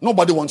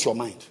 Nobody wants your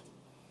mind.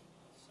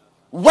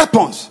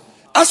 Weapons.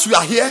 As we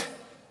are here,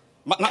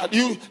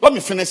 let me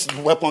finish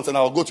the weapons and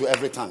I'll go to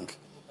every tank.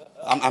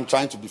 I'm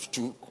trying to be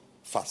too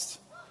fast.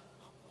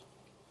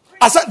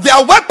 I said there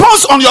are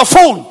weapons on your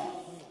phone.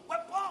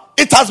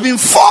 It has been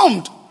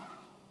formed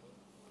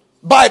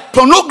by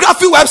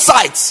pornography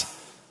websites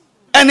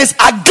and it's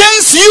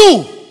against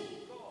you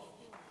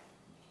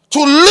to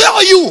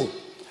lure you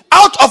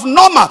out of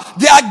normal.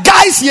 There are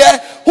guys here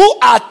who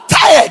are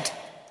tired.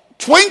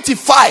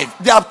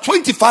 25. They are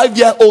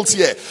 25-year-olds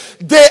here.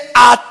 They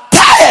are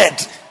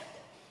tired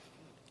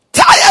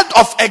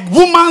of a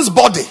woman's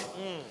body.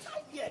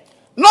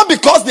 Not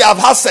because they have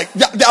had sex.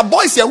 There are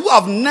boys here who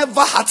have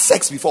never had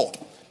sex before.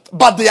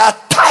 But they are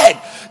tired.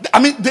 I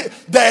mean,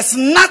 there's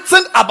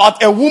nothing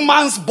about a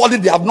woman's body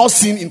they have not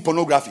seen in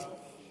pornography.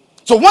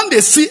 So when they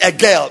see a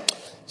girl,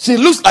 she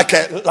looks like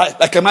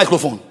a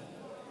microphone.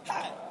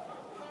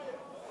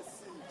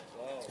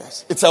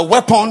 Yes. It's a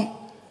weapon.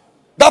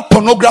 That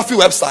pornography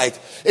website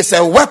is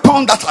a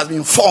weapon that has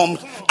been formed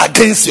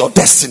against your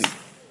destiny.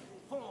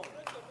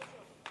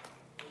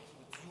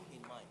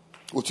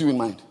 With you in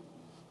mind.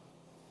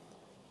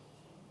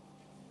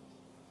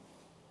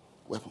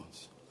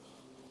 Weapons.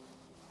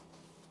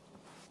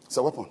 It's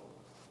a weapon.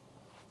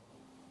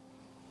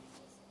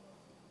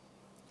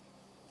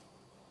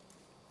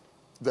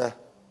 There.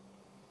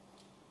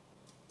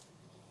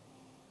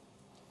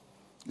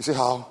 You see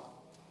how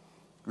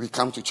we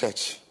come to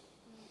church?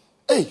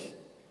 Hey,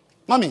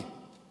 mommy,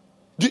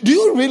 do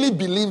you really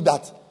believe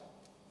that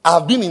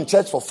I've been in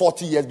church for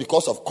 40 years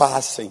because of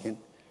choir singing?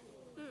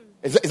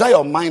 Is that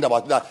your mind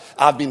about that?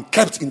 I've been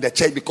kept in the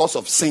church because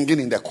of singing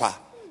in the choir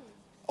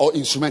or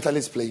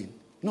instrumentalists playing.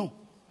 No.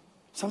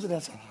 Something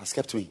else has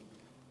kept me.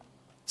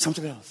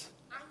 Something else.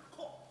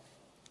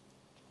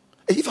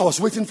 If I was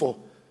waiting for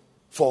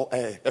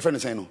a friend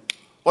is saying, no,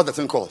 what's the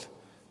thing called?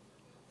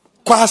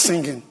 Choir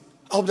singing,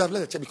 I would have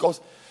led the church,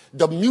 because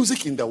the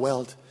music in the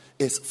world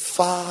is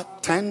far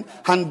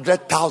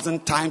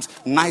 100,000 times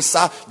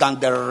nicer than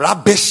the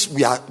rubbish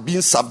we are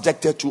being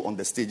subjected to on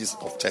the stages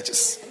of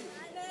churches.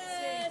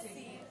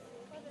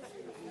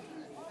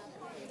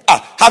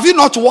 Have you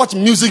not watched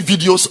music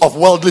videos of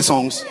worldly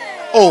songs?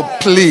 Oh,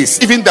 please.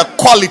 Even the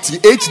quality,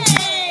 HD,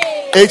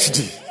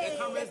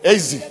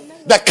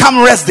 the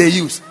cameras they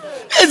use.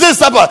 Is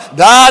this about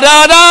da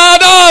da da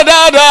da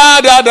da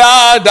da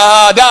da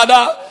da da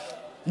da?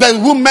 The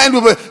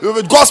women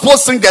with gospel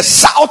singers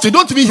shout. You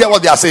don't even hear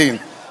what they are saying.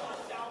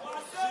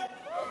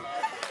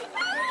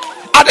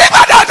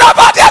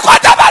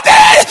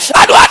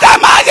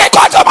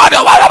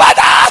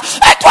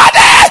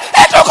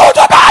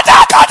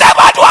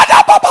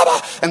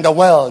 And the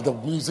world, the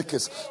music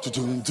is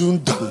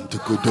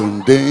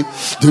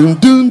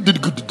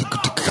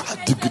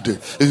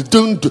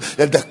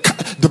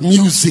the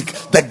music,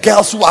 the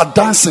girls who are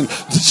dancing.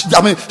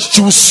 I mean,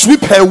 she will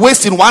sweep her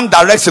waist in one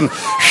direction.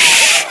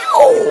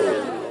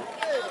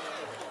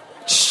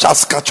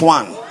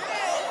 Saskatchewan.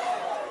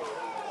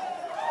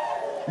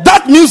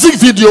 That music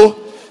video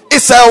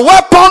is a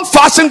weapon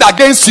fashioned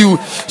against you,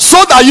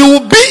 so that you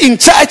will be in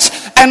church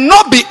and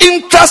not be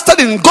interested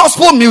in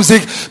gospel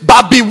music,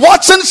 but be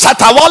watching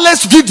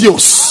Shatawale's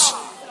videos.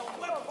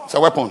 It's a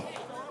weapon.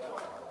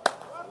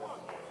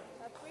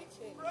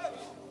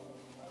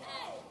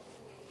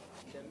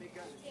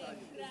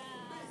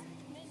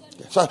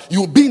 So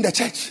you will be in the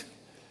church,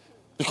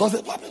 because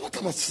what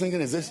type of singing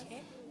is this?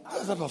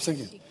 What type of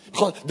singing?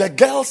 Because the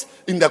girls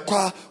in the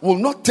choir will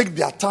not take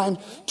their time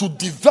to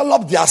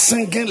develop their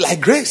singing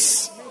like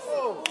Grace.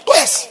 Oh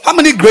yes, how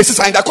many Graces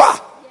are in the choir?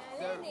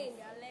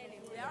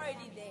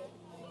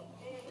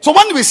 So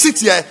when we sit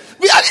here,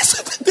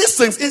 these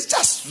things is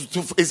just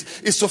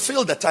is to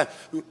fill the time.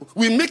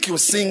 We make you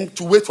sing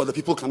to wait for the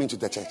people coming to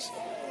the church.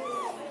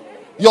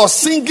 Your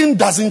singing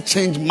doesn't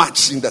change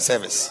much in the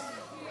service.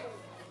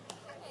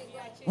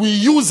 We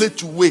use it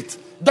to wait.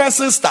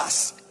 Dancing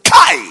stars.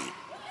 Kai.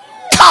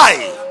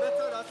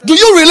 Do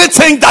you really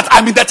think that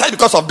I'm in the church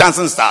because of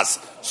dancing stars?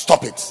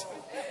 Stop it.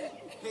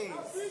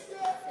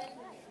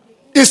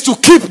 It's to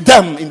keep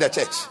them in the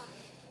church.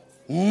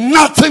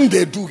 Nothing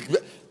they do.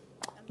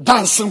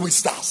 Dancing with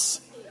stars.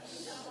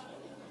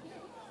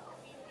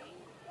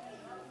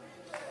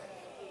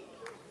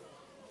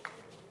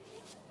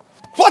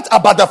 What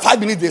about the 5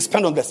 minutes they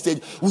spend on the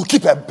stage will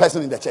keep a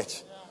person in the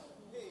church?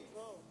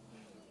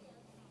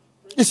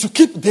 It's to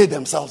keep they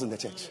themselves in the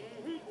church.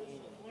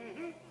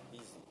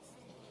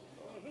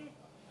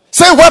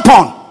 Say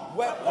weapon.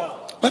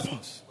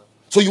 Weapons.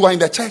 So you are in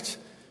the church.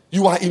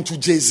 You are into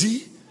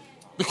Jay-Z.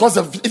 Because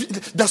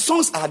the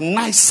songs are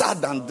nicer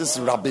than this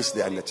rubbish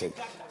they are in the church.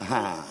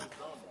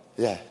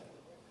 Yeah.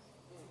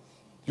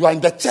 You are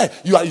in the church.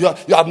 You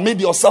have made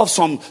yourself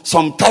some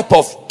type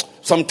of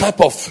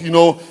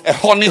a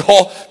honey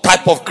hole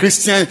type of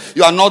Christian.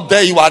 You are not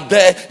there. You are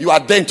there. You are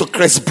there into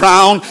Chris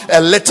Brown, a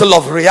little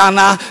of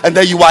Rihanna, and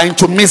then you are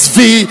into Miss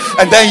V,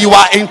 and then you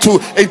are into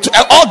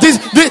all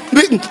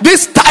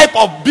this type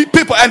of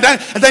people, and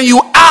then you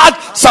add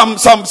some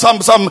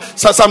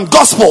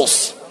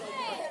gospels.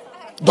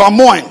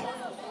 Domoin,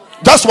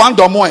 just one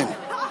Domoin.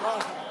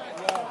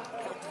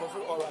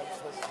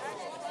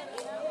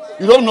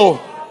 You don't know,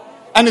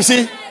 and you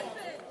see,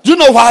 do you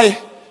know why?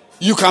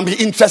 You can be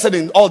interested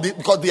in all this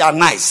because they are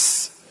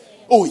nice.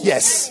 Oh,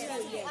 yes.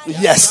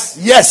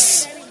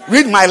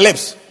 Read my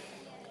lips.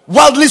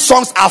 Worldly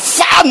songs are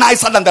far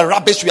nicer than the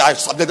rubbish we are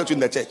subjected to in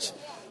the church.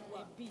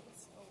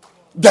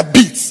 The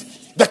beats,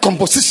 the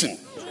composition.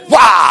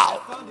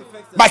 Wow.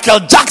 Michael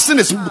Jackson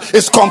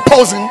is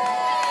composing.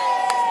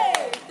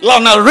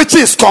 Lionel Richie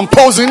is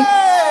composing.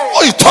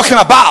 What are you talking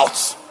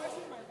about?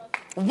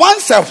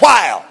 Once a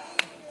while,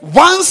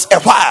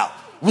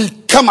 we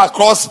come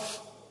across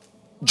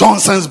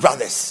Johnson's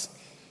Brothers.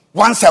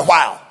 Once a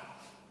while.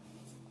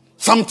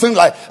 Something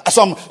like a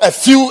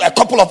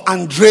couple of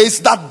Andres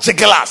that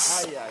jiggle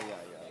us.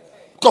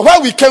 Because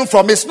where we came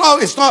from, it's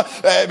not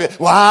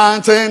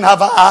one thing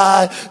have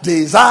I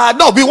desired.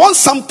 No, we want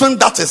something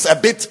that is a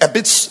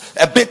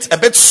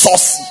bit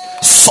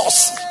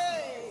saucy.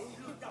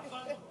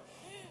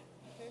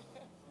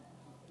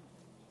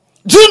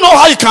 Do you know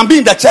how you can be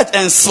in the church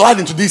and slide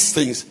into these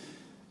things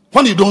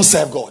when you don't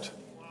serve God?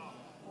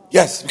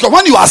 Yes, because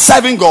when you are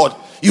serving God,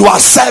 you are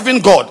serving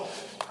God.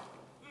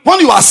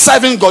 When you are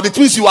serving God, it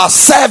means you are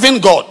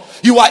serving God.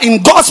 You are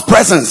in God's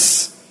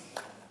presence.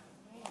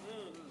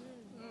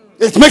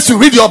 It makes you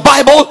read your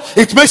Bible.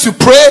 It makes you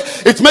pray.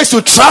 It makes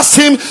you trust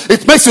Him.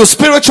 It makes you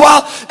spiritual.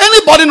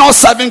 Anybody not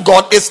serving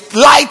God is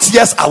light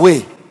years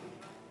away.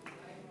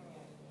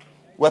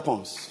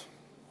 Weapons.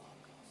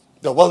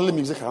 The worldly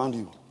music around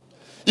you.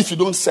 If you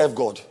don't serve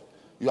God,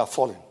 you are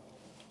falling.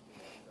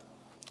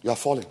 You are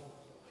falling.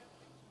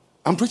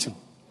 I'm preaching.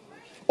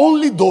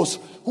 Only those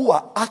who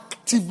are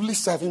actively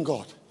serving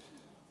God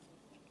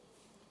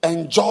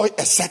enjoy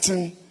a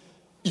certain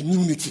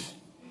immunity,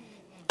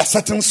 a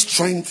certain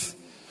strength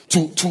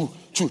to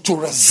to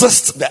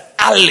resist the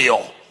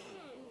allure.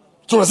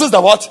 To resist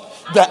the what?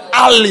 The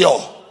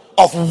allure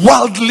of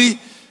worldly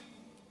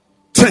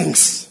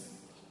things.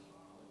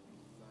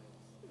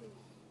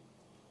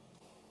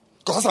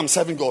 Because as I'm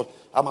serving God,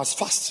 I must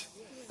fast.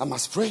 I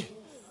must pray.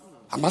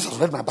 I must have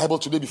read my Bible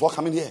today before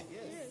coming here.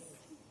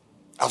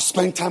 I've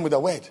spent time with the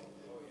word.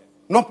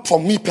 Not for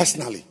me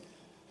personally.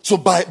 So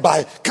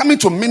by coming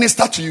to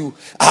minister to you,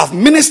 I have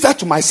ministered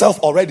to myself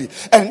already.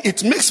 And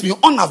it makes me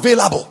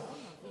unavailable.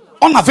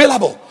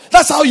 Unavailable.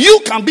 That's how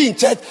you can be in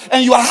church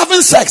and you are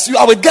having sex. You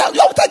are with girl.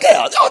 You are with a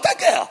girl. You are with a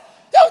girl.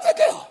 You are with a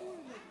girl.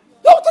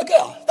 You are with a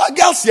girl. There are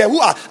girls here who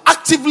are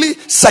actively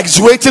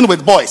sexuating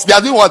with boys. They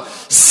are doing what?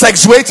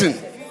 Sexuating.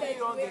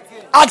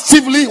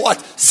 Actively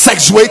what?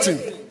 Sexuating.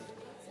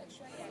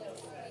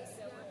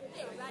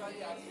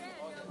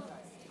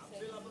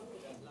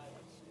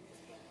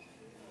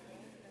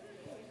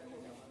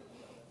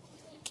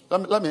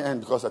 Let me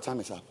end because the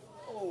time is up.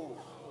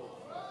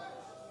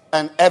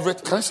 And can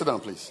you sit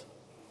down, please?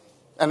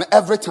 And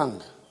every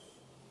tongue,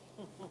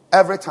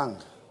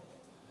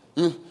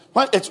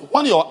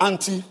 when your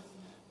auntie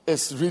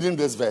is reading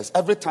this verse,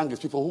 every tongue is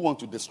people who want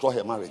to destroy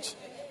her marriage.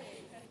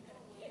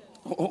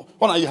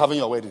 When are you having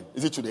your wedding?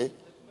 Is it today?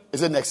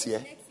 Is it next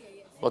year?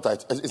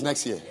 It's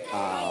next year.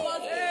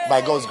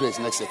 By God's grace,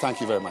 next year.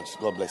 Thank you very much.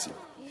 God bless you.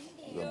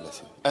 God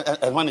bless you.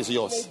 And when is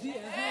yours?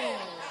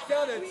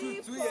 Tell the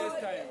truth, 2 years'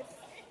 time.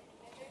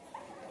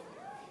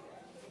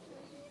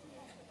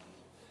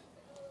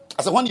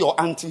 I said, when your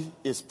auntie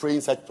is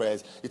praying such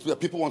prayers,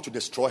 people want to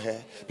destroy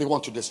her. People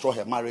want to destroy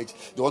her marriage.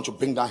 They want to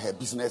bring down her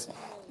business.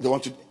 They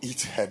want to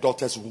eat her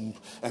daughter's womb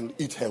and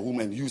eat her womb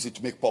and use it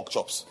to make pork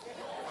chops.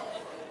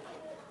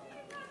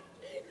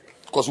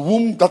 Because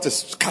womb that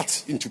is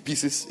cut into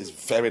pieces is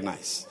very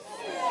nice.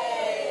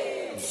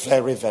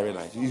 Very, very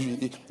nice.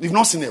 You've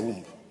not seen a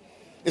womb.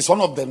 It's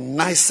one of the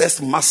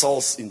nicest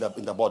muscles in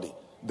the body.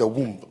 The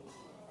womb.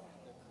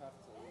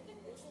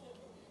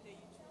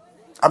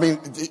 I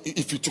mean,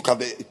 if you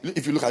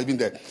look at even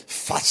the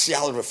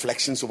facial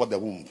reflections over the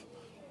womb,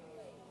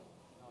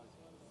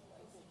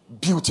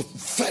 beautiful,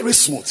 very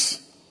smooth.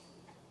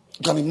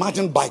 You can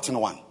imagine biting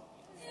one.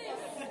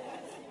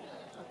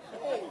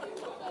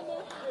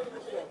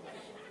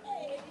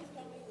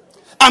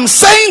 I'm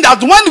saying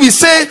that when we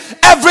say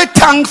every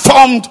tongue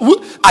formed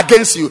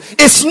against you,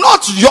 it's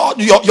not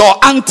your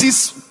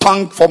auntie's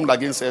tongue formed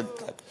against her.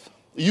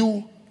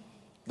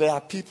 There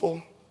are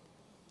people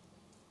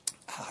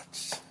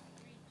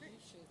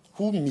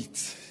who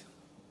meet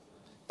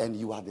and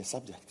you are the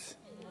subject.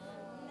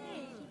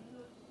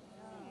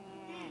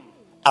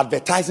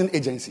 Advertising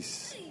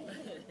agencies,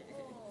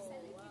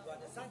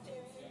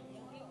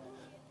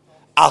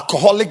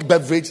 alcoholic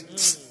beverage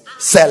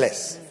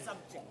sellers,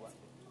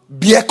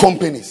 beer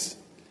companies,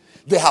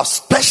 they have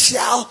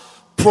special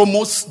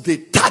promos. They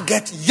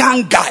target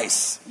young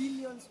guys.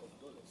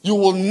 You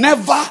will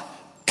never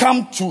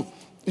come to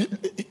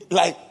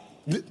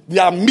they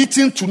are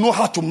meeting to know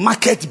how to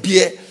market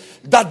beer.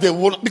 That they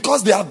will,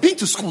 because they have been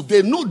to school,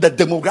 they know the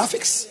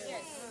demographics.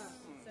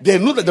 They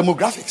know the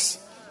demographics.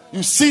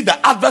 You see the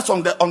adverts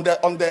on the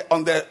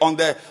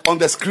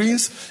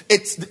screens.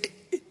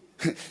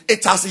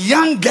 It has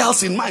young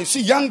girls in mind. You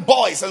see young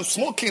boys and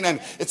smoking, and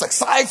it's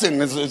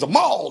exciting. It's a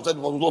mall.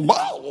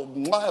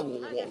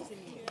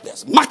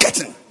 Yes,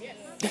 marketing.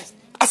 Yes.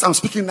 As I'm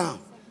speaking now,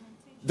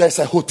 there's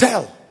a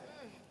hotel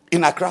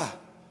in Accra.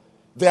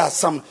 There are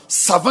some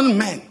 7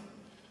 men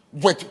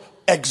with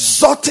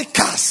exotic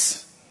cars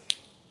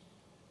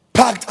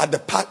parked at the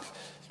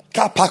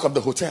car park of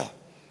the hotel.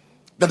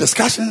 The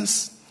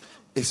discussions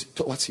is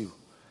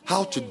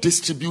how to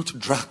distribute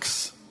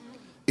drugs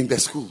in the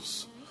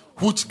schools,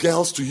 which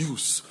girls to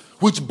use,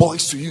 which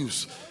boys to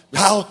use,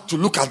 how to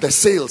look at the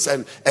sales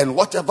and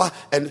whatever.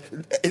 And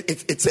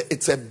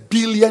it's a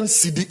billion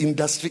cedi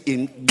industry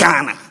in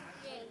Ghana.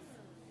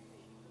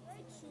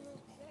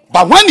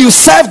 But when you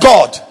serve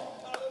God,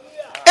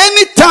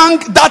 any tongue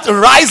that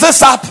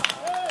rises up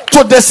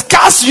to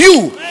discuss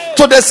you,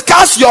 to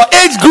discuss your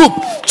age group,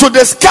 to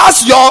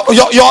discuss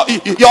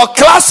your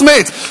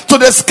classmates, to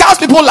discuss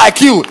people like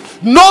you,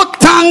 no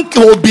tongue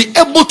will be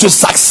able to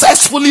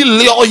successfully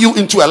lure you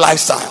into a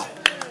lifestyle.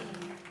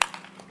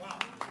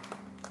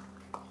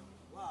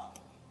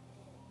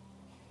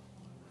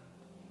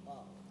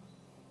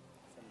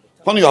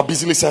 When you are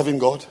busily serving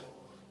God,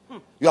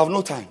 you have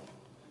no time.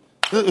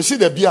 You see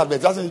the beer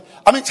advert.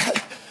 I mean,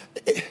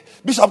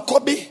 Bishop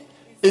Kobe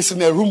is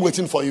in a room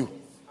waiting for you.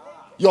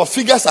 Your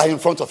figures are in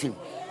front of him.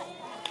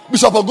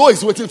 Bishop Ogo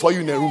is waiting for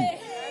you in a room.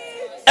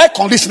 Air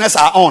conditioners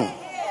are on.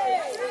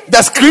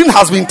 The screen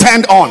has been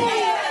turned on.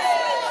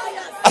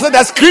 I said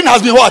the screen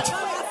has been what?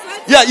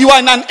 Yeah, you are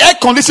in an air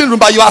conditioned room,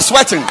 but you are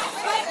sweating.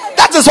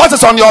 That is what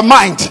is on your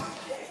mind.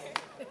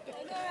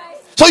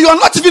 So you are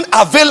not even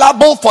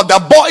available for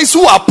the boys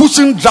who are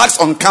pushing drugs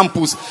on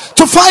campus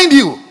to find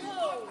you.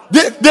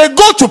 They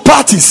go to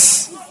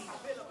parties.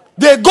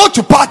 They go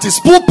to parties,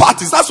 pool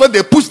parties. That's where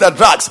they push the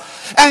drugs.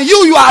 And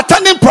you are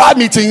attending prayer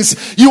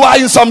meetings. You are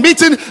in some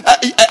meeting.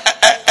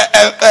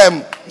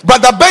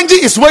 Brother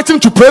Benji is waiting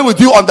to pray with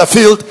you on the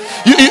field.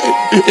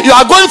 You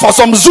are going for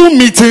some Zoom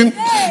meeting.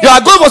 You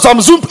are going for some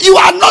Zoom. You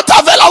are not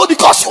available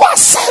because you are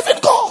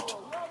serving God.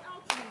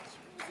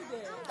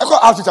 I go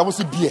out I will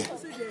see beer.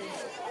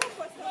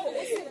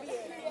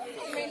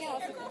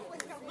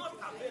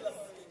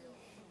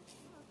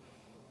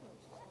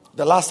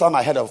 The last time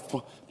I heard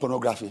of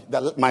pornography,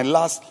 my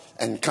last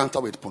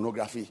encounter with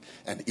pornography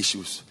and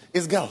issues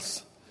is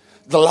girls.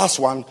 The last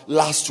one,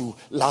 last two,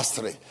 last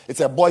three. It's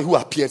a boy who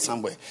appeared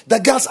somewhere. The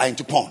girls are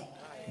into porn,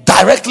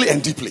 directly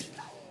and deeply.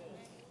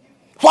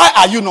 Why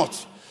are you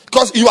not?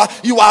 Because you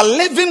are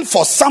living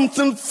for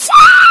something far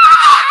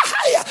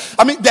higher.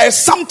 I mean, there is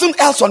something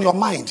else on your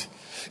mind.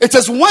 It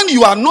is when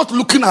you are not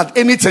looking at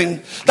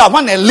anything that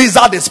when a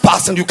lizard is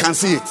passing, you can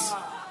see it.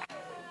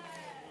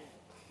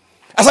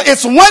 I said,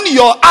 it's when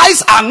your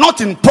eyes are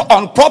not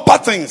on proper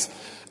things,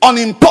 on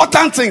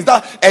important things,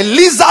 that a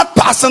lizard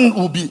person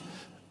will be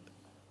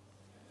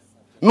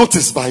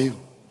noticed by you.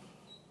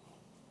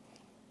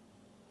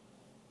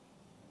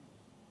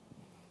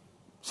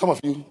 Some of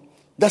you,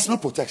 there's no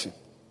protection.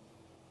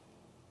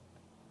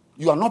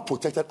 You are not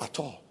protected at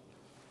all.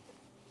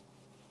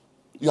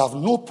 You have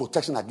no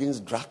protection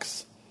against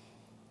drugs,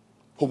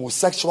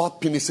 homosexual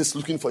penises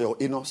looking for your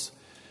anus.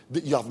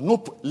 You have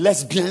no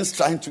lesbians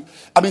trying to.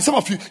 I mean, some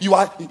of you, you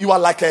are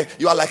like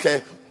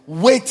a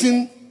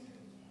waiting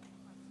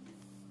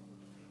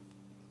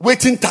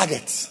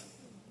target.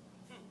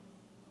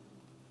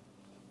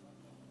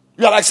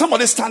 You are like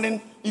somebody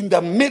standing in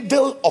the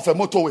middle of a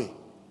motorway.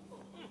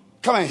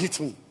 Come and hit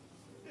me.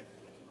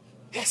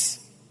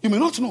 Yes, you may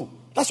not know.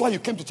 That's why you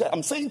came to church.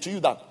 I'm saying to you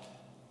that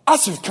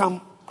as you've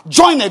come,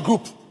 join a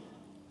group,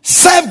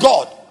 serve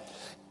God.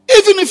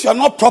 Even if you're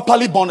not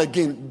properly born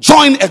again,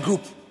 join a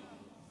group.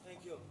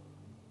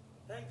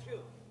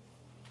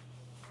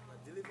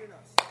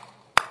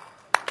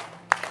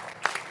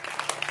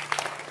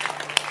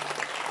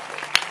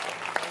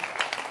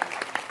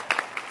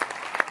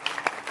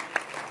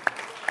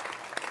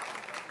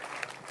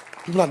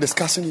 People are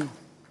discussing you.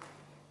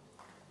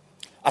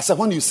 I said,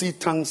 when you see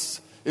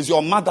tongues, it's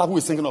your mother who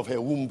is thinking of her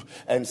womb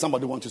and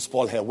somebody wants to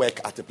spoil her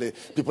work at the place.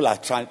 People are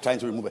trying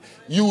to remove it.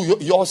 You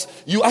as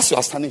you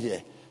are standing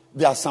here,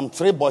 there are some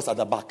 3 boys at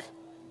the back.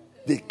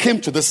 They came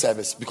to this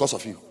service because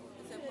of you.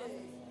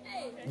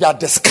 They are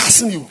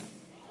discussing you,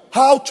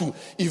 how to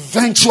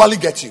eventually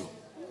get you.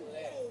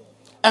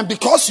 And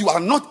because you are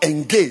not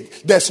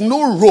engaged, there's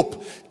no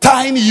rope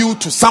tying you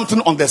to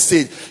something on the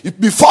stage.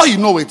 Before you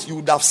know it, you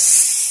would have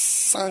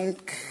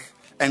sunk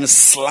and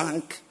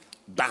slunk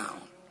down.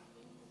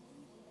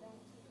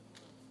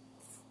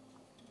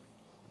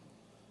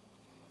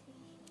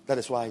 That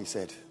is why he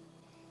said,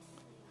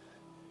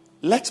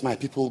 let my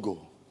people go,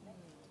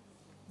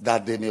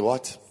 that they may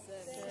what?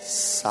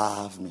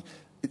 Serve me.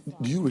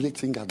 Do you really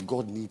think that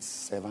God needs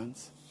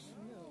servants?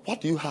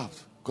 What do you have?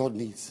 God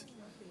needs.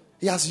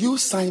 He has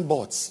used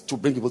signboards to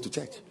bring people to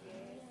church.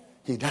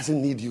 He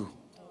doesn't need you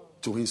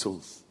to win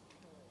souls.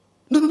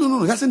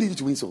 No. He doesn't need you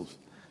to win souls.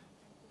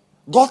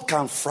 God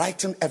can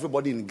frighten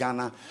everybody in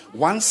Ghana.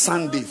 One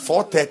Sunday,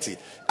 4:30,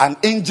 an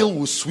angel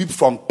will sweep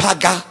from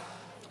Paga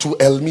to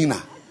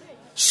Elmina.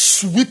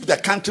 Sweep the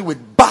country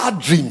with bad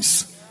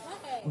dreams.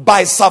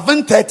 By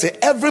 7:30,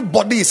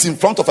 everybody is in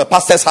front of a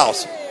pastor's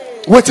house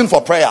waiting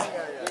for prayer.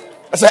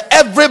 I said,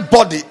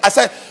 everybody. I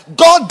said,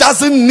 God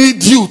doesn't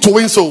need you to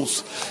win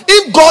souls.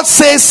 If God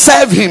says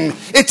serve him,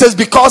 it is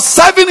because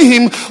serving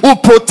him will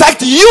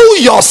protect you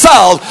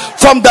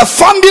yourself from the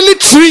family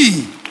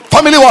tree.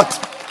 Family what?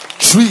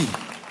 Tree.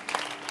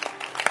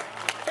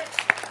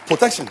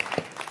 Protection.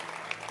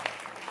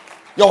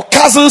 Your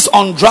cousins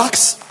on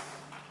drugs.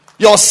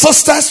 Your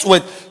sisters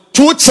with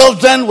 2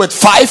 children with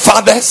 5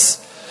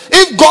 fathers.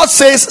 If God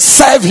says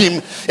serve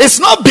him, it's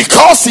not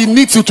because he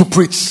needs you to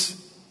preach.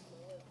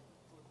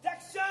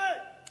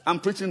 I'm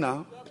preaching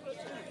now.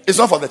 It's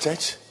not for the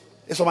church.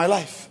 It's for my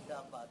life.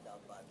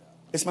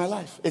 It's my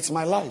life. It's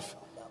my life.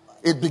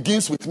 It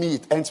begins with me.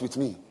 It ends with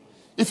me.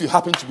 If you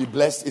happen to be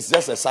blessed, it's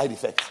just a side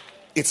effect.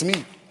 It's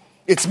me.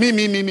 It's me.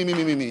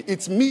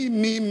 It's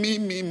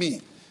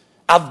me.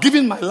 I've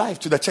given my life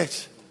to the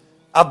church.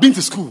 I've been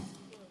to school.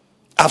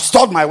 I've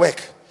stopped my work.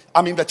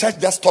 I'm in the church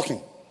just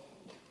talking.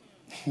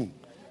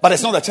 But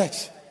it's not the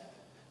church.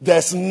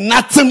 There's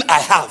nothing I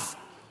have.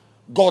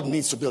 God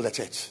needs to build a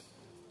church.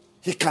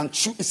 He can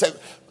choose. He said,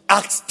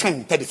 Acts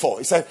 10:34.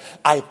 He said,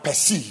 I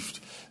perceived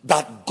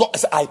that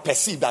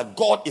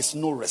God is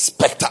no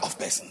respecter of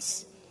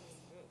persons.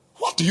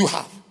 What do you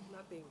have?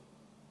 Nothing.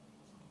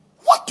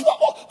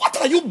 What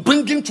are you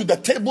bringing to the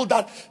table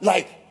that,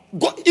 like,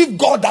 God, if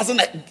God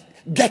doesn't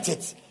get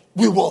it,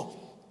 we will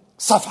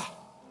suffer?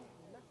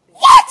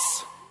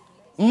 What?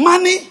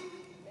 Money?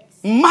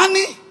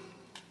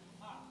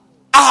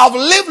 I have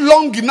lived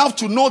long enough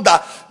to know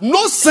that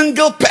no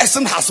single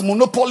person has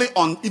monopoly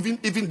on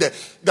even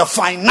the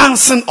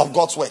financing of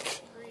God's work.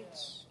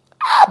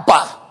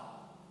 Abba.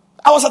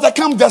 I was at a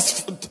camp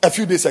just a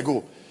few days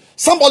ago.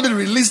 Somebody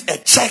released a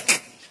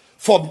check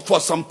for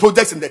some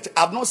projects in the church.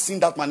 I've not seen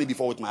that money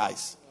before with my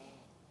eyes.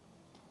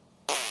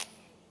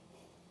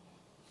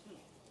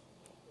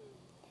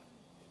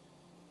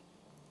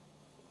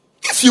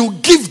 If you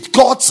give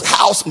God's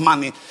house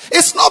money,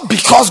 it's not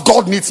because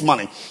God needs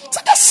money. So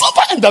the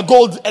silver and the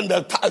gold and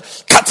the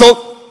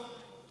cattle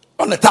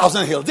on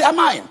 1,000 hills, they are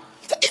mine.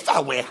 So if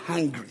I were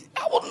hungry,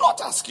 I would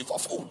not ask you for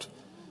food.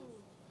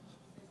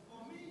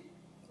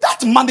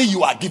 That money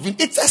you are giving,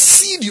 it's a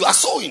seed you are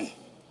sowing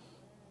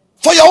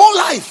for your own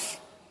life.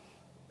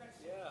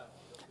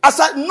 I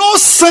said, no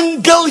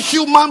single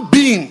human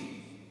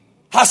being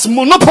has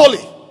monopoly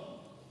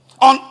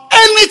on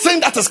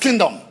anything that is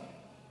kingdom.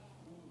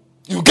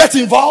 You get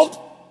involved,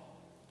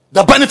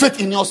 the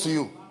benefit inures to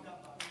you.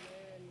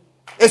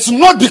 It's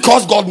not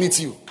because God needs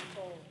you.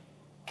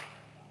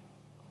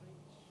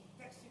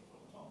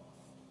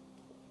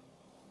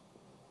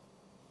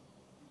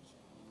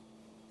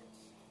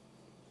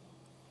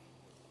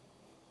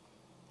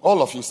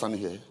 All of you standing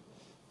here,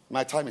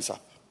 my time is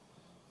up.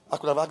 I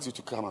could have asked you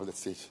to come up the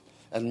stage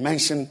and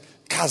mention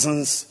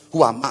cousins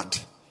who are mad,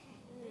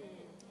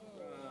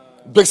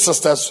 big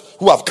sisters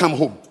who have come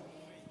home,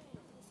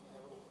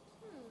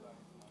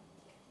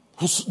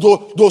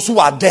 those who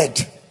are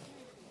dead,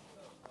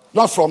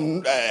 not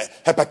from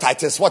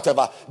hepatitis,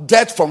 whatever,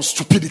 dead from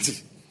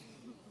stupidity.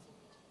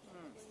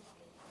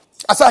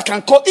 I said, I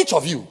can call each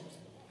of you,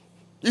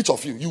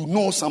 you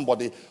know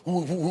somebody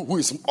who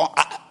is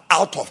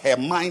out of her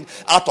mind,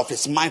 out of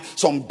his mind,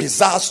 some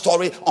bizarre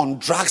story on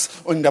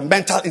drugs, in the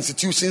mental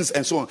institutions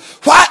and so on.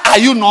 Why are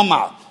you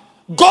normal?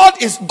 God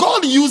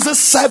uses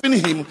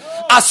serving him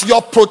as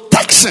your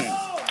protection.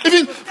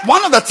 Even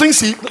one of the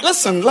things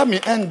let me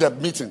end the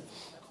meeting.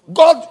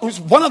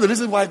 One of the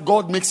reasons why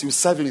God makes you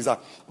serve him is that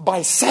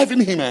by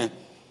serving him,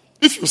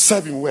 if you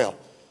serve him well,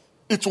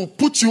 it will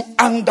put you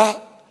under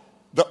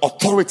the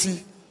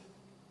authority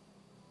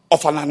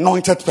of an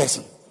anointed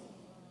person.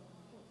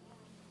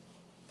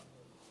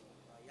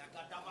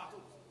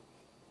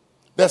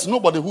 There's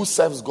nobody who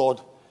serves God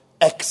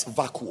ex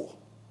vacuo.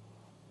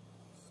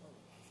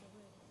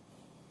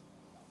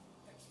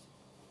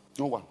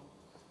 No one.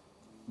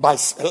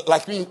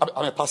 Like me,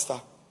 I'm a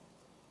pastor.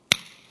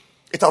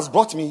 It has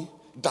brought me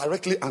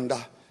directly under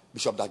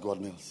Bishop Dag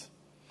Heward-Mills.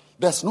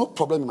 There's no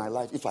problem in my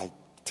life if I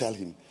tell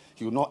him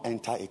he will not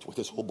enter it with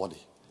his whole body.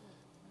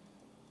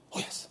 Oh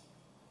yes.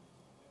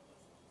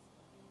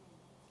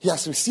 He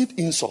has received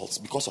insults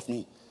because of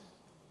me.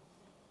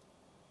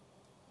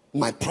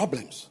 My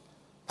problems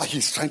that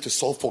he's trying to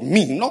solve for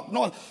me,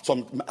 not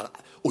some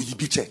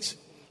OEB church.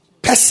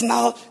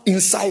 Personal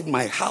inside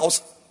my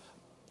house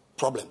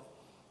problem.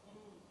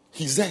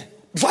 He's there.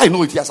 Before I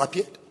know it, he has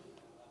appeared.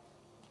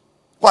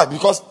 Why?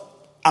 Because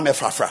I'm a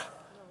frafra.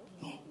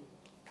 No.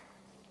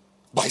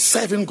 By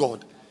serving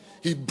God,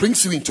 he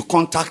brings you into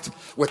contact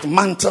with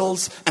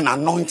mantles and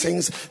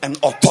anointings and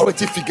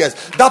authority figures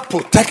that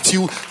protect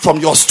you from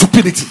your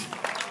stupidity.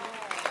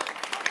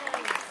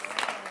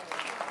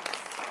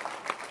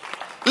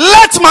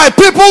 Let my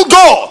people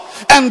go,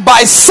 and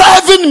by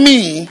serving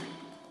me,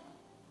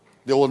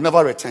 they will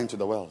never return to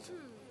the world.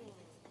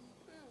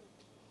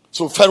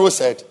 So Pharaoh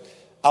said,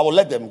 I will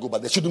let them go,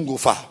 but they shouldn't go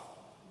far.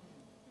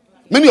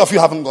 Many of you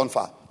haven't gone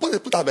far.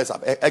 Put that verse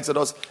up.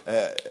 Exodus,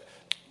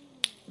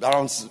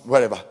 around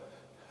wherever.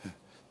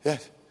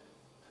 Yes.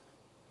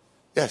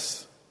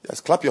 Yes. Yes.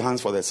 Clap your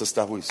hands for the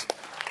sister who is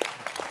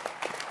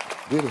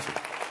beautiful.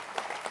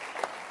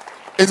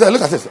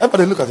 Look at it.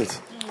 Everybody look at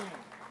it.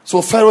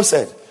 So Pharaoh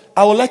said,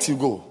 I will let you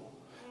go,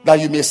 that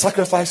you may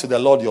sacrifice to the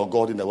Lord your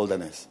God in the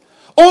wilderness.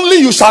 Only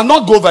you shall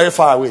not go very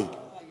far away.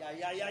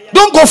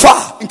 Don't go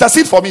far.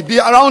 Intercede for me. Be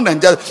around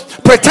and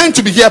just pretend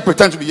to be here.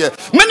 Pretend to be here.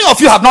 Many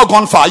of you have not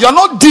gone far. You are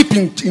not deep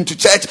into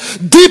church,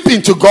 deep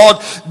into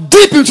God,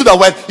 deep into the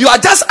word. You are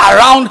just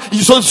around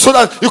so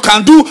that you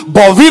can do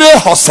bovire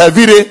or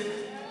servire.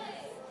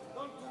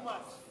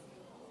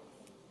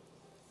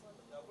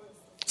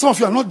 Some of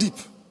you are not deep.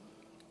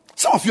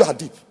 Some of you are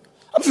deep.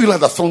 I feel like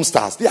the throne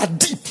stars. They are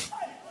deep.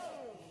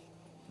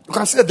 You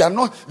can see that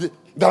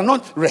they are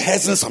not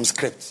rehearsing some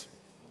script.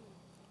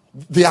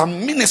 They are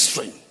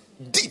ministering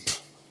deep.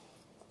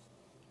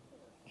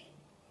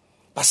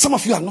 But some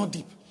of you are not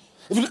deep.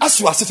 Even as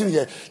you are sitting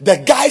here, the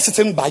guy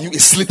sitting by you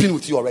is sleeping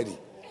with you already.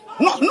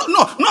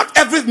 Not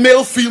every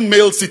male,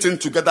 female sitting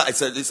together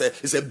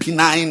is a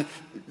benign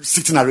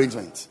sitting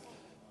arrangement.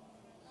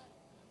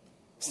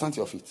 Stand to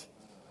your feet.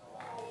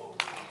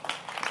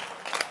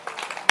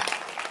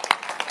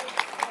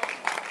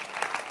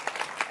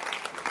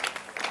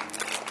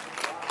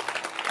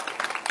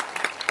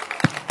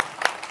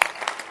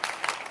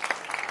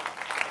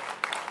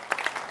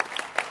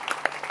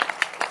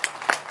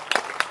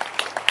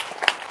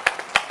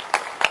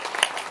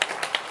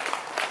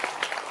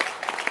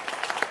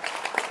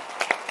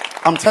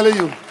 I'm telling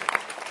you,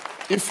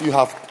 if you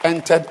have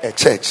entered a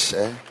church,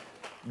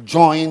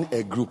 join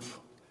a group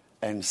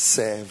and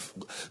serve.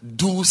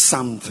 Do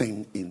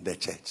something in the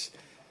church.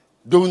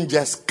 Don't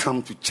just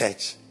come to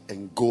church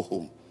and go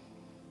home.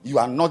 You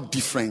are not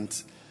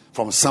different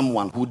from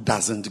someone who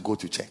doesn't go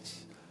to church.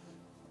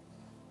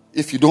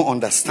 If you don't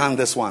understand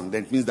this one,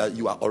 then it means that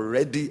you are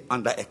already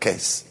under a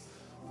curse.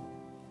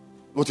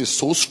 What is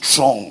so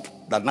strong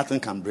that nothing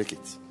can break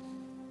it.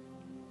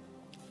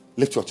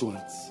 Lift your 2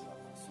 hands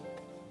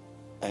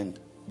and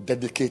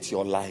dedicate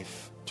your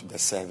life to the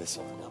service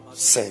of God,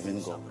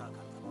 serving God,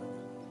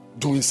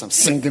 doing some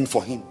singing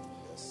for Him.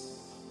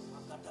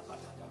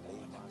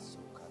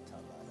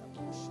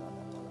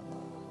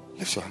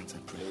 Lift your hands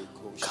and pray.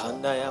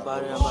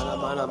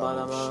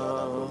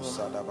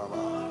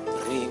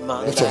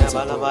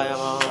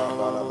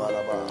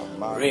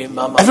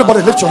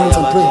 Everybody lift your hands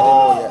and pray.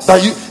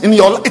 That you, in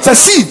your, it's a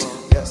seed,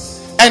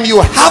 and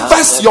you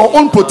harvest your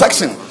own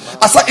protection.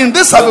 As in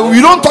this service, we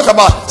don't talk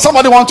about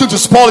somebody wants you to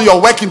spoil your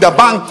work in the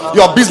bank,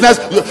 your business.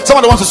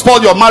 Somebody wants to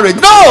spoil your marriage.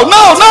 No.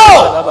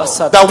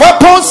 The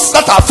weapons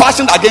that are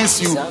fashioned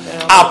against you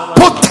are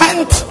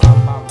potent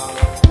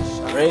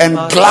and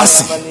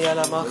glassy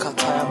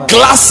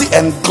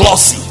and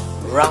glossy.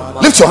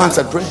 Lift your hands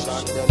and pray.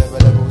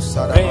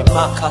 Lord,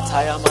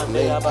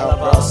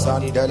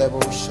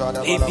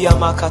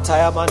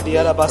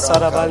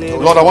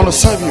 I want to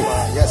serve you.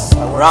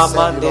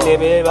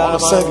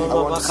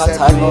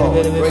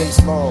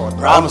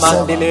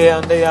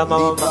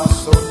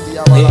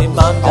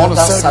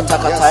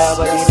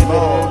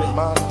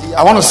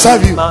 I want to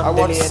serve you. I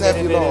want to serve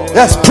you.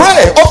 Yes,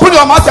 pray. Open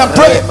your mouth and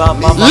pray.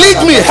 Lead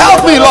me,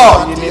 help me,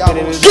 Lord.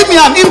 Give me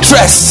an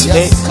interest.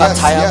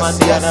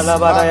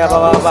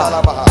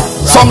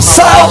 Some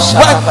cells,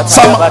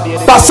 some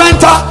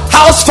placenta,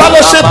 house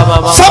fellowship,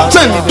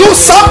 something. Do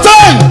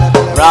something.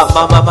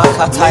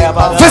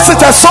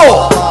 Visit a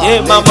soul.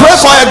 Pray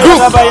for a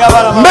group.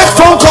 Make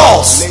phone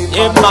calls.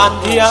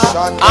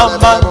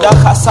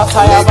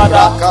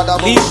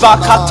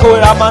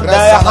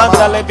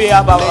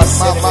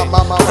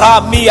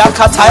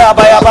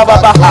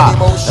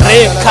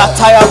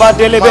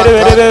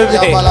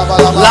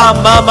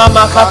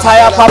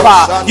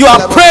 You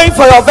are praying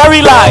for your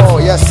very life.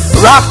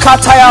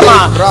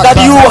 That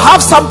you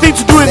have something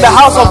to do in the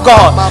house of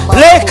God.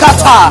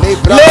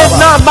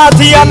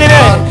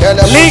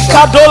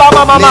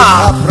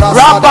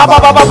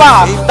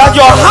 That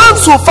your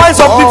hands will find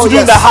something to do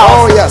in the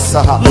house.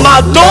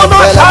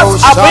 Madonna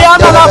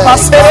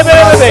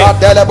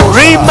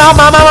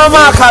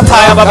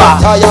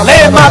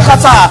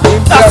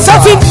that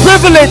certain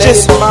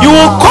privileges, you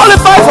will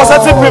qualify for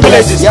certain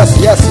privileges.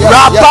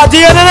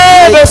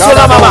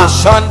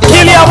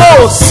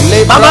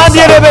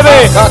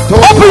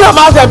 Open your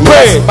mouth and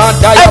pray.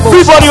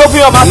 Everybody open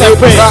your mouth and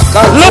pray.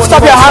 Lift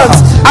up your hands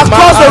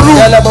across the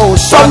room,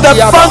 from the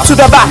front to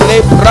the back.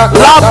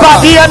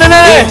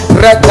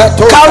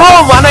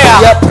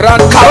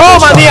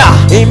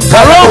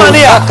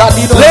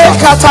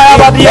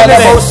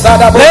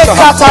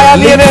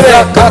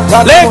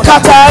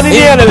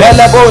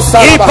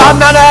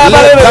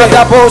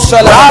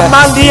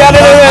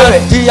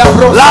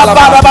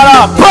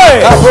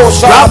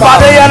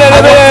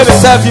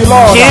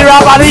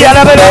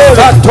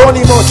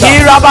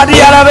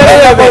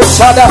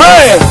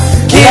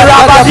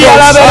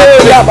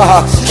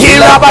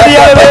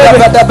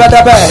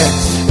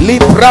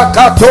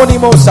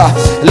 Librakatonimusa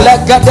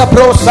legada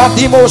brosa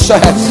dimosha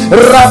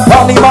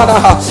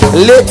rapanimana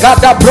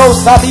legada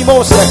brosa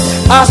dimosha.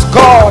 Ask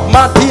God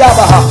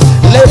mandiaba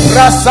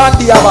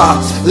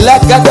lebrasandiaba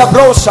legada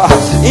brosa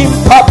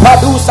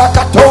impapadusa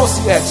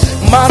katosie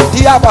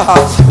mandiaba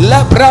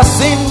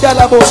lebrasinda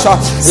labosha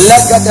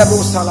legada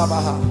brosa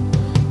labaha.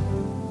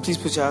 Please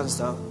put your hands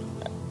down.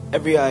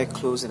 Every eye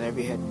closed and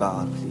every head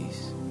bowed,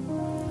 please.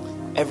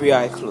 Every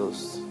eye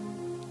closed,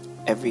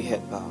 every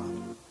head bowed.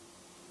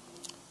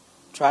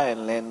 Try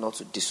and learn not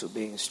to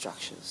disobey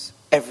instructions.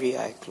 Every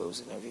eye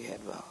closed and every head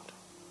bowed.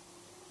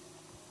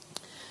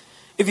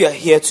 If you are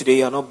here today,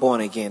 you are not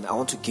born again, I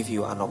want to give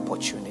you an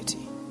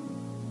opportunity.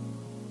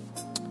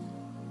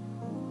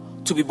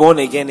 To be born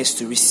again is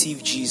to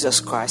receive Jesus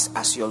Christ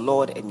as your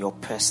Lord and your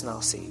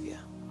personal Savior.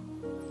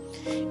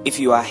 If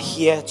you are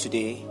here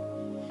today,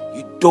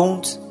 you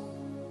don't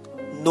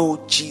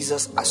know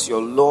Jesus as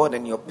your Lord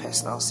and your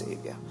personal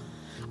Savior,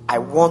 I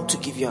want to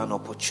give you an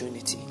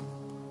opportunity.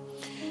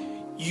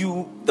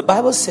 The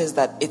Bible says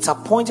that it's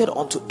appointed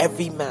unto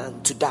every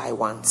man to die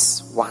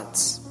once,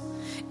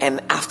 and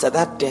after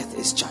that death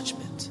is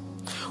judgment.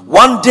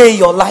 One day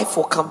your life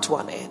will come to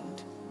an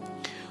end.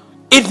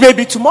 It may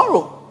be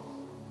tomorrow,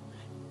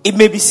 it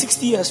may be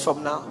 60 years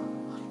from now.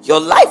 Your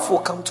life will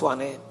come to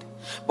an end.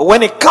 But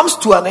when it comes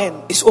to an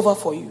end, it's over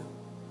for you.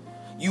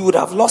 You would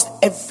have lost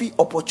every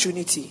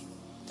opportunity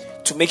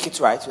to make it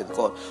right with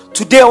God.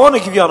 Today I want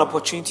to give you an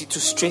opportunity to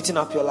straighten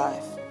up your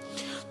life,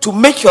 to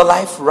make your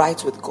life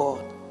right with God.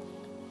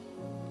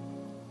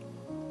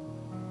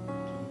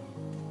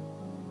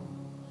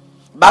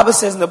 The Bible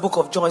says in the book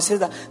of John, it says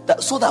that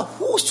so that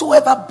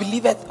whosoever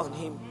believeth on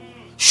him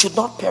should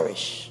not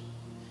perish,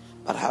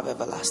 but have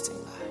everlasting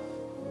life.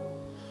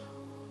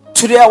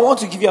 Today I want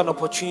to give you an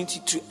opportunity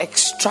to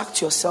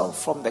extract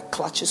yourself from the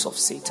clutches of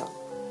Satan,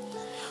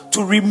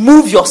 to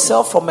remove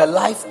yourself from a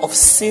life of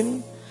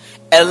sin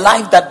a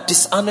life that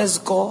dishonors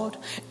God,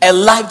 a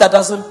life that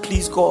doesn't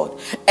please God,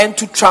 and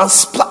to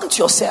transplant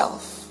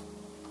yourself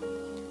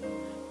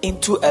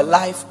into a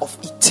life of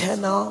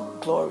eternal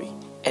glory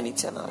and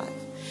eternal life.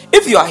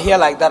 If you are here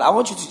like that, I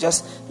want you to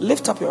just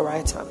lift up your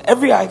right hand.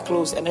 Every eye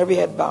closed and every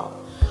head bowed.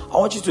 I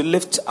want you to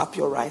lift up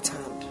your right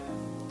hand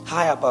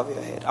high above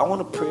your head. I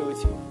want to pray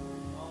with you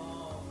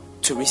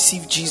to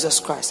receive Jesus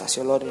Christ as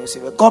your Lord and your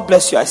Savior. God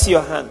bless you. I see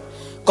your hand.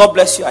 God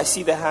bless you. I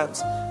see the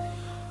hands.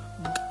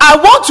 I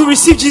want to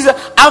receive Jesus.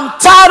 I'm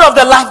tired of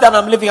the life that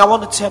I'm living. I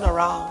want to turn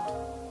around.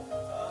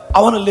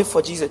 I want to live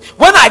for Jesus.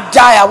 When I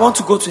die, I want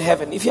to go to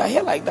heaven. If you are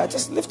here like that,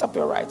 just lift up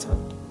your right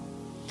hand.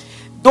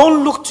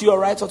 Don't look to your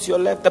right or to your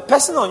left. The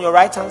person on your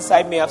right hand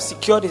side may have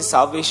secured his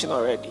salvation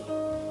already.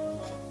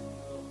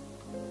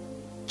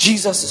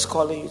 Jesus is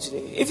calling you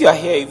today. If you are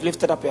here, you've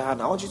lifted up your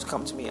hand, I want you to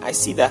come to me. I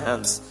see the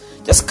hands.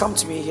 Just come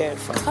to me here in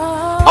front.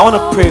 I want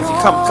to pray with you.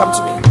 Come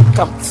to me.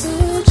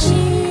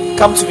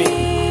 Come to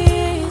me.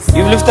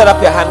 You've lifted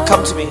up your hand.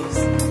 Come to me.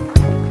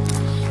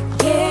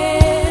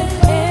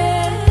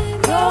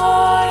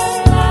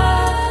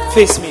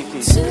 Face me,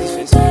 please. Please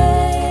face me.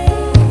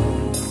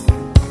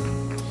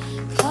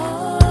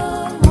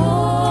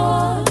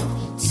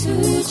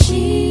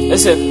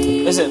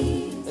 Listen.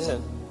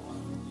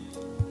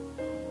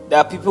 There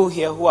are people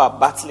here who are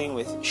battling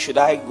with, should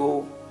I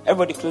go?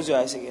 Everybody close your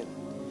eyes again.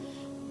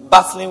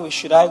 Battling with,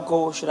 should I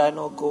go? Should I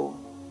not go?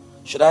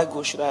 Should I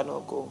go? Should I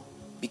not go?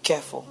 Be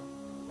careful.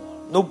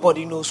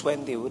 Nobody knows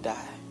when they will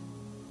die.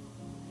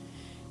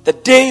 The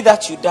day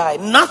that you die,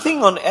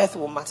 nothing on earth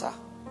will matter.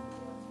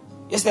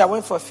 Yesterday I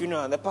went for a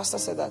funeral and the pastor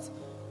said that.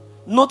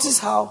 Notice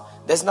how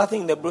there's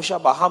nothing in the brochure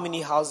about how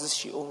many houses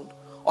she owned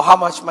or how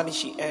much money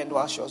she earned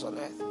while she was on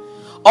earth.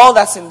 All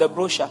that's in the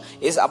brochure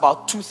is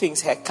about two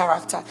things: her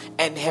character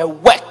and her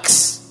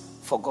works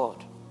for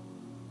God.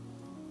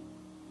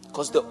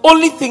 Because the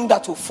only thing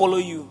that will follow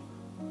you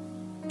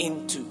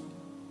into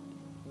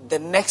the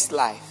next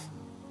life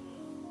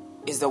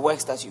is the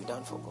works that you've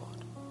done for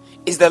God.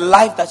 Is the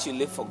life that you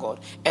live for God.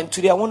 And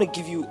today I want to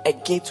give you a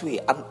gateway,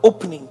 an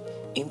opening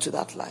into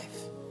that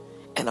life.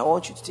 And I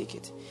want you to take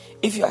it.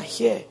 If you are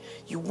here,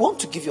 you want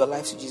to give your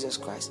life to Jesus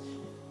Christ.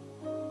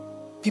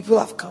 People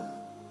have come.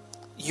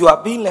 You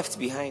are being left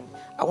behind.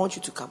 I want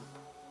you to come.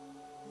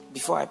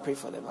 Before I pray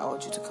for them, I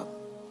want you to come.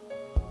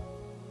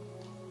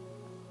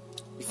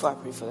 Before I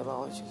pray for them, I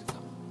want you to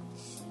come.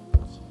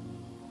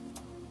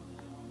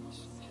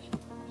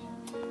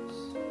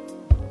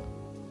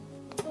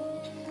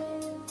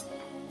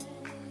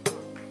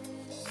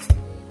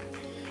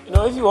 You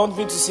know, if you want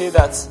me to say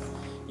that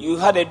you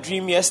had a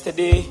dream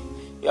yesterday,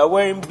 you are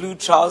wearing blue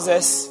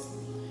trousers,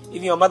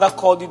 even your mother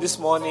called you this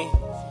morning,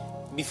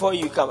 before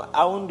you come,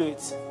 I won't do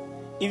it.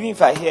 Even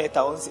if I hear it,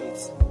 I won't say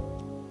it.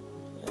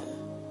 Yeah.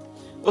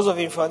 Those of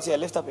you in front here,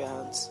 lift up your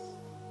hands.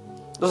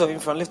 Those of you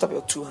in front, lift up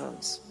your two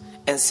hands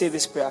and say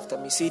this prayer after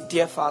me. Say,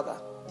 Dear Father,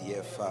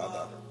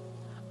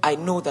 I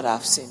know that I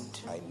have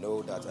sinned. I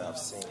know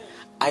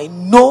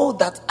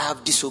that I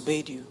have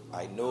disobeyed you.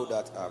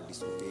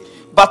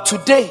 But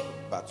today,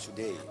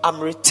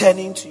 I'm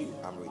returning to you.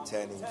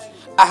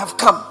 I have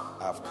come.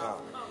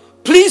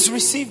 Please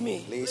receive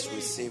me.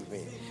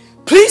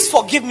 Please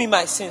forgive me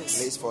my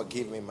sins.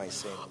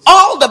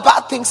 All the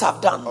bad things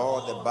I've done.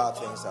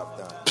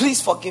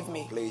 Please forgive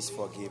me.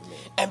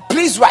 And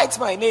please write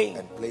my name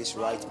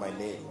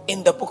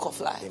in the book of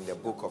life.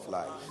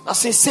 Now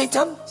say,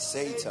 Satan,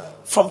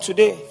 from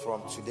today,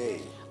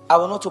 I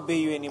will not obey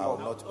you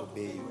anymore.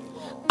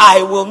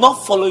 I will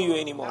not follow you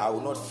anymore.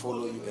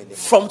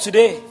 From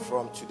today,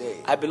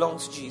 I belong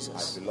to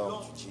Jesus.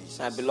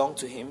 I belong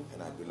to Him.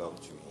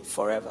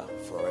 Forever.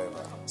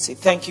 Say,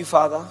 thank you,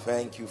 Father,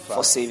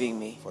 for saving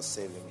me.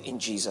 In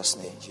Jesus'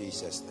 name.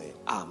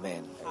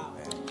 Amen.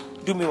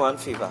 Do me one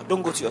favor.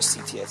 Don't go to your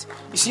seat yet.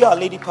 You see our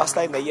lady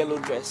pastor in the yellow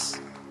dress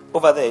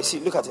over there?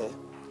 See, look at her.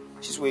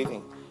 She's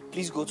waving.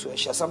 Please go to her.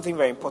 She has something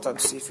very important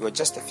to say for you.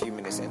 Just a few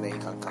minutes and then you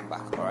can come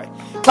back. All right.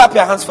 Clap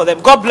your hands for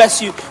them. God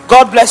bless you.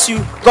 God bless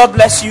you. God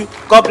bless you.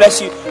 God bless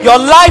you. Your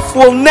life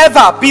will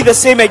never be the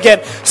same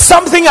again.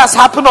 Something has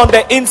happened on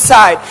the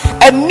inside.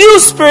 A new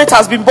spirit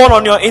has been born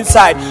on your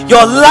inside.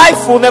 Your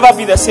life will never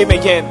be the same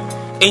again.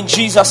 In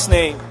Jesus'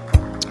 name.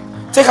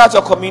 Take out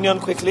your communion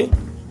quickly.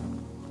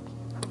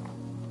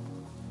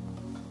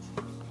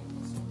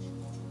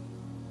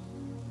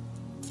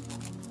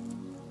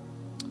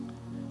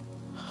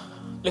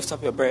 Lift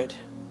up your bread.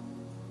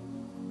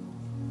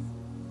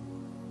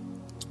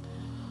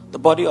 The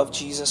body of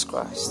Jesus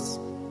Christ,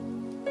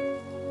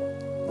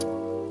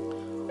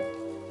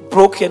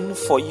 broken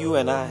for you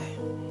and I,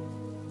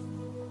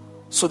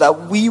 so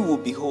that we will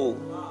be whole.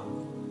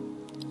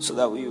 So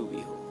that we will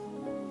be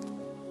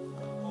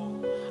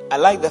whole. I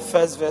like the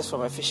first verse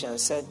from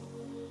Ephesians. Said,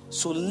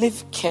 so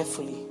live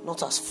carefully,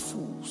 not as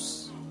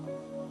fools.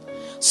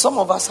 Some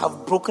of us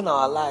have broken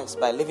our lives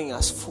by living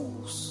as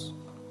fools.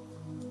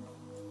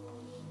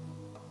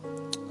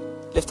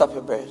 Lift up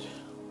your bread.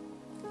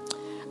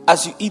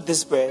 As you eat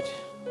this bread,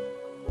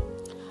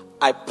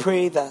 I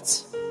pray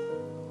that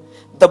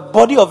the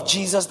body of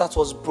Jesus that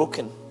was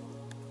broken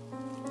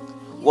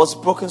was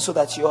broken so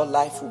that your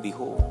life will be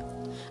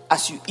whole.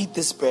 As you eat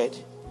this bread,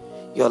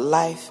 your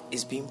life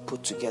is being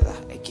put together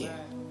again.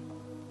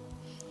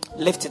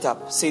 Lift it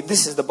up. Say,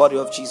 this is the body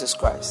of Jesus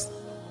Christ.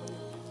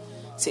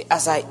 Say,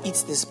 as I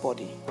eat this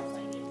body,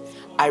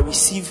 I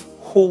receive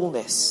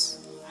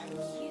wholeness.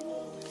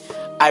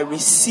 I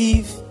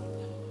receive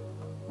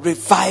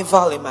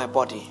revival in my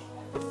body.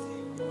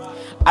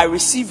 I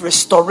receive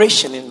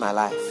restoration in my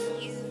life.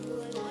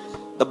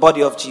 The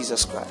body of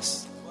Jesus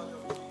Christ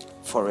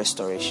for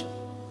restoration.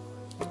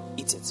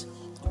 Eat it.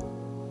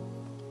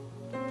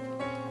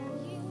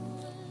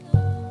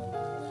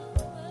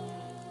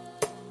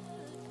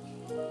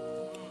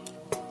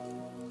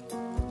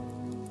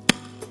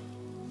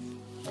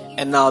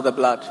 And now the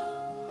blood.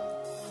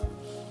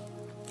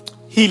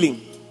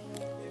 Healing.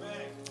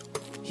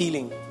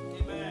 Healing.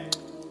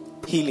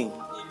 Healing.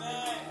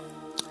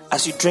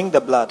 As you drink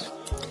the blood,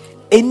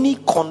 any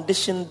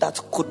condition that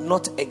could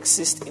not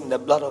exist in the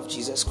blood of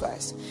Jesus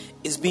Christ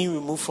is being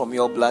removed from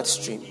your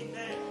bloodstream.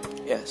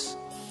 Yes.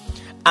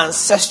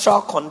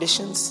 Ancestral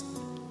conditions,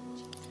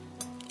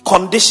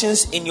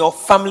 conditions in your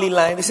family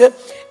line. They said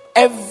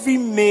every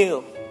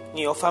male in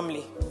your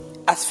family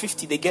at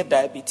 50 they get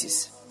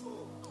diabetes.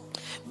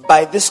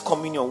 By this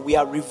communion, we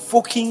are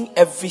revoking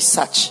every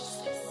such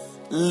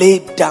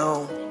laid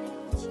down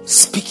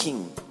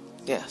speaking.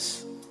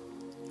 Yes.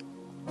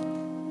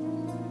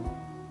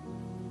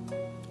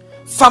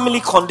 Family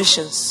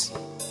conditions,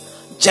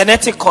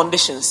 genetic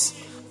conditions.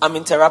 I'm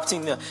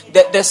interrupting now.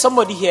 There's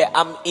somebody here.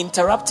 I'm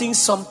interrupting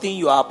something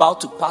you are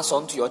about to pass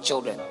on to your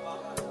children.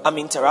 I'm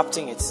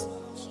interrupting it.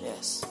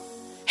 Yes.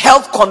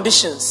 Health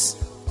conditions.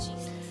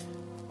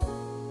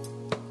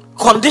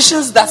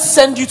 Conditions that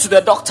send you to the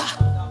doctor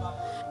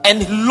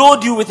and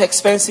load you with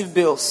expensive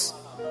bills.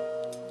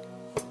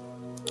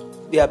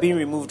 They are being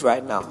removed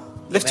right now.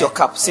 Lift your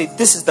cup. Say,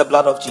 this is the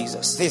blood of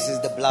Jesus. This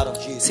is the blood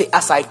of Jesus. Say,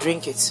 as I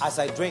drink it,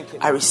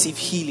 I receive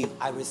healing.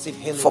 I receive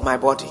healing for my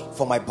body.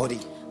 For my body.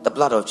 The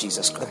blood of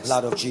Jesus Christ. The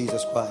blood of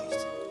Jesus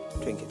Christ.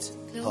 Drink it.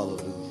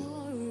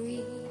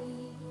 Hallelujah.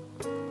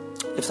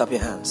 Lift up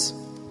your hands.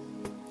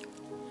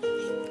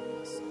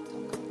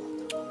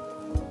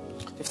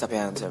 Lift up your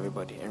hands,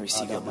 everybody, and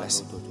receive your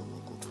blessing.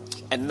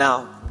 And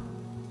now,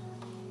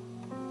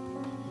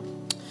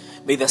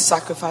 may the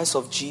sacrifice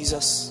of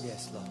Jesus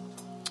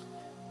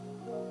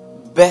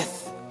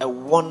birth a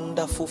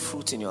wonderful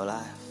fruit in your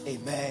life.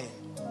 Amen.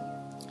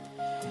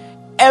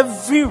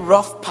 Every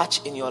rough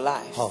patch in your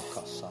life,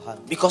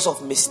 because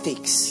of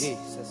mistakes,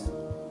 Jesus,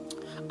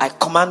 I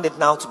command it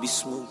now to be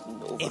smoothed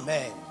over.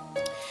 Amen.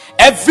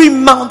 Every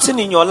mountain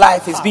in your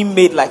life is being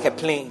made like a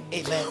plain.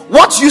 Amen.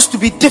 What used to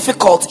be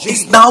difficult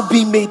is now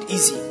being made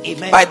easy.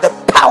 Amen. By the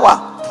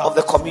power of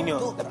the communion,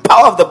 the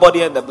power of the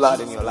body and the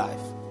blood in your life.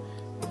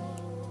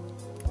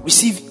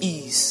 Receive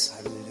ease.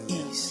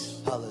 Hallelujah.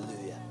 Ease.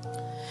 Hallelujah.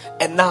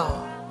 And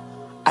now,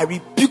 I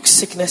rebuke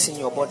sickness in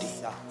your body.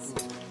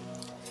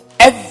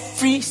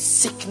 Every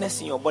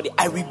sickness in your body,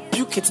 I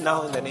rebuke it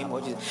now in the name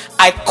of Jesus.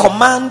 I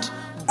command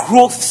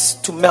growths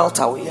to melt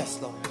away. Yes,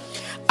 Lord.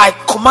 I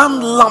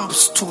command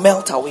lumps to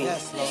melt away.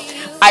 Yes,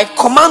 Lord. I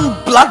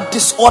command blood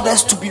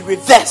disorders to be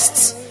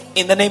reversed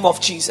in the name of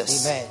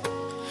Jesus. Amen.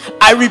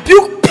 I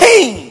rebuke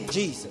pain.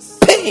 Jesus.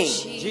 Pain.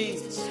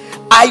 Jesus.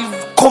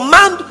 I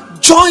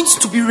command joints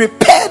to be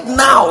repaired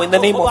now in the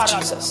name of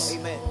Jesus.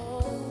 Amen.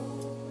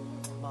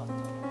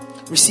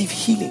 Receive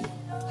healing.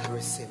 I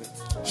receive it.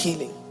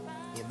 Healing.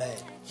 Amen.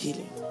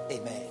 Healing.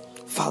 Amen.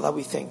 Father,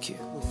 we thank you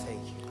We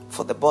thank you.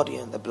 for the body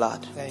and the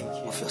blood Thank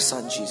you. of your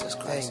Son Jesus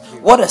Christ. Thank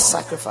you. What a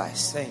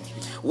sacrifice. Thank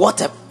you.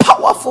 What a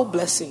powerful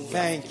blessing.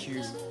 Thank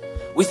you.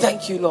 We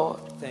thank you, Lord.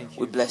 Thank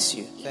you. We bless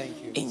you.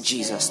 Thank you. In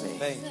Jesus' name.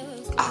 Thank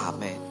you.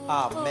 Amen.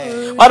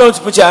 Amen. Why don't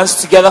you put your hands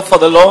together for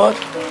the Lord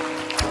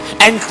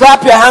and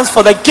clap your hands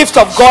for the gift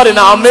of God in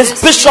our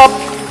midst, Bishop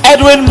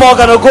Edwin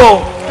Morgan Ogo.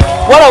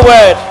 What a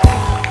word.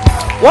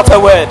 What a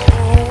word.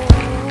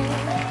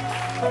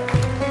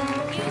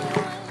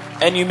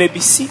 And you may be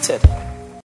seated.